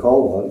hasn't been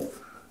called on,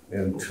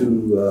 and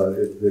two,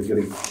 they're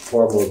getting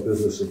far more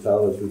business in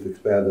town as we've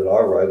expanded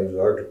our ridings,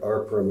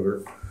 our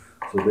perimeter,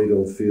 so they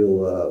don't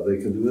feel they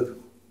can do it.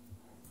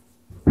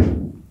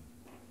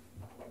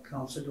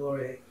 Councillor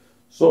Delaurier.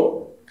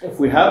 So if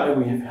we have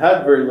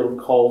had very little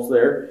calls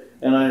there,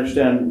 and I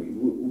understand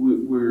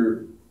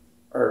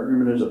our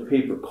agreement is a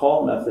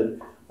pay-per-call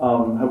method.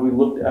 Have we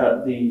looked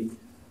at the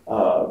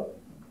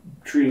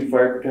treating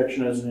fire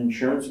protection as an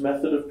insurance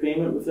method of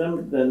payment with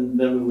them? Then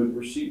we would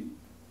receive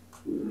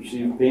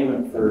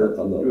payment for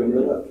doing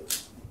that.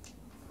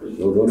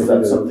 Is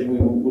that something we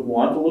would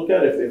want to look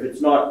at? If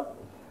it's not.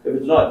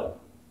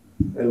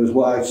 And it was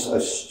why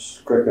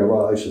correct me if I'm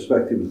wrong, I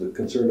suspect he was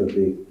concerned of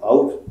being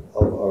out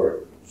of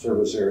our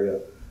service area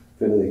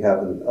if anything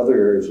happened in other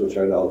areas which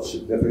are now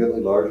significantly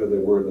larger than they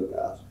were in the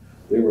past.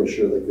 They weren't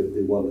sure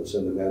they wanted to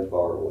send the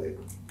manpower away.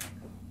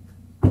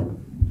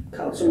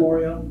 Councillor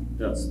Moriaux.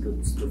 That's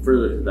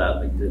further to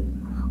that,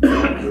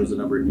 there was a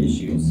number of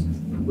issues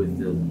with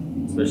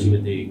especially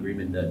with the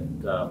agreement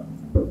that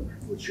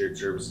with shared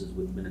services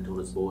with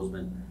Minnesota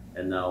Bozeman,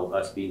 and now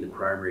us being the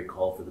primary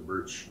call for the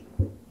Birch,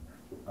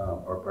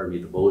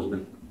 the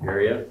Bozeman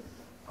area.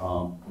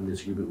 When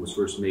this agreement was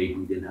first made,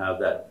 we didn't have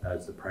that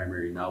as the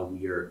primary. Now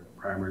we are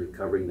primarily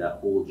covering that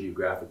whole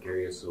geographic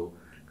area. So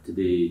to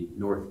the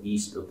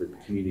northeast of the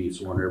community of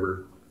Swan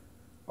River,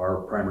 our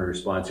primary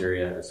response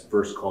area as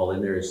first call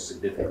in there is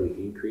significantly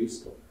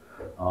increased.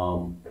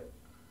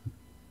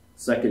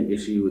 Second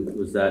issue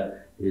was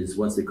that is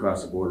once they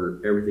cross the border,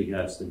 everything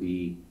has to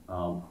be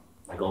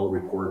like all the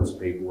reports,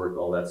 paperwork,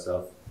 all that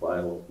stuff,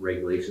 file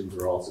regulations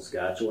are all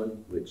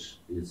Saskatchewan, which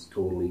is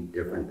totally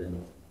different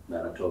than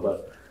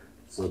Manitoba.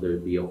 So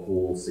there'd be a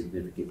whole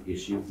significant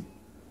issue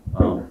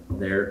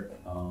there,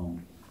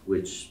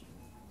 which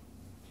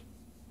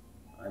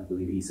I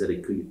believe he said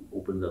it could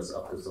open us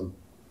up to some.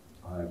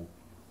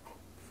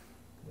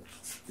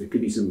 There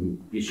could be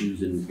some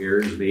issues and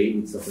errors made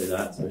and stuff like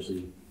that,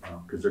 especially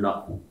because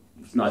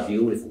it's not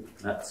dealing with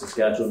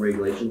Saskatchewan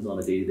regulations on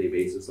a day-to-day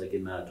basis like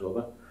in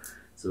Manitoba.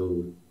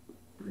 So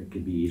there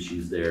could be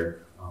issues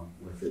there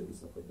with it and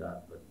stuff like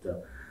that.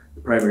 But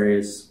the primary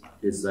is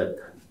that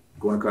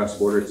going across the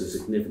border, it's a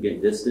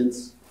significant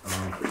distance.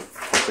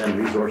 Send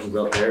resources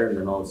out there, and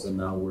then all of a sudden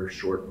now we're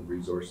short of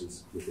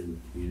resources within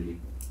the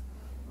community.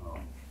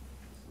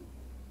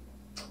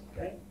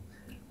 Okay.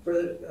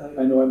 Further,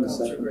 I know I'm the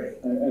Councillor second. Gray.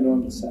 I know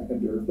I'm the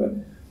seconder, but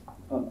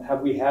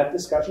have we had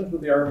discussions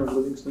with the Arm of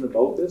Livingston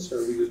about this, or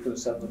are we just going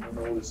to send them a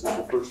notice as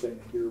the first thing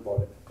to hear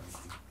about it?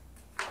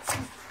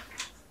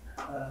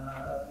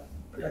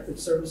 Protective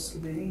Service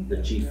Committee.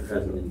 The chief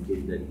hasn't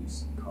indicated that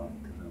he's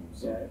talked to them,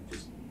 so Yeah.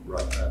 just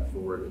brought that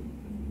forward.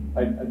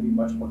 I'd be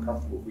much more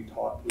comfortable if we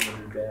talked to them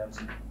in advance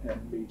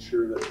and made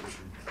sure that.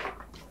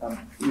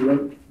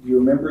 Do you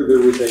remember there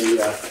was a?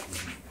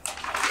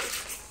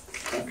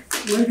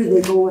 Where do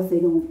they go if they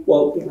don't?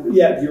 Well,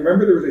 yeah. Do you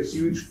remember there was a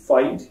huge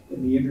fight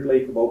in the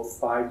Interlake about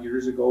 5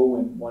 years ago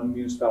when one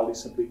municipality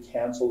simply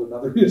canceled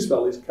another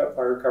municipality's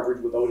fire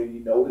coverage without any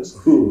notice,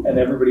 and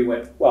everybody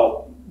went,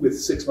 well, with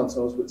 6 months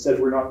notice, but said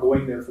we're not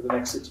going there for the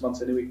next 6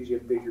 months anyway because you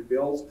have to pay your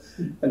bills,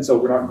 and so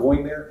we're not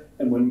going there.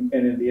 And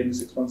in the end of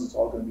 6 months, it's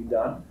all going to be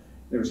done.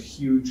 There was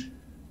huge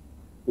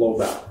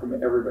blowback from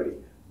everybody.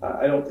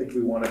 I don't think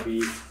we want to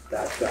be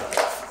that guy.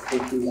 I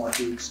think we want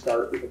to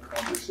start with a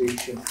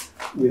conversation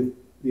with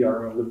the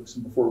Arm of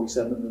Livingston before we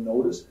send them the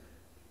notice.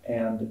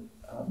 And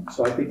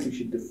so I think we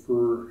should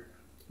defer,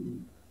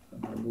 I'm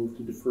going to move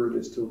to defer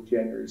this till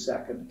January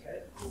 2nd,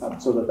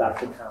 so that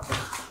can happen.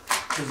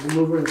 Does the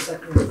mover and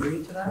seconder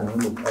agree to that? I'm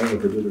going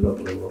to do it up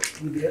a little.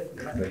 You did?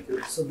 Yeah. Thank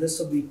you. So this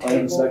will be I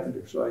am tabled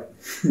seconder, so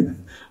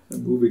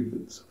I'm moving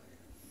this.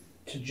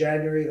 to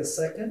January the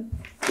 2nd.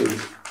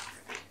 Please.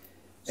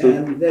 So,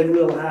 And then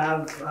we'll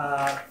have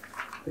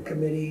the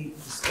committee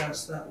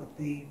discuss that with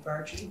the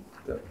fire chief.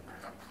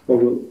 well,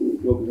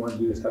 what we want to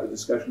do is have a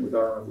discussion with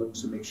Arm of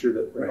Livingston, make sure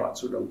that we're not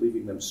sort of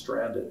leaving them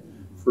stranded,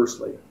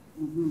 firstly.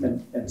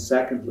 And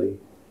secondly,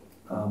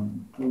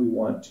 we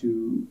want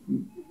to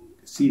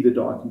see the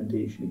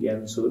documentation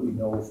again so that we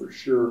know for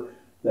sure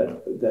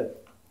that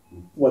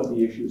what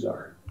the issues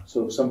are.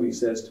 So if somebody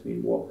says to me,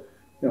 well,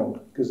 you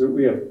know, because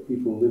we have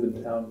people who live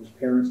in town whose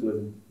parents live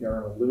in the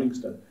Arm of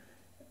Livingston.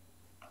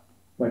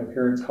 My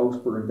parents' house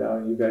burned down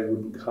and you guys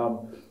wouldn't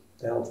come.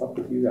 The hell's up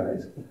with you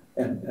guys?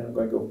 And I'm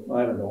going to go,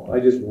 I don't know, I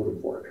just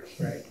voted for it.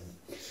 Right.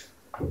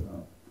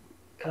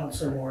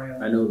 Councillor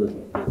Moriaux. I know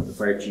that the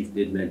fire chief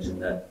did mention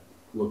that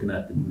looking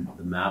at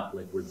the map,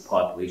 like where the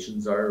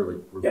populations are,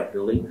 like where we're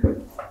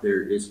building,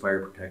 there is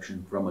fire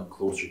protection from a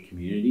closer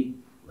community.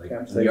 Like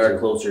we are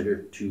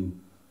closer to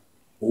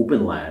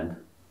open land,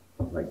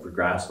 like for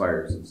grass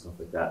fires and stuff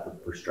like that,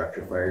 but for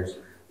structure fires,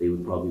 they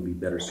would probably be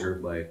better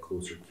served by a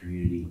closer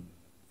community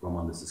from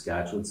on the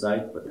Saskatchewan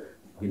side. But you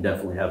can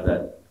definitely have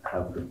the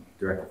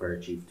direct fire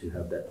chief to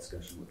have that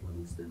discussion with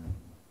Livingston.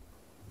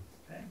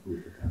 Okay.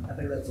 I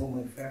think that's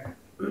only fair.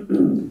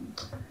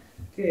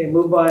 Okay,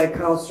 moved by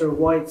Councillor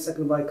Whyte,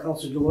 seconded by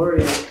Councillor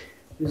Delaurier.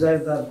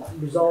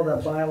 Resolve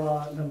that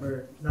bylaw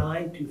number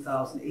 9,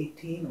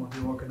 2018, or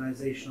the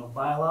organizational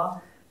bylaw,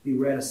 be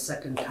read a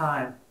second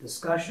time.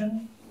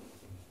 Discussion?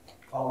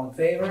 All in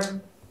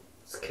favor?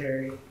 It's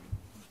carried.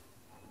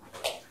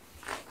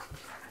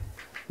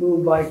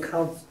 Moved by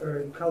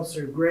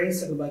Councillor Gray,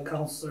 seconded by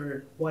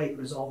Councillor Whyte.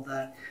 Resolve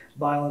that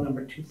bylaw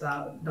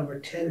number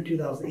 10,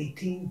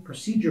 2018,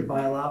 procedure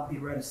bylaw, be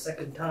read a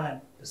second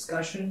time.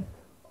 Discussion?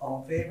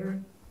 All in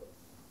favor?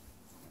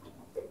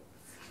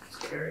 It's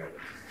carried.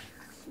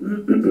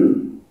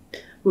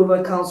 Moved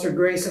by Councillor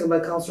Gray,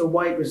 seconded by Councillor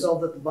Whyte.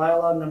 Resolved that the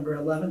bylaw number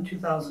 11,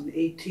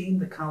 2018,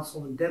 the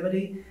council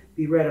indemnity,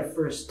 be read a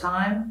first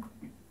time.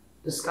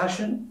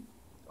 Discussion?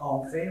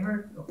 All in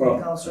favor?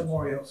 Okay, Councillor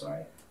Moriaux,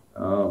 sorry.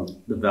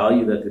 The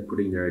value that they're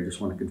putting there, I just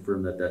want to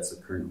confirm that that's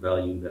the current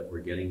value that we're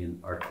getting in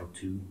Article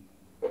 2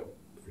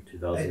 for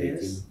 2018. It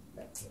is.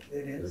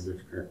 It is. Those are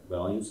the current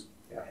values?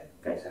 Yeah.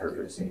 Okay,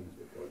 perfect.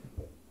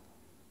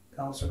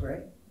 Councillor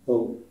Gray?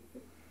 Well,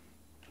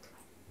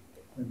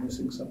 Am I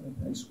missing something?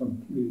 I just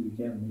want to read it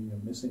again, maybe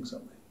I'm missing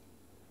something.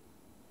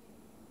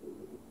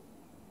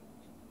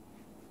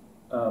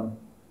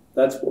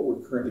 That's what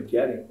we're currently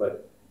getting,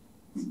 but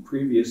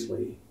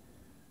previously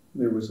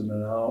there was an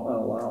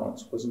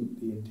allowance. Wasn't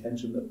the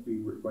intention that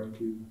we were going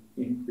to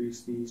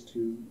increase these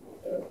to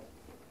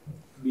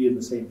be in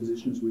the same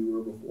position as we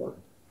were before?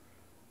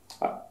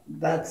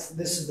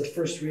 This is the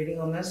first reading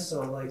on this,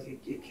 so like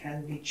it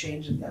can be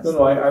changed if that's.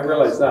 No, I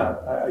realize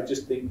that. I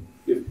just think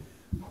if,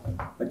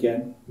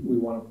 again, we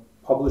want to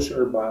publish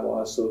our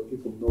bylaws so that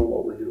people know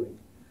what we're doing.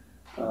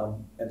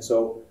 And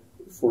so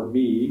for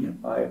me,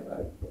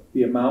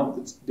 the amount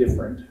that's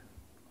different,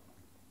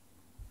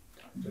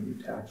 the new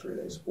tax rate,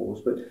 I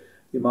suppose, but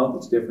the amount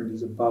that's different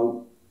is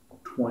about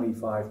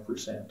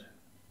 25%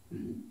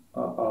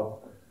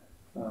 of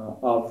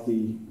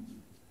the.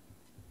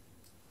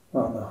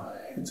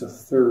 It's a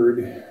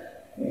third,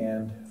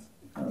 and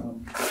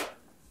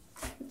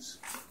it's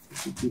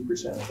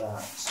 52% of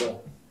that.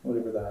 So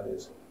whatever that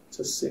is, it's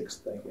a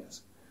sixth, I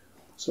guess.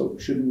 So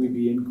shouldn't we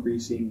be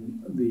increasing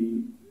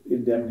the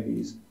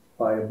indemnities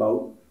by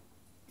about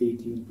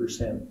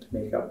 18% to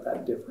make up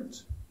that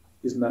difference?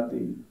 Isn't that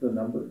the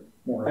number,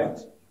 more or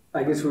less?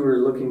 I guess we were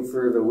looking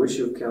for the wish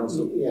of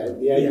council. Yeah,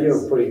 the idea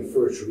of putting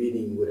first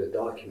reading with a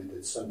document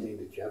is something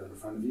that you have in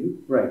front of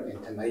you. Right.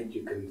 And tonight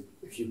you can,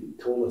 if you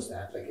told us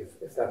that, like if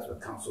that's what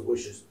council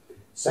wishes,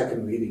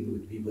 second reading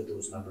would be with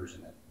those numbers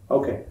in it.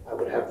 Okay. I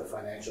would have the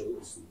financial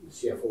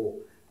CFO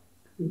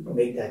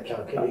make that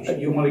calculation.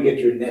 You want to get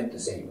your net the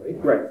same, right?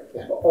 Right.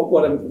 Yeah.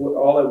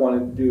 All I wanted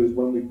to do is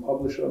when we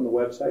publish it on the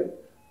website,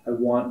 I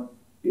want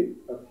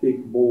a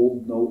big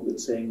bold note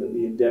that's saying that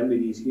the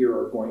indemnities here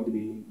are going to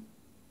be,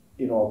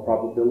 in all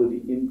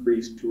probability,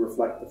 increased to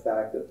reflect the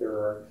fact that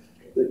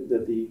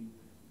that the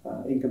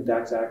Income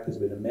Tax Act has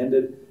been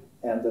amended,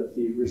 and that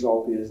the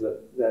result is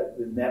that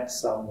the net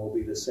sum will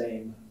be the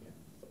same,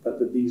 but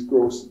that these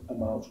gross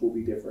amounts will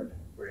be different.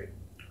 Right.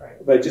 Right.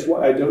 But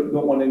I don't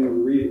want anyone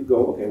to read it and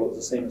go, okay, well, it's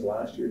the same as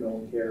last year, no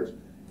one cares.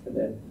 And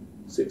then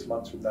 6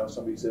 months from now,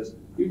 somebody says,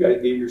 you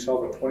guys gave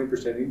yourself a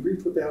 20%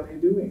 increase, what the hell are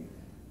you doing?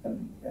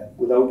 And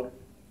without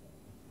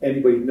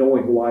anybody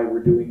knowing why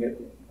we're doing it,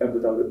 and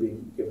without it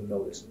being given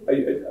notice.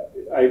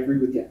 I agree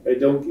with you. It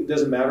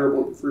doesn't matter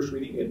about the first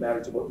reading, it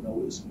matters about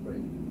notice.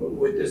 Right. But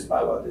with this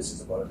bylaw, this is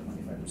about a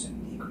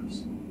 25%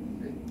 decrease.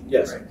 Right?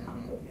 Yes. Right.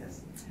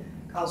 Yes.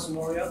 Councillor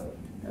Moriaux?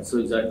 And so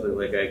exactly,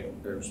 like I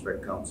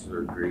respect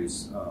Councillor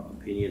Gray's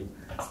opinion.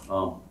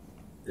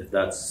 If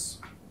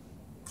that's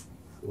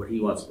what he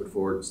wants to put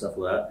forward and stuff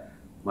like that,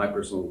 my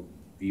personal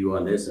view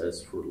on this,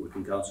 as for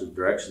looking Councillor's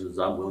direction, is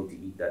I'm willing to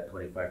eat that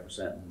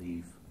 25% and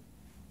leave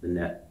the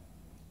net,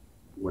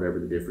 whatever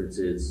the difference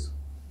is.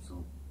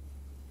 So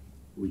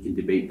we can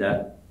debate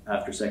that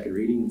after second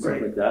reading and stuff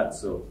like that.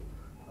 So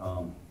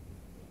or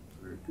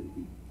it could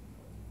be.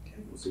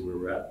 Okay, we'll see where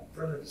we're at.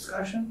 Further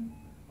discussion?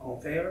 All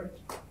in favor?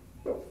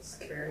 It's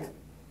carried.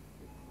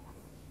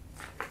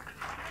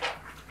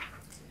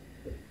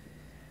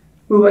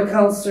 Moved by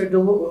Councillor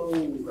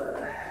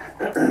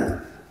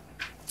Delaurier.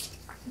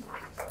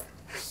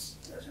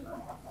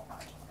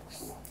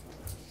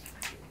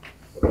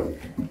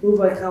 Moved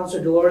by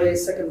Councillor Delaurier,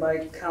 second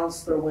by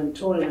Councillor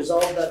Wintoniw.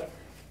 Resolved that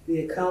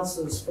the accounts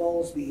as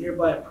follows be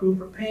hereby approved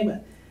for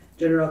payment.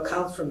 General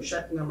accounts from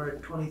check number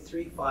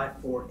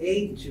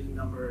 23548 to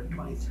number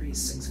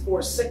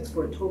 23646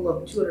 for a total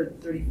of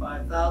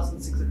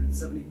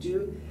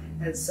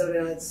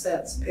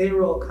 $235,672.79.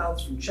 Payroll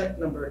accounts from check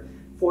number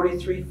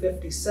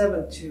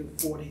 4357 to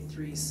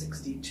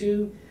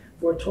 4362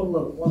 for a total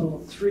of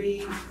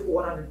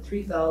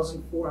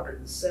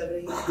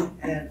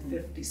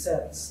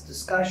 $103,470.50.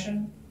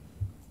 Discussion.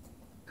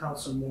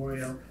 Councillor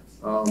Moriaux.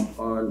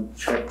 On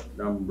check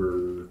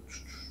number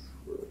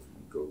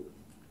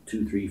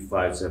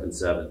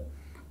 23577.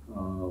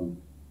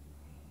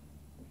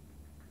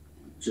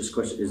 Just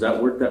question, is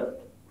that work that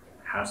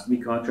has to be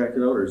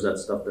contracted out, or is that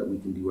stuff that we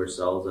can do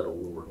ourselves at a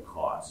lower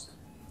cost?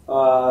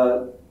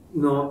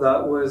 No,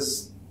 that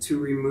was to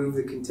remove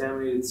the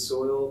contaminated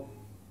soil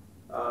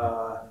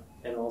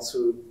and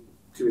also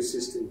to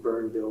assist in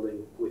burn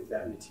building with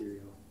that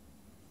material.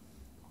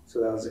 So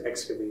that was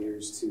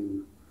excavators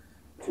to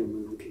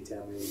remove the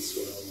contaminated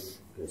soil.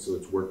 Okay, so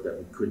it's work that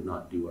we could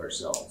not do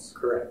ourselves.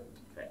 Correct.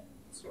 Okay.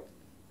 So.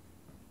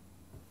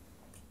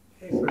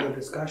 Okay, further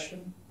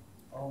discussion?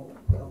 Oh,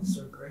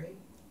 Councillor Gray.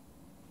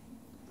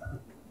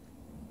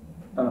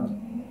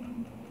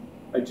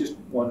 I just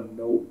want to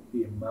note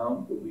the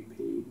amount that we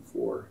paid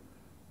for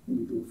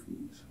legal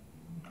fees.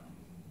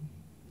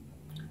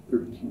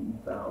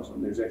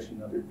 13,000. There's actually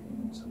another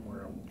payment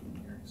somewhere else in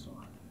here I saw.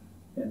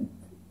 And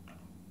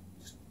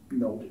just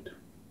note it.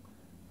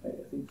 I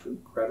think it's an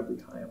incredibly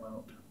high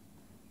amount.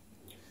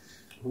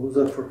 What was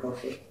that for,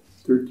 Councillor?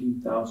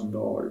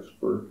 $13,000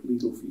 for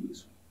legal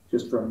fees,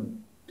 just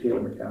from Taylor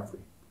McCaffrey.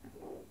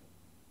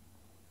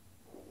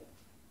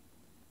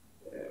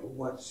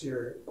 What's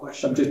your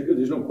question?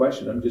 There's no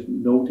question. I'm just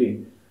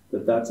noting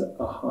that that's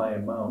a high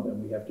amount,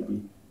 and we have to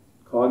be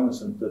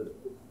cognizant that,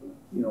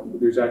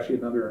 there's actually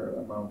another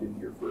amount in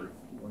here for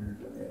lawyers.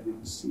 I think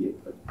didn't see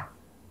it, but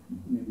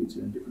maybe it's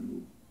in a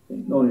different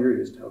thing. No, here it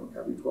is, town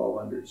recovery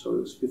 1,200. So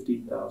it was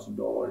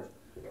 $15,000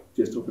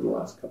 just over the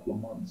last couple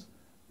of months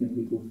in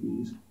legal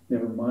fees.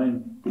 Never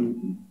mind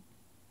the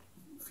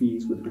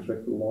fees with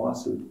respect to the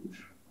lawsuit,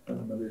 which have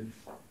another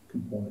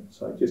component.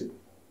 So I just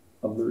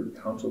alert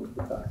council to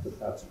the fact that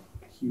that's a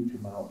huge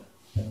amount,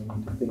 and we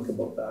need to think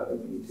about that,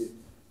 and we need to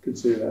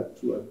consider that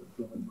through our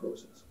procurement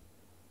process.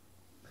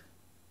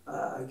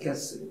 I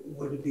guess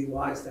would it be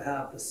wise to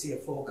have the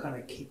CFO kind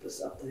of keep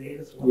us up to date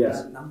as what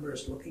Yes. that number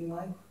is looking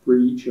like? For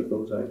each of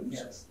those items.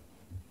 Yes.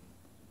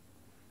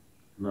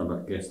 No, but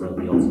I guess that'll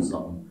be also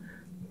something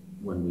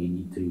when we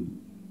need to,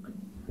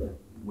 like,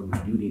 when we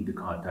do need to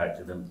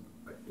contact them,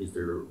 is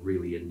there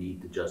really a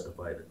need to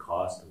justify the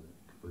cost of it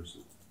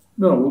versus?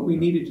 No, what we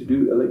needed to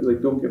do,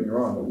 like don't get me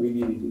wrong, but we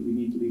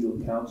need legal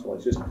counsel. I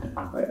just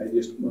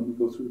when we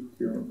go through the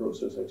procurement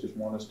process, I just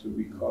want us to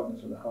be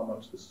cognizant of how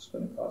much this is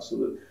going to cost, so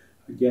that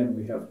again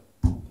we have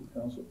legal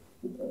counsel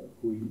who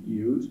we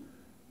use.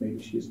 Maybe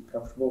she's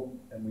comfortable,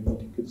 and we need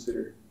to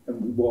consider.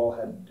 And we've all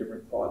had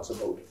different thoughts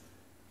about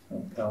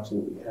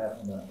counsel that we had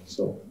on that,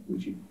 so we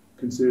should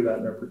consider that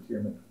in our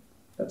procurement.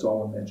 That's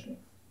all I'm mentioning.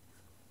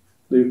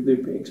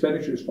 The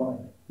expenditure is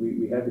fine.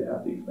 We had to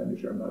have the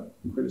expenditure. I'm not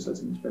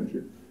criticizing the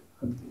expenditure.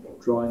 I'm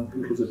drawing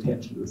people's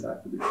attention to the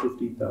fact that there's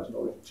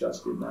 $15,000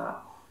 just in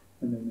that,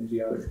 and then there's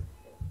the other.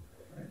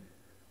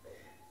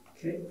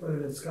 Okay, further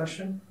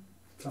discussion?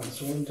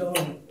 Councillor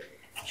Wintoniw.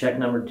 Check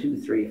number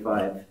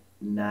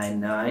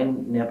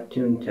 23599,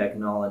 Neptune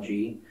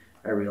Technology.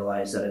 I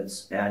realize that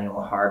it's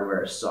annual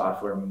hardware,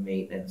 software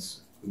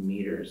maintenance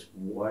meters.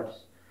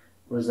 What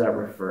does that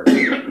refer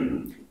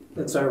to?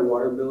 That's our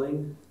water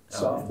billing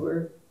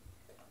software.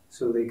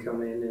 So they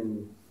come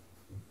in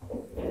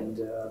and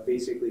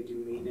basically do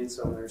maintenance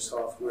on their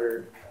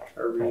software.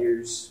 Our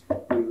readers,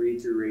 we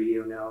read through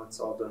radio now. It's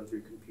all done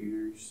through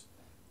computers.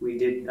 We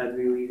did, I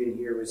believe, in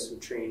here was some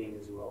training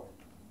as well.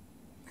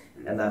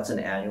 And that's an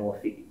annual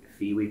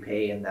fee we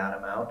pay in that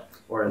amount,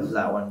 or is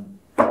that one?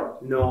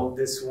 No,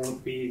 this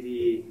won't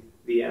be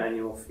the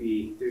annual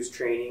fee. There's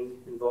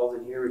training involved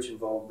in here, which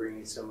involved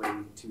bringing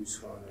somebody to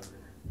Swan over.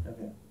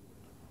 Okay.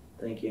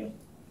 Thank you.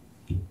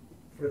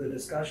 Further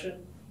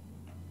discussion?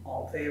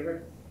 All in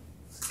favor?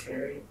 It's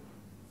carried.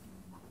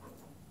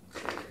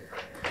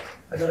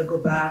 I gotta go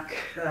back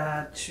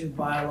to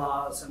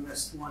bylaws. I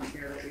missed one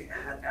here that we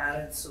had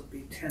added, so it'll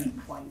be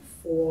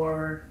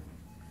 10.4.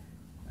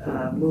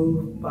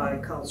 Moved by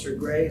Councillor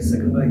Gray,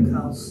 seconded by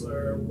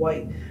Councillor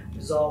Whyte.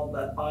 Resolved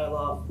that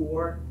bylaw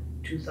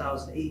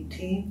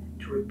 4/2018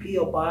 to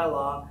repeal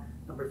bylaw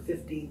number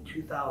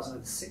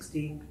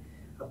 15/2016,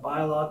 a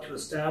bylaw to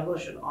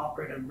establish and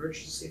operate an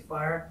emergency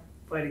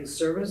firefighting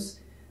service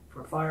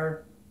for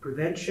fire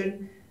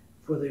prevention,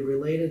 for the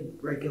related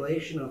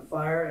regulation of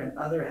fire and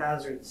other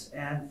hazards,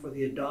 and for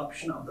the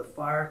adoption of the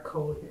fire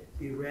code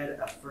be read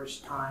a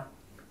first time.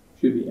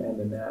 Should be and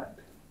enact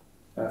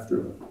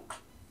after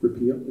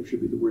repeal. There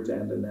should be the words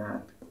and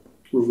enact.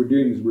 What we're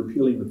doing is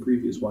repealing the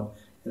previous one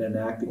and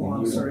enacting a new one.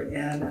 I'm sorry,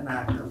 and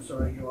enact. I'm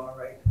sorry, you are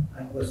right.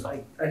 I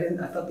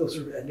thought those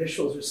were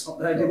initials or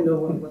something. I didn't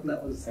know what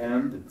that was.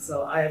 And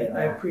so I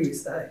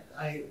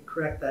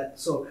correct that.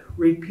 So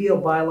repeal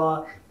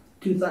bylaw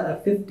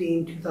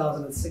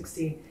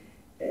 15/2016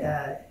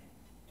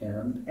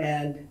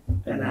 and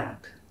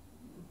enact.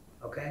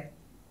 Okay?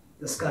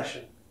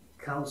 Discussion.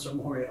 Councillor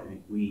Moriaux.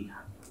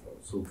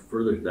 So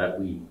further to that,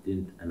 we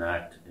didn't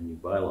enact a new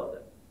bylaw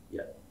then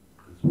yet.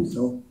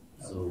 No.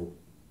 So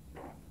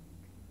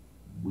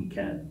we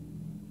can't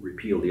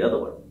repeal the other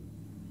one.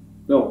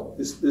 No,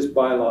 this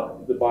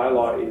bylaw, the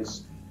bylaw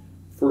is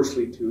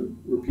firstly to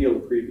repeal the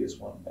previous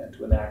one and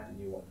to enact a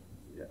new one.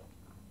 Yeah.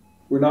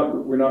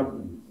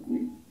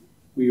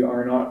 We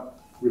are not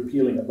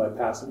repealing it by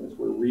passing this.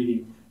 We're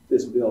reading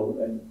this bill,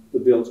 and the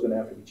bill is going to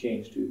have to be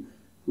changed to.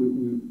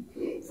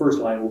 First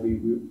line will be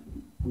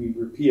we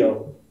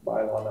repeal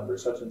bylaw number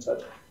such and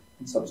such,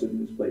 and substitute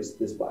in its place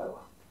this bylaw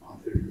On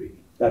third reading.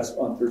 That's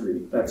on third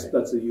reading. That's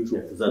the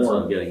usual. Because that's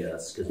what I'm getting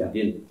at. Because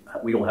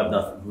we don't have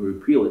nothing. We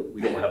repeal it.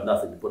 We don't have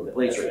nothing to put in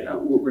place right now.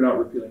 We're not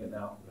repealing it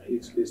now.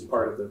 It's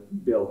part of the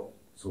bill.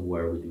 So why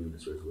are we doing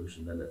this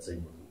resolution then? That's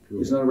saying we're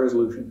repealing. It's not a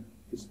resolution.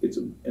 It's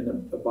a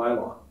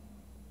bylaw.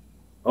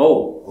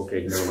 Oh,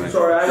 okay. Never mind.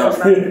 Sorry, I don't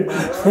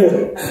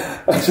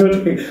I was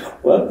wondering,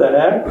 what the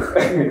heck?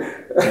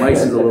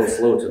 Mice is a little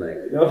slow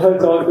tonight. No,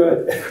 it's all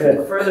good.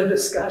 Further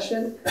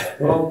discussion?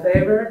 All in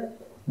favor?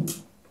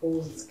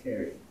 Opposed? It's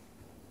carried.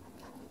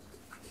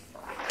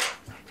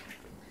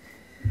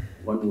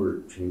 One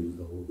word changes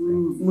the whole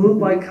thing. Moved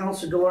by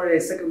Councillor Delaurier,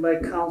 seconded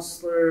by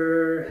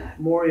Councillor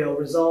Moriaux.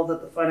 Resolved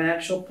that the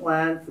financial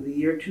plan for the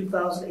year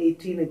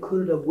 2018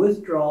 included a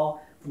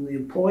withdrawal from the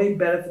Employee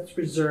Benefits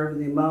Reserve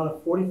in the amount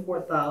of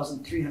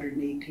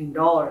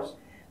 $44,318.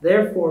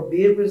 Therefore,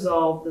 be it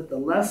resolved that the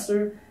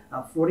lesser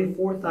of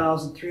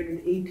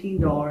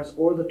 $44,318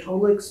 or the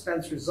total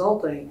expense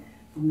resulting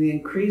from the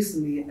increase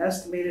in the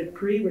estimated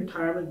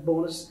pre-retirement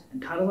bonus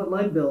entitlement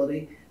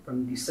liability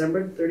from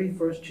December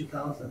 31st,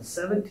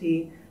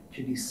 2017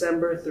 to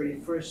December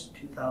 31st,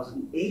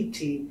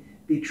 2018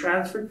 be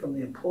transferred from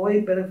the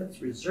Employee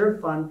Benefits Reserve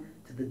Fund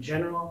to the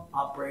General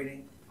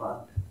Operating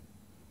Fund.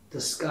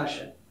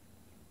 Discussion.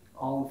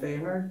 All in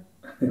favor?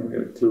 We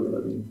got a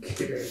clue.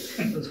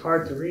 It was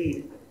hard to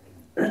read.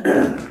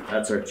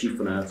 That's our chief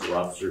financial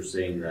officer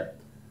saying that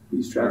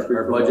He's our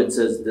transferred. budget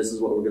says this is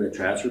what we're gonna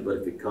transfer, but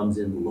if it comes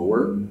in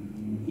lower,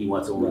 he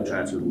wants to only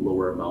transfer the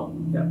lower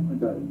amount. Yeah, I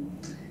got it.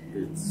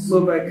 It's,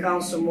 Moved by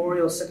Councillor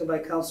Moriaux, second by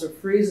Councillor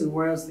Friesen,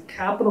 whereas the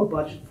capital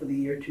budget for the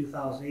year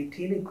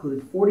 2018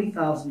 included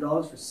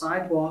 $40,000 for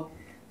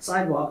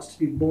sidewalks to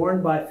be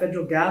borne by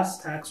federal gas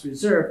tax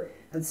reserve,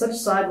 and such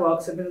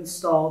sidewalks have been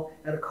installed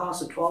at a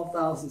cost of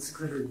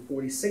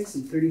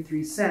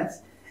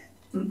 $12,646.33.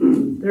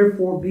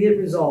 Therefore, be it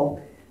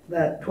resolved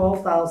that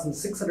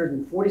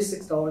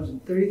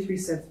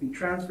 $12,646.33 be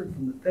transferred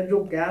from the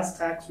federal gas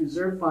tax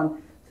reserve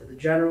fund to the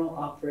general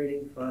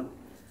operating fund.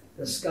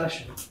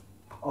 Discussion.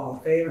 All in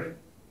favor?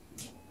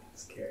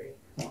 It's carried.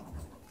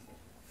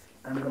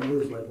 I'm going to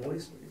lose my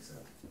voice pretty soon.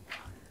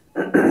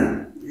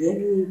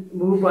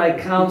 Moved by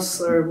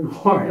Councillor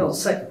Moriaux,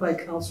 second by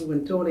Councillor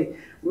Wintoniw.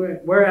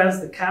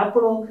 Whereas the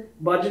capital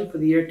budget for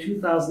the year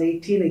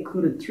 2018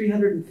 included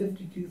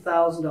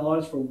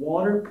 $352,000 for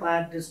water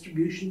plant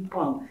distribution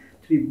pump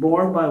to be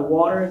borne by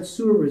Water and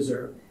Sewer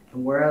Reserve,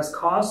 and whereas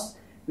costs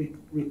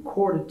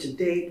recorded to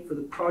date for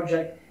the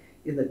project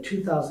in the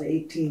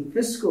 2018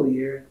 fiscal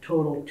year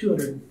total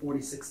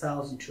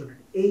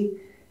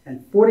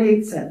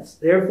 $246,208.48.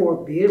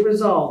 Therefore, be it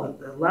resolved that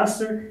the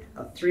lesser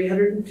of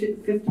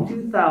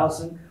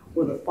 $352,000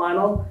 or the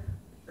final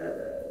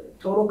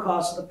total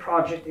cost of the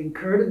project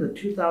incurred in the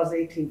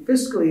 2018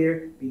 fiscal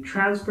year be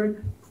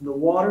transferred from the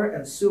Water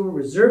and Sewer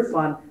Reserve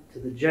Fund to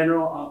the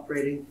General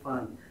Operating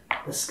Fund.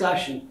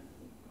 Discussion.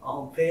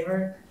 All in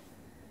favor?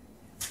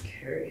 It's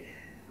carried.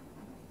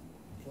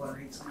 You want to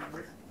read something of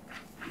this?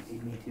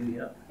 Me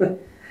too, yeah.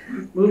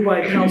 Moved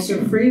by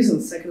Councillor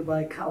Friesen, seconded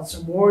by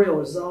Councillor Moriaux.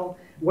 Resolved,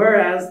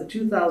 whereas the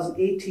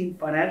 2018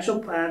 financial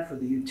plan for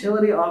the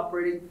utility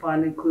operating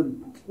fund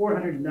included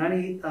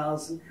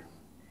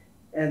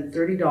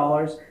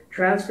 $498,030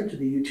 transferred to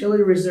the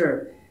utility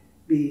reserve.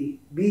 Be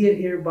it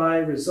hereby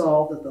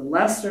resolved that the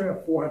lesser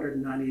of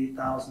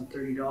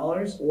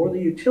 $498,030 or the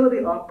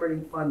utility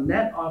operating fund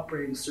net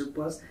operating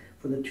surplus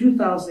for the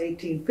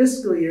 2018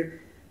 fiscal year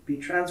be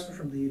transferred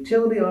from the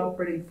utility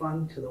operating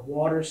fund to the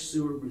water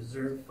sewer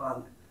reserve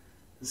fund.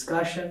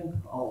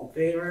 Discussion. All in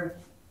favor?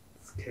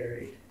 It's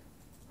carried.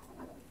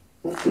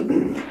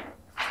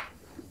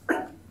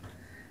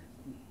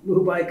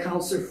 Moved by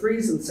Councillor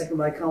Friesen, second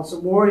by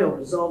Councillor Moriaux.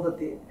 Resolved that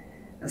the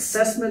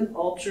assessment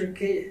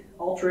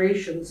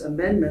alterations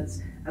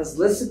amendments as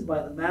listed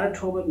by the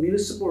Manitoba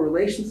Municipal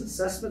Relations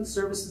Assessment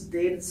Services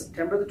dated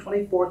September the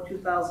 24th,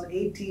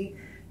 2018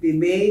 be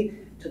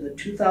made to the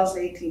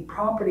 2018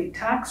 property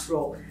tax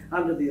roll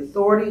under the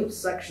authority of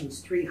sections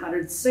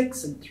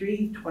 306 and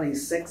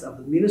 326 of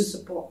the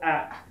Municipal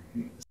Act.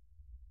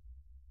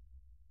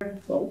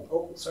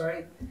 Oh,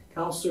 sorry,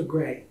 Councillor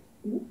Gray.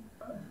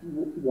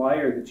 Why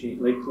are the change?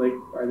 Like,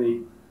 are they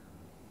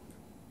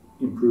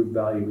improved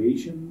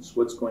valuations?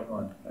 What's going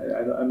on?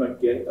 I'm not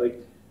getting.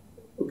 Like,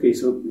 okay,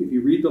 so if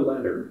you read the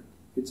letter,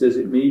 it says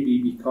it may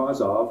be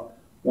because of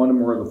one or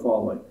more of the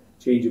following: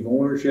 change of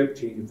ownership,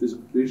 change of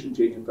physical position,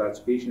 change of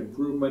classification,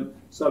 improvement,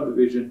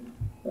 subdivision,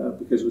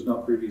 because it was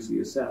not previously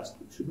assessed.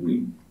 Shouldn't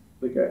we,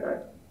 like, go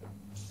ahead.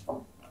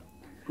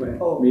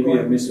 Oh, maybe I'm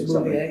I'm missing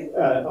something.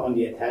 On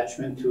the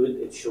attachment to it,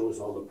 it shows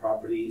all the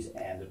properties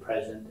and the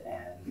present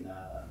and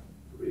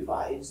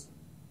revised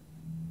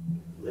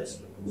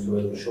list. So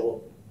it'll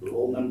show the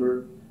roll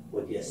number,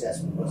 what the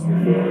assessment was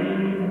before,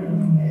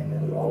 and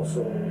it'll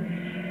also...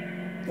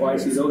 Oh, I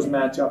see. Those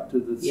match up to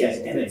the Yes,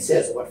 same and thing. it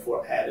says what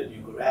for: add a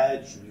new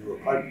garage, new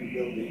apartment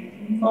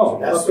building. Oh, So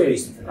that's the okay.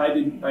 reason for that. I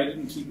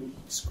didn't keep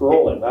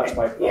scrolling. That's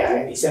my problem. Yeah,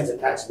 and he sends a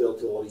tax bill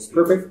to all these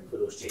people Perfect. for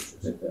those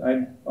changes.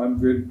 I'm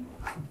good.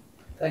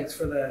 Thanks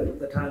for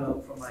the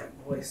timeout for my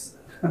voice.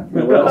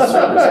 Well,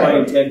 that's my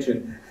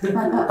intention.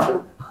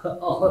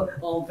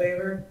 all in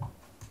favor?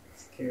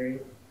 It's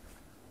carried.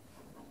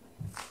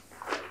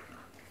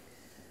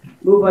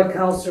 Moved by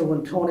Councillor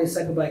Wintoniw,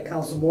 second by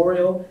Councillor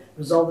Moriaux.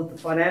 Resolved that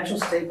the financial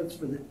statements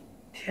for the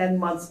 10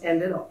 months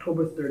ended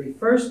October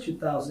 31st,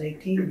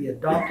 2018 be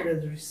adopted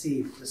as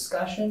received.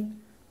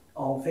 Discussion?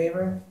 All in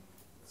favor?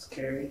 It's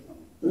carried.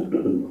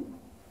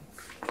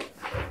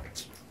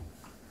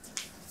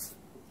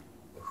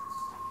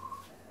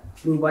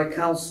 Moved by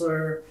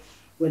Councillor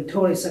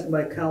Wintoniw, second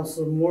by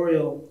Councillor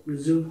Moriaux.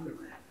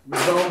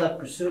 Resolved that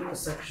pursuant to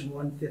section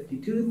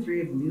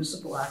 152(3) of the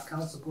Municipal Act,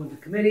 council go into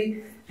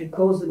committee and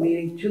close the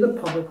meeting to the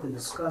public to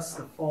discuss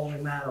the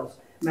following matters: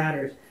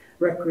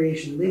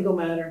 recreation legal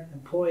matter,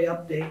 employee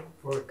update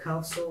for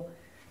council,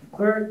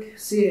 clerk,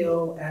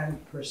 CEO,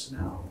 and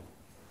personnel.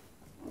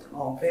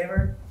 All in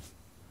favor?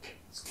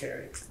 It's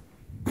carried.